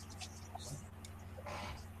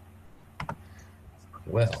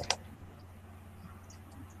 Well.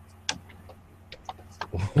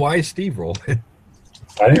 Why is Steve roll?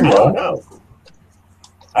 I didn't I roll. don't know.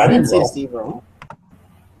 I didn't see roll. Steve roll.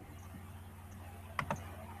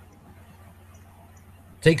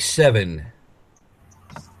 Take 7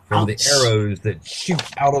 from the Ouch. arrows that shoot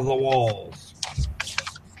out of the walls.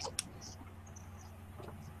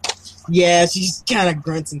 Yeah, she just kind of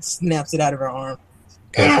grunts and snaps it out of her arm.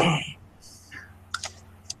 Okay.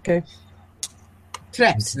 Okay.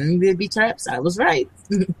 Traps. And there'd be traps. I was right.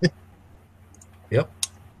 Yep.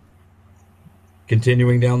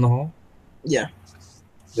 Continuing down the hall. Yeah.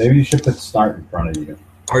 Maybe you should put Snart in front of you.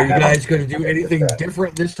 Are you guys going to do anything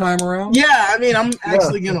different this time around? Yeah, I mean, I'm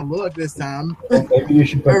actually going to look this time. Maybe you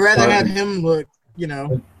should put I'd rather Snart have in- him look, you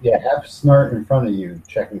know. Yeah, have Snart in front of you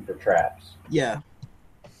checking for traps. Yeah.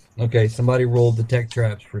 Okay, somebody rolled detect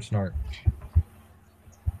traps for Snart.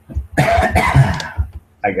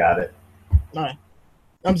 I got it. All right.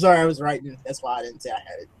 I'm sorry, I was writing. That's why I didn't say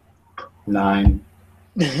I 9.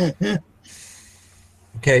 had it.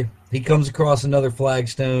 Okay, he comes across another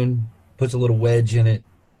flagstone, puts a little wedge in it,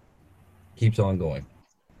 keeps on going.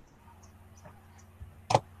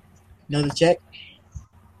 Another check.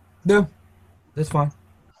 No, that's fine.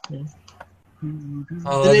 Yeah. The Then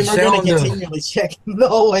we're going sound to of, continually check the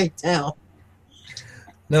whole way down.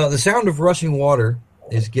 no, the sound of rushing water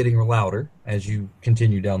is getting louder as you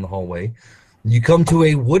continue down the hallway. You come to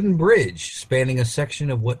a wooden bridge spanning a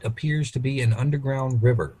section of what appears to be an underground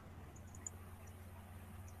river.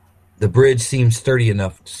 The bridge seems sturdy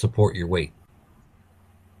enough to support your weight.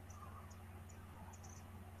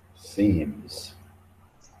 Seems.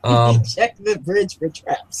 Check the bridge for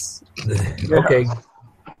traps. Okay,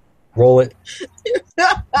 roll it.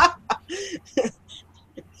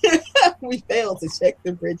 We failed to check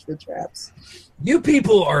the bridge for traps. You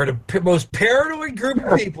people are the most paranoid group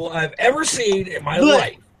of people I've ever seen in my Look,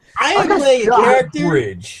 life. I am got playing a shot. character.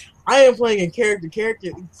 Bridge. I am playing a character.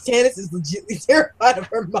 Tanis is legitimately terrified of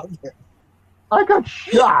her mother. I got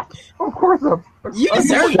shot. Of course, You You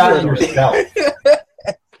deserve shot it. yourself.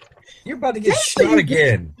 You're about to get shot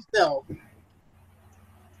again. No.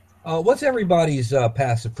 What's everybody's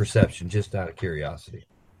passive perception, just out of curiosity?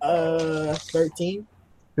 13.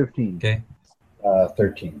 15. Okay,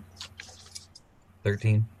 13.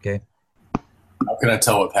 13. Okay. How can I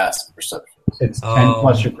tell what passive perception is? It's 10 Oh.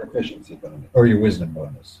 plus your proficiency bonus or your wisdom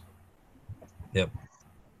bonus.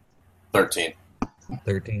 13.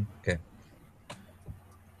 13. Okay.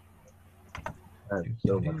 I have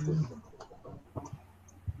so much wisdom.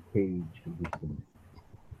 Cage wisdom.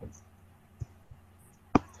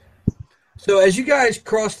 So as you guys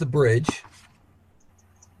cross the bridge,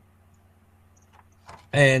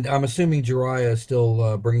 and I'm assuming Jiraiya is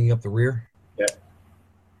still bringing up the rear. Yeah.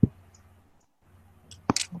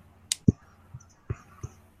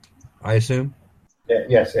 I assume. Yeah,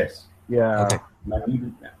 yes. Yeah. Okay. Now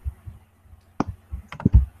you-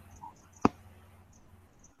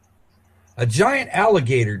 A giant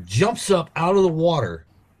alligator jumps up out of the water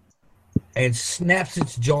and snaps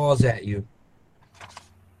its jaws at you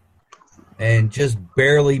and just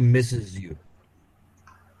barely misses you.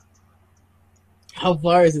 How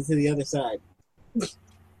far is it to the other side?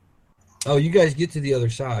 Oh, you guys get to the other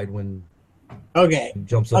side when Okay. it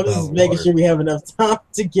jumps I'm up out of just the making water. sure we have enough time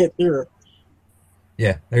to get through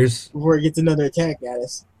Yeah, there's before it gets another attack at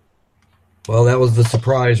us. Well, that was the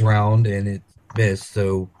surprise round, and it missed.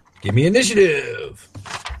 So give me initiative.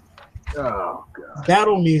 Oh god.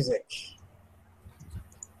 Battle music.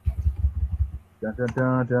 Dun, dun,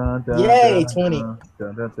 dun, dun, dun, Yay, dun, 20. Dun,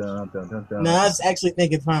 dun, dun, dun, dun, dun. No, I was actually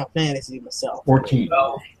thinking Final Fantasy myself. 14.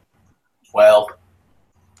 12.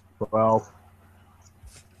 12.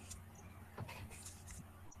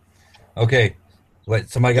 Okay. Wait,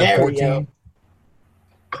 somebody got There we 14?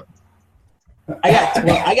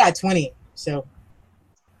 I got 20. So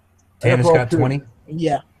Tannis got 20?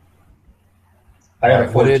 yeah, I got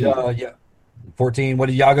a What did 14. 14? What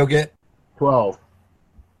did Yago get? 12.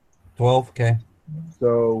 12? Okay.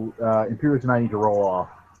 So Imperius and I need to roll off.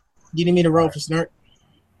 you need me to roll for Snart?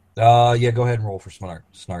 Yeah, go ahead and roll for Snart.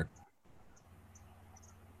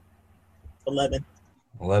 11.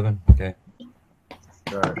 11? Okay.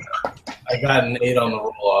 All right. I got an 8 on the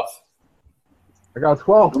roll off. I got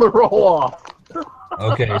 12 for the roll off.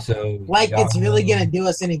 Okay, so Like it's Yago- really gonna do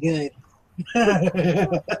us any good.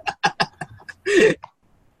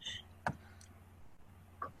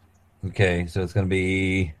 Okay, so it's going to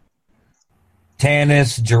be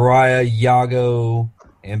Tannis, Jiraiya, Yago,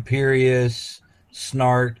 Imperius,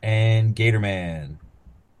 Snart, and Gatorman.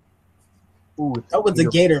 Ooh, it's Oh, it's a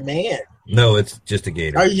Gator Man. No, it's just a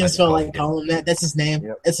Gator. Oh, you just I felt call like it calling him that? That's his name.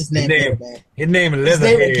 Yep. That's his name, His Gator name. Man. His name is His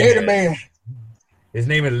name is Gator Leatherhead. Man. His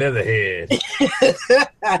name is Leatherhead.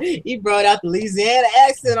 He brought out the Louisiana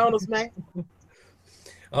accent on us, man.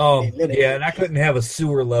 Yeah, and I couldn't have a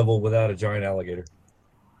sewer level without a giant alligator.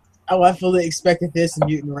 Oh, I fully expected this in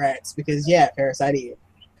Mutant Rats because, yeah, Parasite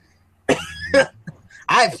did.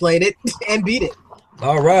 I played it and beat it.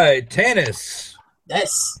 All right, Tannis.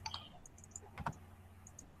 Yes.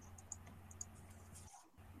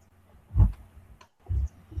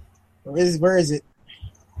 Where is it?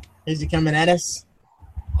 Is it coming at us?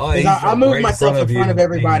 Oh, 'Cause he's I moved right myself in front you. of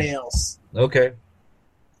everybody else. Okay.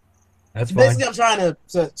 That's fine. Basically, I'm trying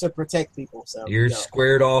to protect people. So You're you know.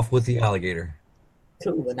 squared off with the alligator.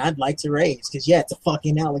 Cool, and I'd like to raise because yeah, it's a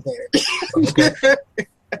fucking alligator. Okay.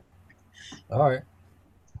 All right.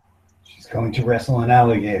 She's going to wrestle an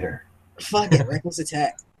alligator. Fuck it, reckless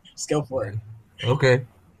attack. Let's go for it. Okay.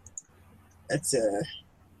 That's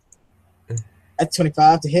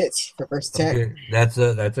 25 to hit for first attack, Okay. That's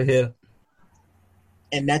a hit.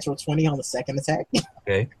 and natural 20 on the second attack.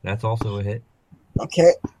 Okay. That's also a hit.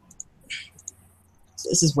 Okay, so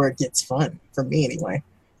this is where it gets fun for me anyway.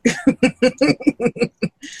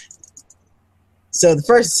 So the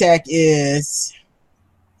first attack is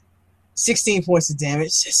 16 points of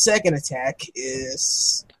damage. Second attack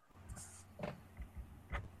is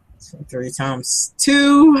 3 times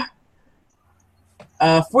 2.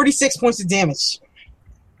 46 points of damage.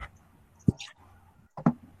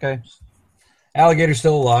 Okay. Alligator's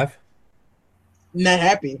still alive. Not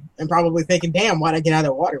happy and probably thinking, damn, why'd I get out of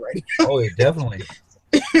the water right Oh, yeah, definitely.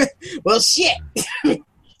 now? Well, shit.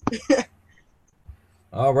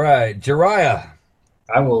 All right, Jiraiya.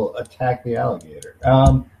 I will attack the alligator.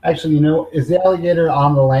 Actually, is the alligator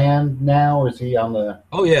on the land now, or is he on the...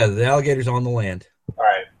 Oh, yeah, the alligator's on the land. All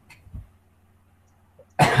right.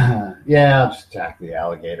 Yeah, I'll just attack the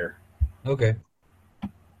alligator. Okay.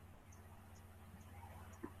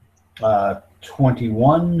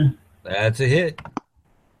 21. That's a hit.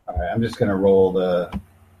 All right, I'm just going to roll the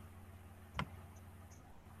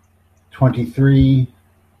 23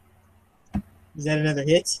 Is that another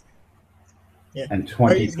hit? Yeah. and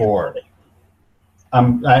 24.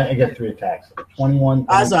 I get 3 attacks. 21.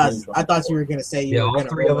 I 23, thought you were going to say you Yeah, were all going to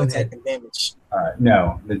three of roll them attack hit. and damage. All right,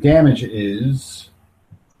 no. The damage is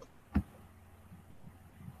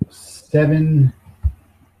 7,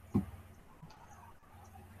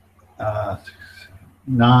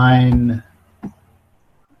 9,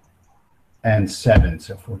 and 7.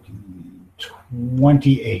 So 14,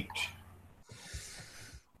 28.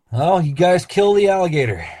 Oh, you guys kill the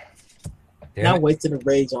alligator. Damn Now it. wait to the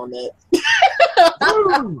rage on that.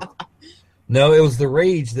 No, it was the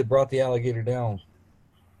rage that brought the alligator down.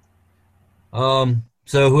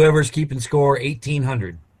 So whoever's keeping score,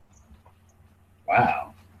 1,800.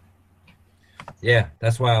 Wow. Yeah,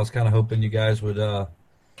 that's why I was kind of hoping you guys would,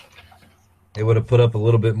 they would have put up a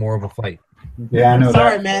little bit more of a fight. Yeah, I know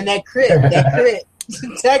Sorry, that. man. That crit. That crit.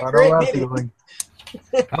 That I know crit that did it. feeling.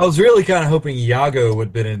 I was really kind of hoping Iago would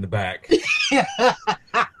have been in the back.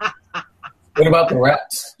 What about the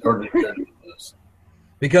rats?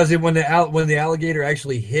 Because when the alligator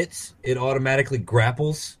actually hits, it automatically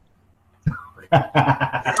grapples,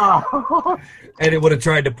 Oh. and it would have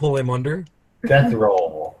tried to pull him under. Death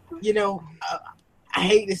roll. You know, I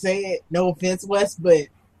hate to say it. No offense, Wes, but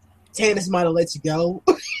Tannis might have let you go.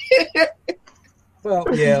 Well,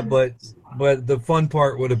 yeah, but But the fun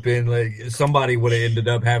part would have been like somebody would have ended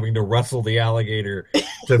up having to wrestle the alligator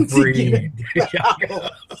to free.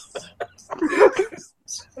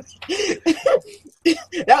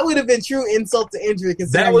 That would have been true insult to injury,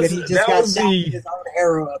 considering that he just got shot with his own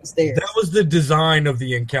arrow upstairs. That was the design of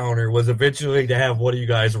the encounter, was eventually to have one of you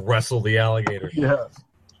guys wrestle the alligator. Yeah.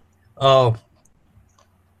 Oh.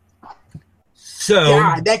 So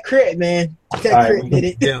God, that crit, man. That crit did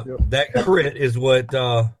it. Yeah, that crit is what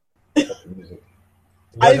I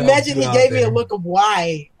imagine he gave me a look of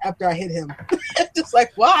why after I hit him. Just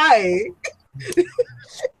like, why?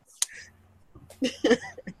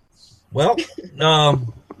 Well,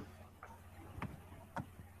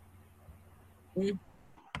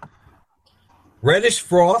 reddish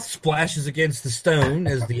froth splashes against the stone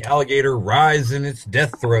as the alligator writhes in its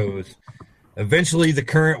death throes. Eventually, the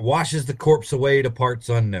current washes the corpse away to parts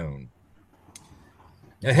unknown.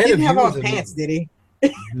 Ahead He of didn't you have is on pants, did he?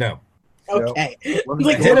 No. Okay. Yep.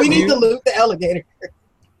 Like, Ahead we of need you- to loot the alligator.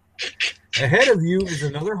 Ahead of you is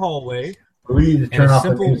another hallway We need to and turn a off the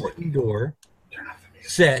simple music. wooden door Turn off the music.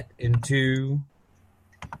 set into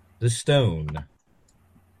the stone.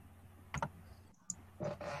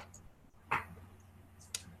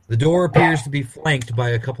 The door appears to be flanked by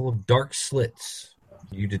a couple of dark slits.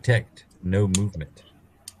 You detect no movement.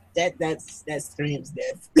 That screams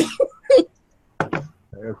death.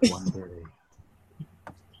 There's one day.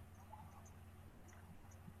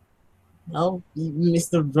 Oh,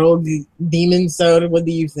 Mr. Rogue Demon Soda, what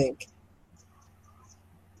do you think?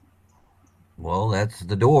 Well, that's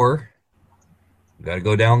the door. You got to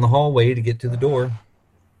go down the hallway to get to the door.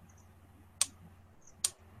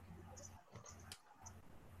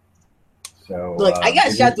 So, Look, I got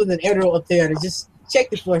maybe- shot with an arrow up there to just check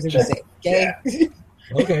the floors and be safe, okay? Yeah.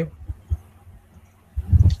 Okay.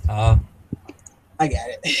 I got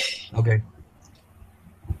it. Okay.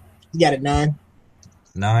 You got a 9.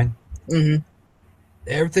 9. Mm-hmm.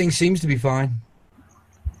 Everything seems to be fine.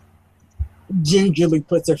 Gingerly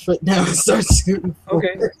puts her foot down and starts scooting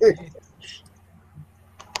Okay. forward.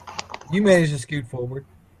 You manage to scoot forward.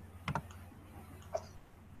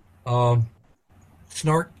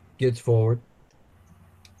 Snark gets forward.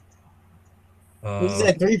 Who's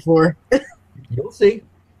that 3-4? You'll see.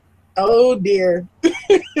 Oh dear.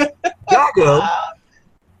 Gago,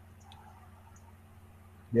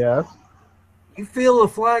 Yes. you feel a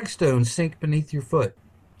flagstone sink beneath your foot.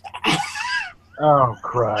 Oh,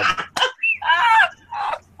 crap.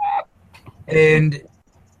 And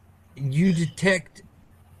you detect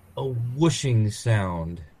a whooshing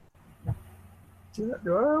sound.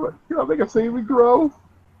 Do I make a saving throw?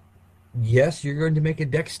 Yes, you're going to make a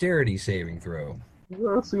dexterity saving throw.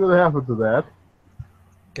 Let's see what happens to that.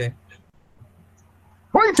 Okay.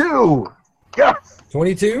 22! Yes!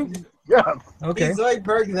 22? Yes! Okay. He's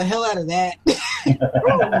Zoidberg the hell out of that.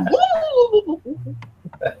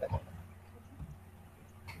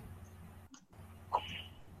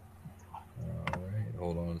 All right.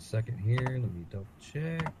 Hold on a second here. Let me double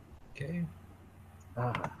check. Okay.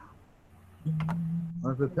 That's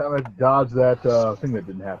the time I dodged that thing that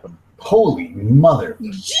didn't happen. Holy mother.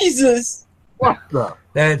 Jesus. What the?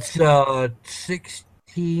 That's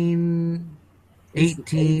 16,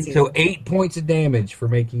 18. So 8 points of damage for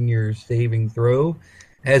making your saving throw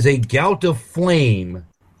as a gout of flame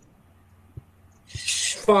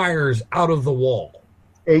fires out of the wall.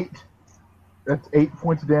 8. That's 8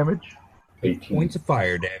 points of damage. 18. Points of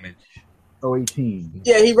fire damage. Oh, 18.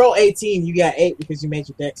 Yeah, he rolled 18. You got 8 because you made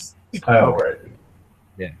your dex. Oh, right.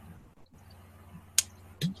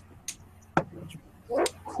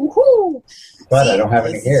 Woohoo! But I don't have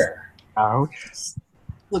any hair. Ouch.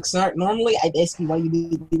 Look, Snart, normally I'd ask you why you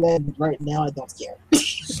need to do that, but right now I don't care.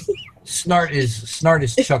 Snart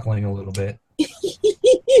is chuckling a little bit.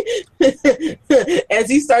 As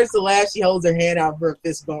he starts to laugh, she holds her hand out for a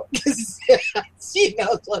fist bump. She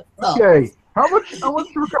knows what's up. Okay. How much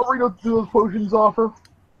recovery do those potions offer?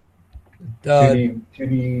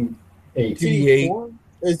 2D8. 2d8. Or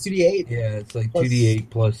it's 2d8. Yeah, it's like Plus- 2d8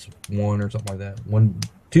 plus 1 or something like that.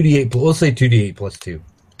 2d8. Let's say 2d8 plus 2.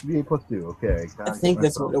 2d8 plus 2. Okay. I think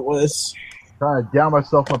that's what it was. Trying to down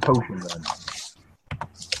myself my potion then.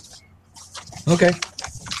 Okay.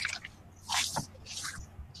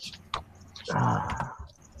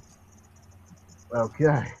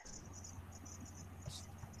 Okay.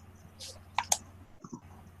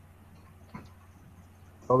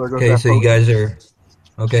 Oh, there goes Okay, that so you potion. guys are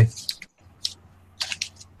okay.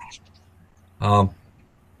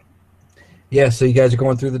 Yeah, so you guys are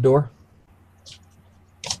going through the door.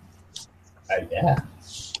 Yeah.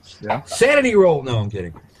 Sanity roll. No, I'm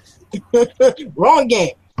kidding. Wrong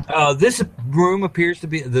game. This room appears to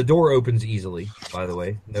be... The door opens easily, by the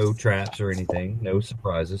way. No traps or anything. No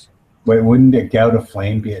surprises. Wait, wouldn't a gout of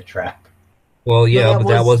flame be a trap? Well, yeah, No, that but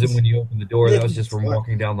that was- wasn't when you opened the door. That was Yeah, just from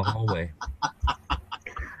walking down the hallway.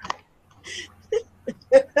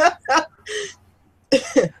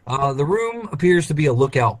 The room appears to be a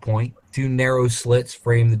lookout point. 2 narrow slits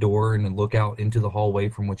frame the door and a lookout into the hallway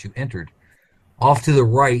from which you entered. Off to the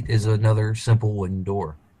right is another simple wooden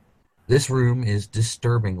door. This room is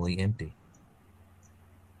disturbingly empty.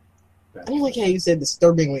 I don't like how you said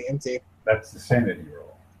disturbingly empty. That's the sanity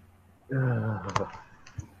roll.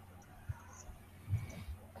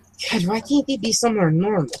 God, why can't they be somewhere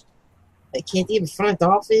normal? Like, can't they be front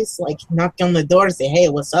office? Like, knock on the door and say, hey,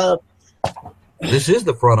 what's up? This is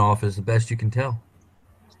the front office, the best you can tell.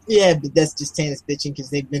 Yeah, but that's just Tannis bitching because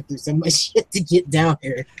they've been through so much shit to get down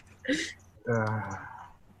here.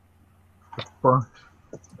 Burnt.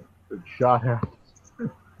 Good shot at.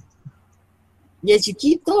 Yet you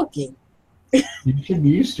keep talking. You should be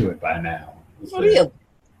used to it by now. It's For the real.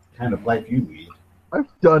 kind of life you lead. I've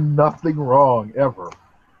done nothing wrong ever.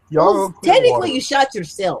 Y'all Well, don't clear technically, water. you shot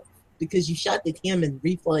yourself because you shot at him in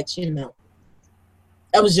reflection. No.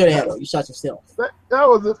 That was your arrow. You shot yourself. That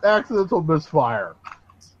was an accidental misfire.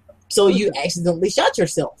 So you accidentally shot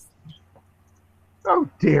yourself. How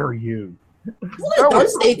dare you? What? That I'm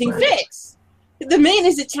was- stating facts. The man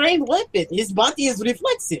is a trained weapon. His body is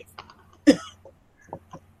reflexive.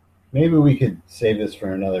 Maybe we could save this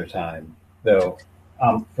for another time. Though,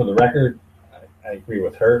 for the record, I agree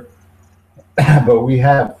with her. But we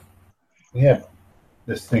have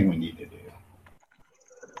this thing we need to do.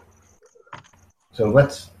 So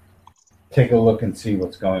let's take a look and see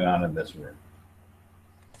what's going on in this room.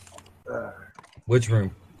 Which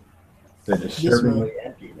room? The disturbingly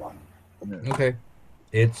empty one. Okay.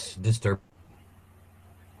 It's disturbing.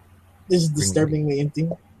 This is disturbingly empty.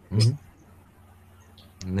 And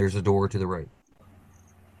there's a door to the right.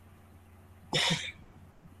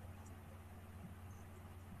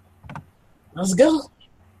 Let's go.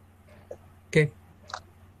 Okay.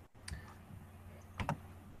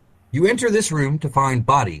 You enter this room to find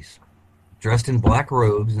bodies, dressed in black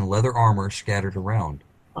robes and leather armor scattered around.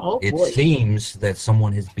 Oh, It boy. seems that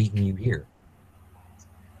someone has beaten you here.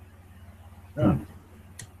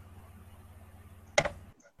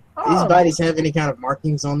 These bodies have any kind of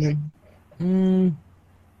markings on them?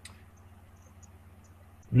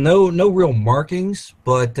 No real markings,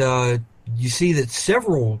 but you see that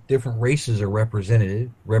several different races are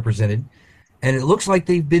represented, and it looks like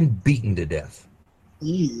they've been beaten to death.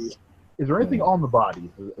 Eee. Is there anything on the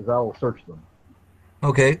bodies as I will search them?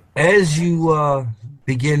 Okay, as you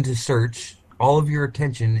begin to search, all of your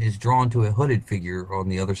attention is drawn to a hooded figure on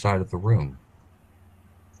the other side of the room.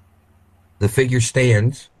 The figure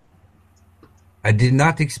stands. I did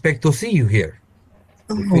not expect to see you here.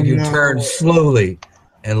 The Oh, figure no. turns slowly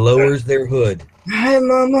and lowers their hood. Hi,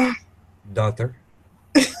 Mama. Daughter.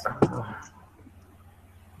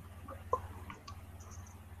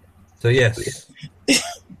 So yes,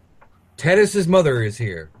 Tennis's mother is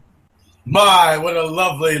here. My, what a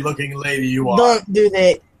lovely looking lady you are. Don't do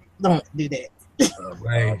that. Don't do that.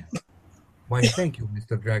 Why, thank you,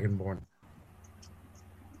 Mr. Dragonborn.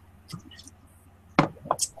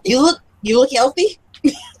 You look healthy.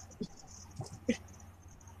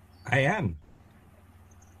 I am.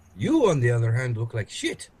 You, on the other hand, look like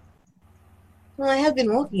shit. Well, I have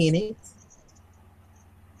been walking in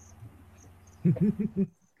it.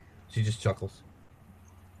 She just chuckles.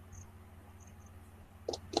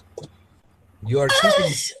 You are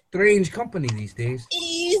keeping strange company these days.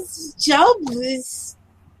 It's jobless.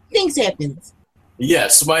 Things happen.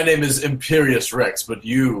 Yes, my name is Imperious Rex, but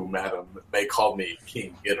you, madam, may call me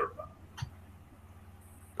King Ghidorah.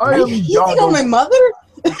 I am You think I'm my Yago. mother?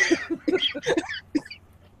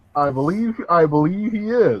 I believe he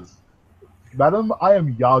is. Madam, I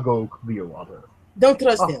am Yago Clearwater. Don't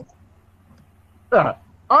trust him. I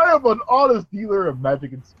am an honest dealer of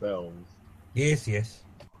magic and spells. Yes.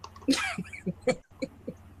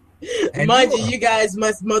 And Mind you you, are- you guys,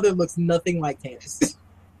 my mother looks nothing like Tannis.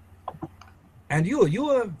 And you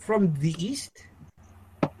are from the east?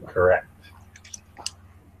 Correct.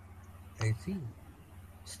 I see.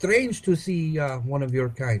 Strange to see one of your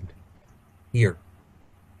kind here.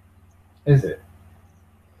 Is it?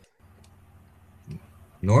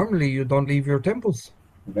 Normally, you don't leave your temples.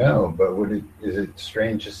 No, but is it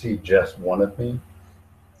strange to see just one of me?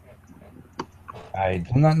 I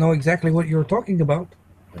do not know exactly what you're talking about.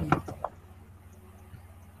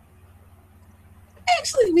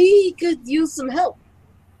 Actually, we could use some help.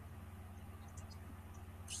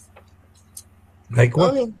 Like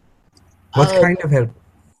what? I mean, What kind of help?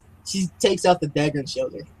 She takes out the dagger and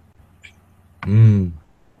shows her.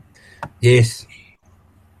 Yes.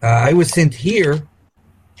 I was sent here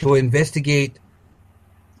to investigate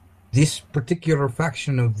this particular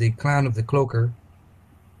faction of the clan of the Cloaker.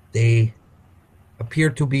 They appear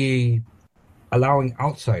to be allowing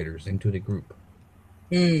outsiders into the group.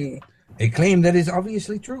 A claim that is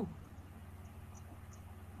obviously true.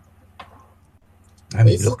 I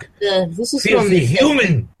mean, look. This is filthy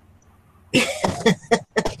human!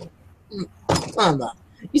 Mama,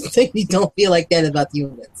 you think you don't feel like that about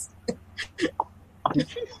humans? Did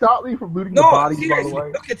she stop me from looting the bodies, by the seriously,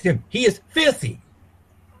 way? look at him. He is filthy.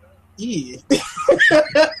 Yeah.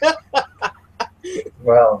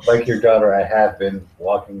 Well, like your daughter, I have been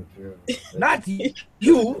walking through. Not you.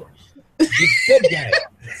 You dead guy.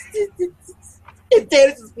 And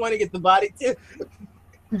Dennis is pointing at the body too.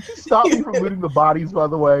 Did she stop me from looting the bodies, by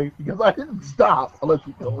the way? Because I didn't stop unless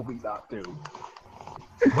you told me not to.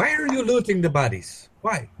 Why are you looting the bodies?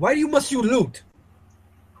 Why? Why must you loot?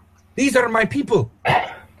 These are my people.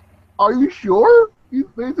 Are you sure? They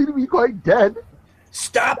seem to be quite dead.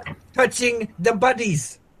 Stop touching the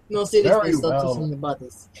bodies. No, seriously, Very stop well. touching the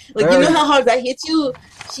bodies. Like, Very- you know how hard that hit you?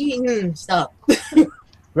 Stop.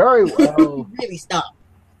 Very well. Really stop.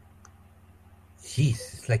 Jeez,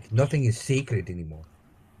 it's like nothing is sacred anymore.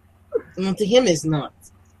 No, to him, it's not.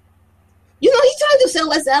 You know, he tried to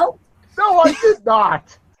sell us out. No, I did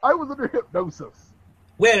not. I was under hypnosis.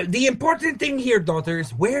 Well, the important thing here, daughter,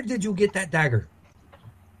 is where did you get that dagger?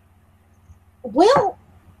 Well,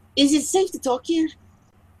 is it safe to talk here?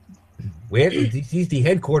 Where? This is the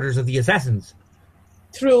headquarters of the assassins.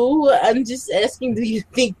 True. I'm just asking, do you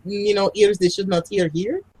think, ears they should not hear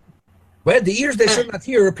here? Well, the ears that should not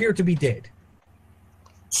hear appear to be dead.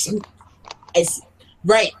 I see.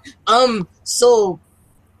 Right. So,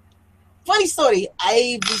 funny story.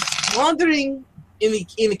 I was wandering in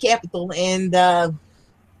the capital, and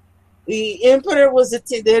the emperor was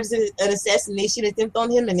there's an assassination attempt on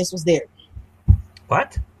him, and this was there.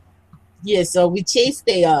 What? Yeah. So we chased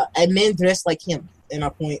a man dressed like him, and I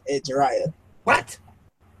point at Jiraiya, What?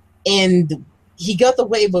 and he got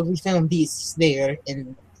away, but we found this there,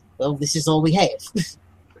 and well, this is all we have.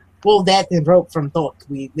 Well, that and rope from Thok.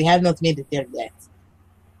 We have not made it there yet.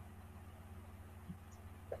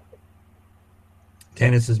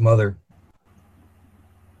 Tannis's mother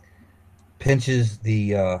pinches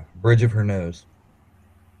the bridge of her nose,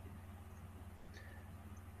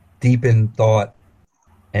 deep in thought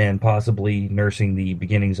and possibly nursing the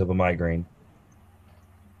beginnings of a migraine.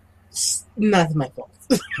 It's not my fault.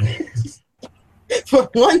 For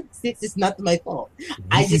once, this is not my fault.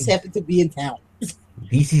 I just happen to be in town.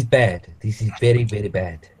 This is bad. This is very, very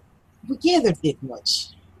bad. We gathered it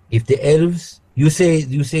much. If the elves, you say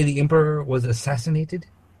the emperor was assassinated?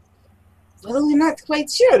 Well, we're not quite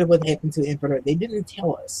sure what happened to the Emperor. They didn't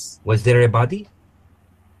tell us. Was there a body?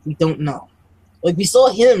 We don't know. Like, we saw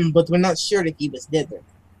him, but we're not sure if he was dead or not.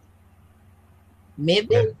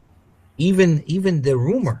 Maybe? Yeah. Even the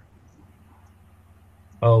rumor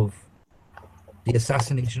of the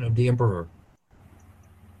assassination of the emperor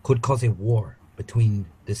could cause a war between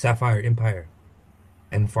the Sapphire Empire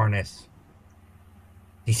and Farnese.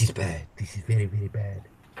 This is bad. This is very, very bad.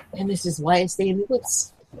 And this is why I stay in the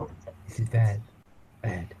woods. This is bad.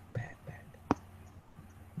 Bad.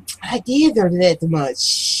 I gathered that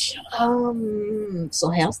much. So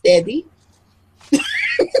how's Daddy?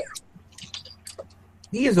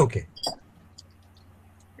 He is okay.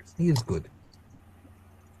 He is good.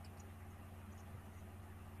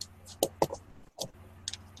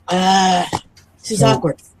 This is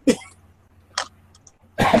awkward.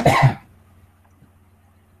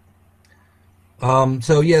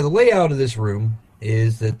 So yeah, the layout of this room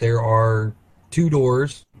is that there are two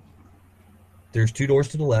doors. There's two doors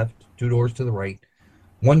to the left, two doors to the right.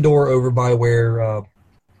 One door over by where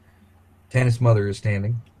Tannis' mother is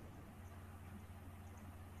standing.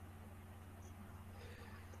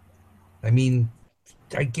 I mean,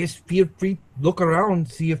 I guess feel free, look around,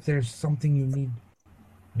 see if there's something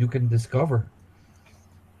you can discover.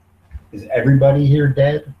 Is everybody here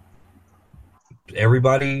dead?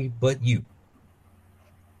 Everybody but you.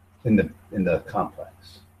 In the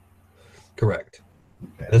complex. Correct.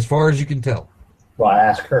 Okay. As far as you can tell. Well, I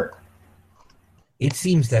asked her. It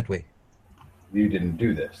seems that way. You didn't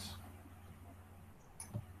do this.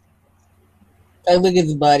 I look at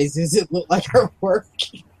the bodies. Does it look like her work?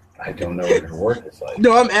 I don't know what her work is like.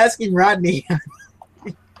 No, I'm asking Rodney.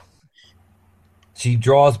 She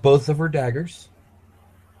draws both of her daggers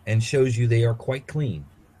and shows you they are quite clean.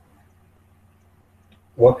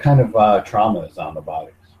 What kind of trauma is on the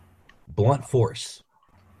bodies? Blunt force.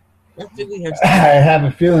 I think we have I have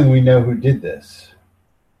a feeling we know who did this.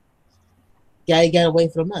 guy got away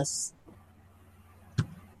from us.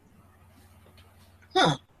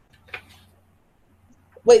 Huh.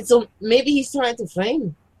 Wait, so maybe he's trying to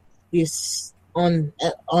frame this on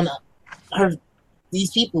her,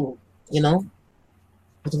 these people, you know?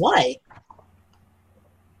 But why?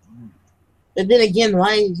 But then again,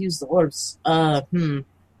 why use the orbs?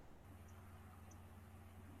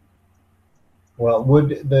 Well,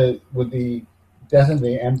 doesn't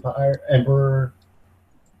the emperor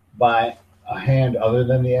by a hand other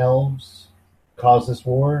than the elves cause this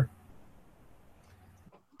war?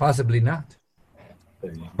 Possibly not.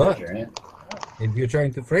 There you But- go, Grant. If you're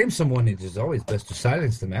trying to frame someone, it is always best to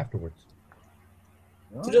silence them afterwards.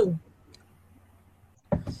 True.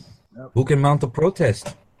 Who can mount a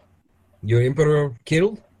protest? Your emperor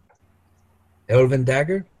killed? Elven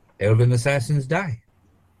dagger? Elven assassins die.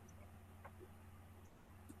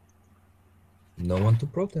 No one to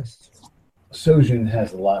protest. Sojin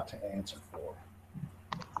has a lot to answer for.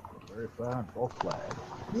 Very fine. False flag.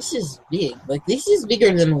 This is big. Like, this is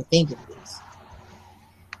bigger than we think it is.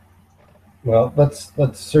 Well, let's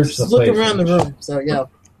search the Just look place. around the room. So, yeah.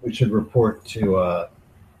 We should report to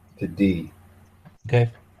D.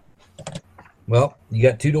 Okay. Well, you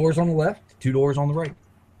got 2 doors on the left, 2 doors on the right.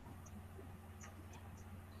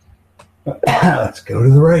 Let's go to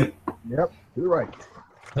the right. Yep. To the right.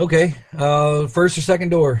 Okay. First or second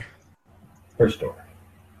door? First door.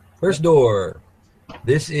 First door.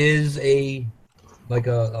 This is a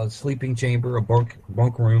sleeping chamber, a bunk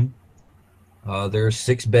room. There's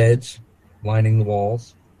 6 beds lining the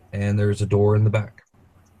walls, and there's a door in the back.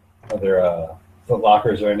 Are there foot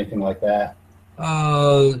lockers or anything like that?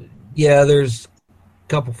 Yeah, there's a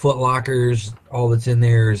couple foot lockers. All that's in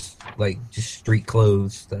there is like just street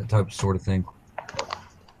clothes, that type of sort of thing.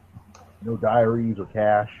 No diaries or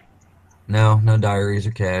cash. No diaries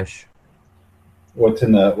or cash. What's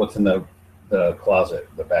in the closet,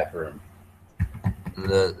 the back room?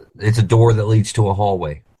 It's a door that leads to a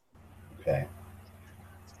hallway. Okay.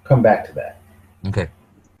 Come back to that. Okay.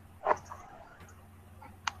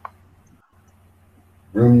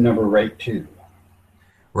 Room number right 2.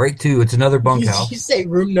 Right 2, it's another Did bunkhouse. you say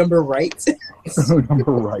room number right?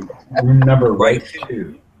 Number right. Room number right Right.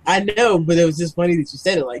 2. I know, but it was just funny that you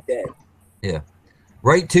said it like that.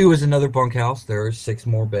 Right 2 is another bunkhouse. There are 6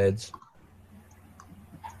 more beds.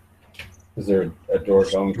 Is there a door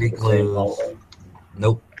going to the Street same clothes. hallway?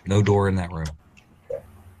 Nope, no door in that room.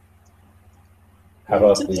 How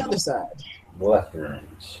about To the other the side. left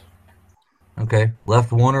rooms? Okay,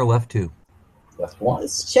 left 1 or left 2? Left 1.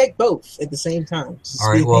 Let's check both at the same time. Just All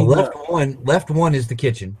right. speed Well, things left one is the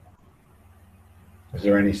kitchen. Is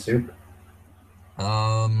there any soup?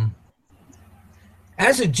 As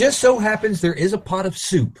it just so happens, there is a pot of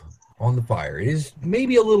soup on the fire. It is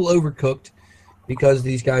maybe a little overcooked because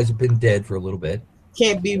these guys have been dead for a little bit.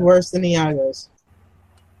 Can't be worse than Iago's.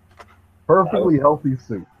 Perfectly healthy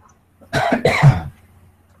soup.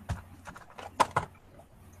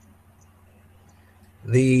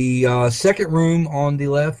 The second room on the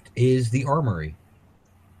left is the armory.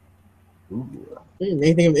 Ooh.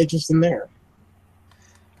 Anything of interest in there?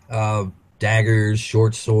 Daggers,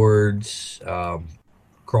 short swords,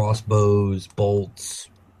 crossbows, bolts,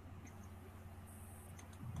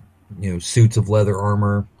 suits of leather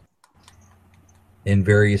armor in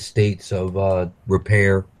various states of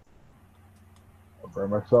repair. I'll burn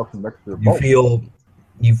myself some extra You bolts.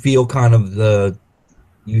 feel kind of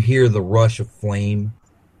you hear the rush of flame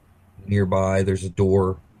nearby. There's a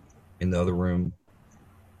door in the other room.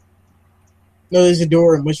 No, there's a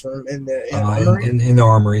door in which room? In the armory? In the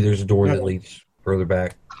armory, there's a door that leads further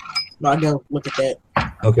back. I'll go look at that.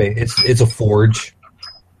 Okay, it's a forge.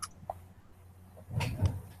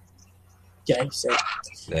 Okay, so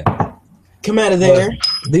Yeah. come out of there.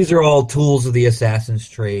 These are all tools of the assassin's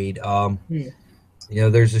trade.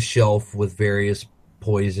 There's a shelf with various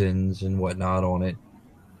poisons and whatnot on it.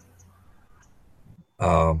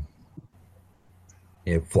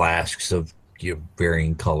 Flasks of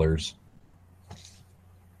varying colors.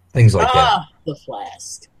 Things like that. The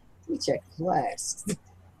flask. Let me check the flask.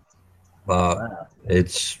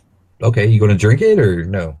 It's okay. You going to drink it or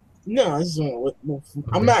no? No, I just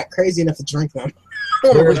I'm not crazy enough to drink them.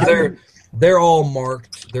 They're all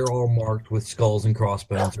marked. They're all marked with skulls and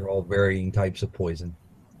crossbones. They're all varying types of poison.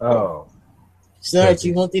 Oh. So, do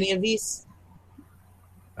you want any of these?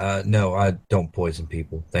 No, I don't poison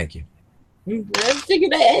people. Thank you. I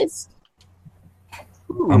figured I asked.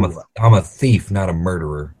 Ooh. I'm a thief, not a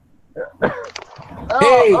murderer. Oh,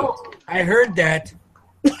 Hey, oh, I heard that.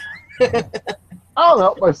 I'll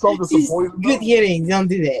help myself to some She's poison. good hearing. Don't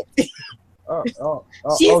do that.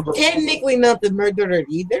 She's I'll technically not the murderer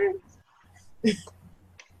either.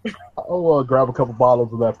 grab a couple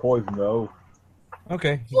bottles of that poison, though.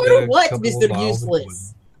 Okay. you For got a what, couple of Mr. bottles of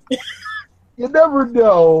Useless? You never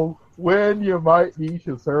know when you might need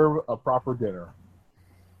to serve a proper dinner.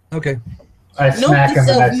 poison. Okay. I Note smack him and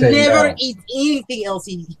I yourself say never no. eat anything else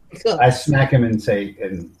he cooks. I smack him and say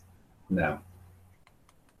no.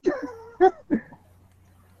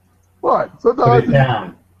 What? Put Sometimes. it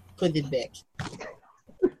down. Put it back.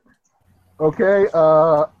 Okay.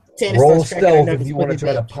 Tanner Roll starts cracking her stealth knuckles, if you put want to it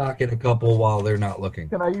try to back. pocket a couple while they're not looking.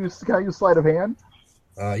 Can I use sleight of hand?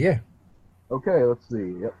 Yeah. Okay. Let's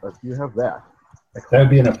see. Yep. You have that. That would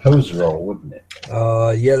be an opposed roll, wouldn't it?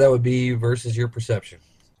 Yeah, that would be versus your perception.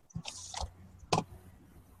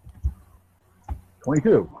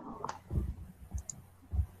 22.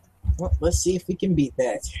 Well, let's see if we can beat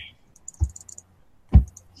that.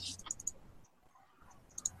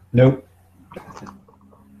 Nope.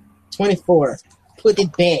 24. Put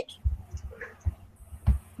it back.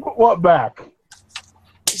 What back?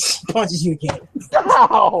 She punches you again.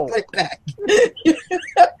 Ow! Put it back.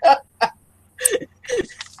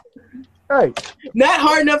 Hey, Not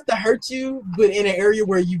hard enough to hurt you, but in an area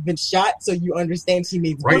where you've been shot, so you understand she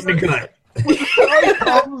means Right in the gut. time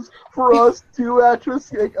comes for us to actually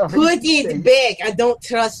Put it back. I don't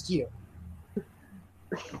trust you.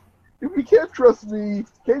 If you can't trust me,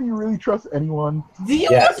 can you really trust anyone? Do you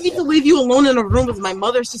Yes. want me to leave you alone in a room with my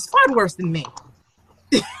mother? She's far worse than me.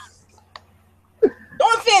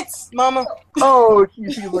 Don't fits, mama. Oh, she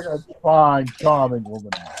seems like a fine, charming woman.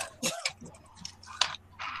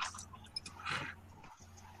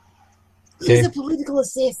 She's Okay. a political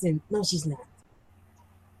assassin. No, she's not.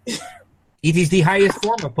 It is the highest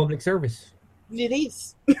form of public service. It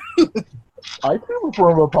is. I do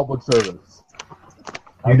perform a public service.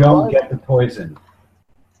 You don't get the poison.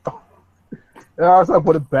 Yeah, so I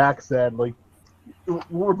put it back, sadly.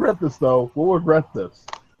 We'll regret this, though. We'll regret this.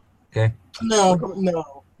 Okay.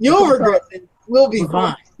 No. You'll regret it. We'll be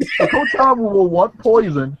fine. The Kotan will want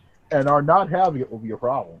poison, and our not having it will be a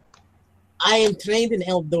problem. I am trained in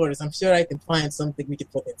outdoors. I'm sure I can find something we can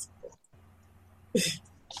put in.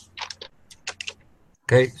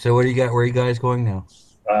 Okay, so what do you got? Where are you guys going now?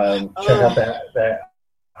 Check out that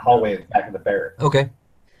hallway at the back of the barracks. Okay.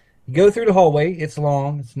 You go through the hallway. It's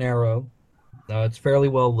long. It's narrow. It's fairly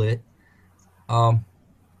well lit.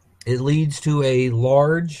 It leads to a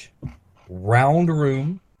large, round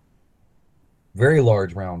room. Very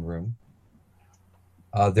large, round room.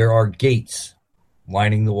 There are gates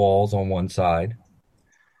lining the walls on one side.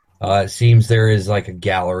 It seems there is like a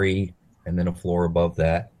gallery and then a floor above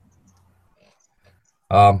that.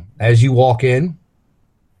 As you walk in,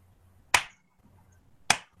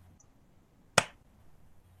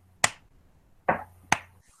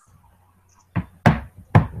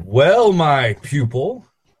 well, my pupil,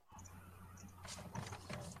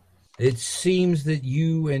 it seems that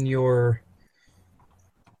you and your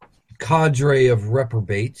cadre of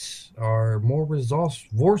reprobates are more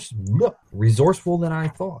resourceful than I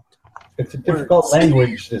thought. It's a difficult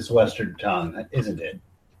language, this Western tongue, isn't it?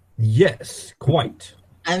 Yes, quite.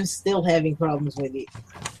 I'm still having problems with it.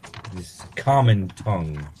 This common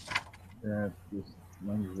tongue. Yeah, it's just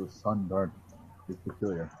language of the sun dark is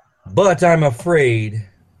peculiar. But I'm afraid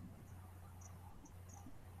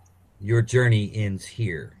your journey ends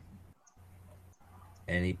here.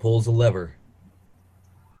 And he pulls a lever,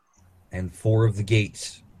 and 4 of the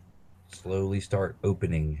gates slowly start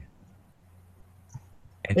opening.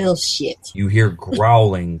 And Well, shit. you hear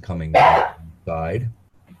growling coming from inside.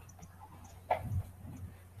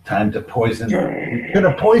 Time to poison. We could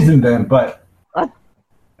have poisoned them, but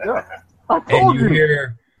Yeah, I And told you you.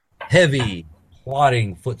 hear heavy,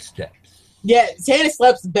 plodding footsteps. Yeah, Tanner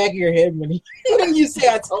slaps the back of your head when you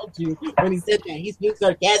say I told you when he said that. He's being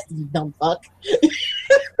sarcastic, you dumb fuck.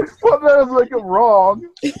 What that is like it wrong?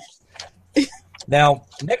 Now,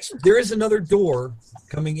 next, there is another door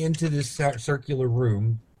coming into this circular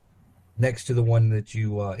room next to the one that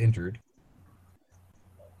you entered.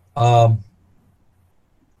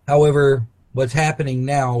 However, what's happening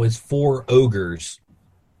now is 4 ogres.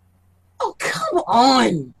 Oh, come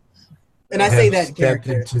on. And I say have that in stepped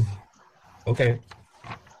character. okay.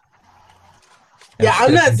 Yeah, Have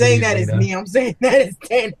I'm not stepped saying into that the as arena, me. I'm saying that as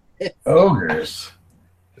Tanner. ogres.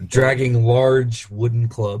 dragging large wooden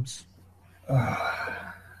clubs.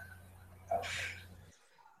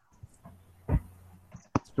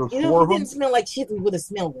 Just You 4 know, of if it them. didn't smell like shit, we would have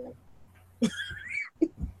smelled them.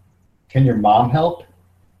 Can your mom help?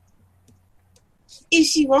 If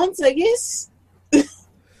she wants, I guess.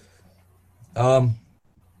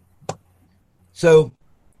 So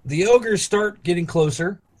the ogres start getting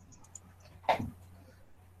closer.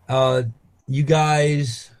 You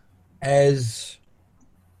guys, as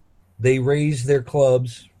they raise their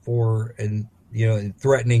clubs for and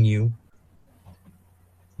threatening you,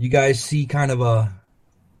 you guys see kind of a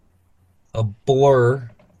blur,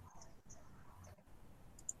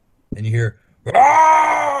 and you hear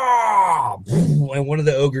 "Ah!" and one of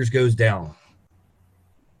the ogres goes down.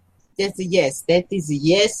 That's a yes. That is a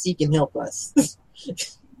yes. You can help us.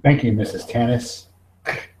 Thank you, Mrs. Tannis.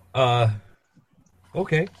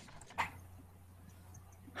 Okay.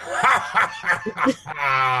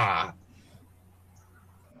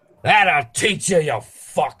 That'll teach you, you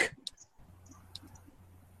fuck.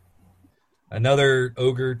 Another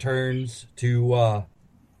ogre turns to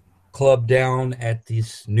club down at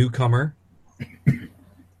this newcomer,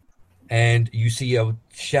 and you see a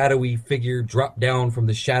shadowy figure drop down from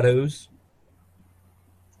the shadows,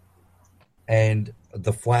 and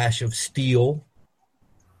the flash of steel,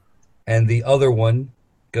 and the other one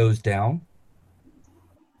goes down.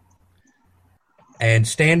 And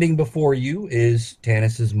standing before you is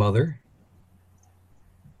Tannis's mother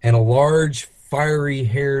and a large,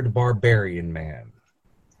 fiery-haired barbarian man.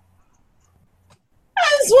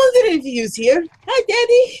 I was wondering if he was here. Hi,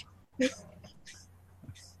 Daddy.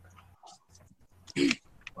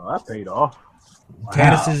 Well, that paid off. Wow.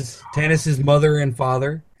 Tannis's mother and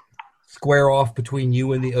father square off between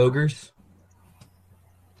you and the ogres.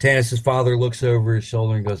 Tannis's father looks over his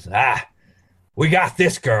shoulder and goes, we got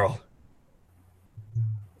this girl.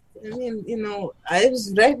 I mean, I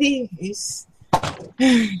was ready.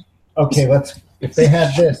 Okay, if they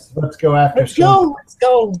had this, let's go after Let's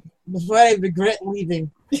go. Before I regret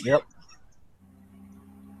leaving. Yep.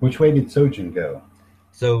 Which way did Sojin go?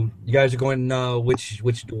 So you guys are going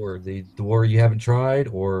which door? The door you haven't tried,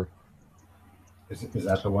 or Is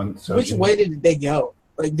that the one? Sojin? Which way did they go?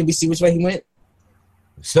 Like, did we see which way he went?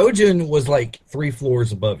 Sojin was like 3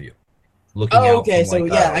 floors above you, looking out. Oh, okay. from,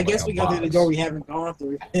 So I guess we go through the door we haven't gone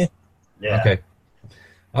through. Yeah. Okay.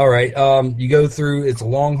 All right. You go through. It's a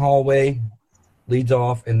long hallway, leads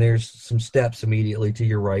off, and there's some steps immediately to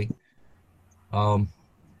your right.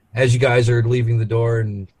 As you guys are leaving the door,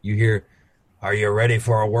 and you hear, "Are you ready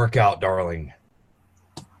for a workout, darling?"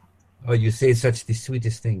 Oh, you say such the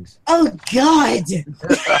sweetest things. Oh, God.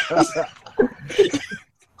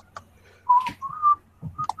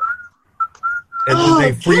 And then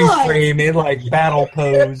they freeze frame in like battle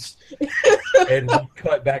pose, and we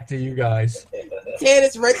cut back to you guys.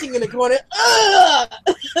 Tannis wrenching in the corner.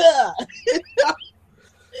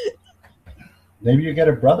 Maybe you get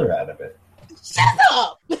a brother out of it. Shut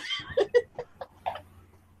up.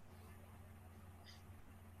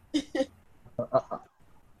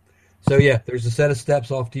 So yeah, there's a set of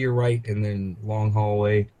steps off to your right, and then long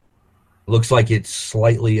hallway. Looks like it's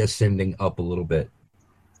slightly ascending up a little bit.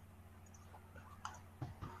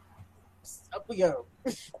 Up we go.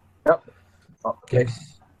 Yep. Okay.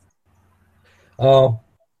 You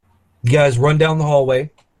guys run down the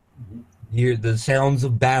hallway. You hear the sounds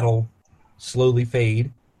of battle slowly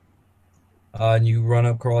fade. And you run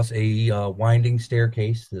across a winding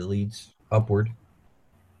staircase that leads upward.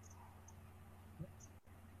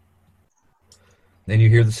 Then you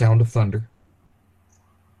hear the sound of thunder.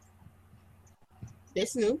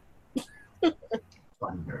 That's new.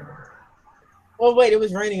 Thunder. Well, wait, it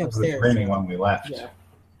was raining It was upstairs. raining when we left. Yeah.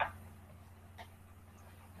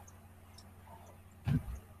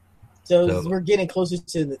 So we're getting closer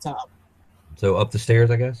to the top. So up the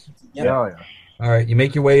stairs, I guess? Yep. Yeah. All right, you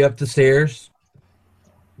make your way up the stairs.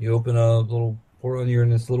 You open a little portal, and you're in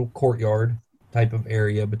this little courtyard type of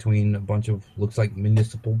area between a bunch of, looks like,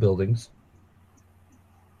 municipal buildings.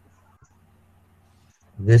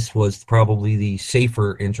 This was probably the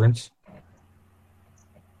safer entrance.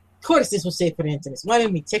 Of course, this was safe for the internet. Why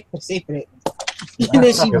didn't we check for safe for it? And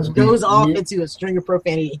then she goes off into a string of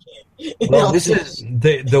profanity again. Well, this is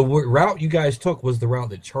the route you guys took was the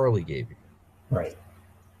route that Charlie gave you. Right.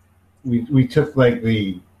 We took like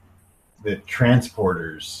the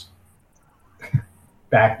transporters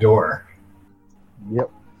back door.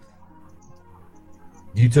 Yep.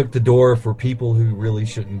 You took the door for people who really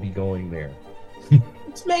shouldn't be going there.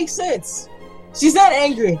 Which makes sense. She's not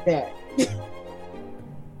angry at that.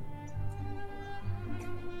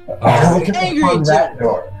 Look at the Angry fun Joe. rat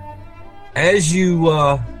door. As you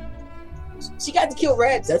She got to kill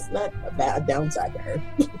rats. That's not a bad downside to her.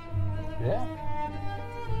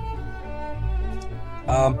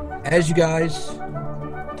 as you guys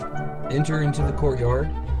enter into the courtyard,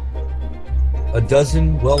 a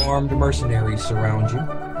dozen well-armed mercenaries surround you.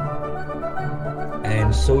 And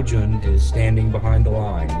and Sojun is standing behind the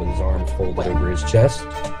line with his arms folded over his chest,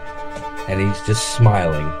 and he's just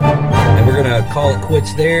smiling. And we're going to call it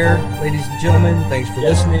quits there, ladies and gentlemen. Thanks for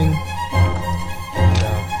listening.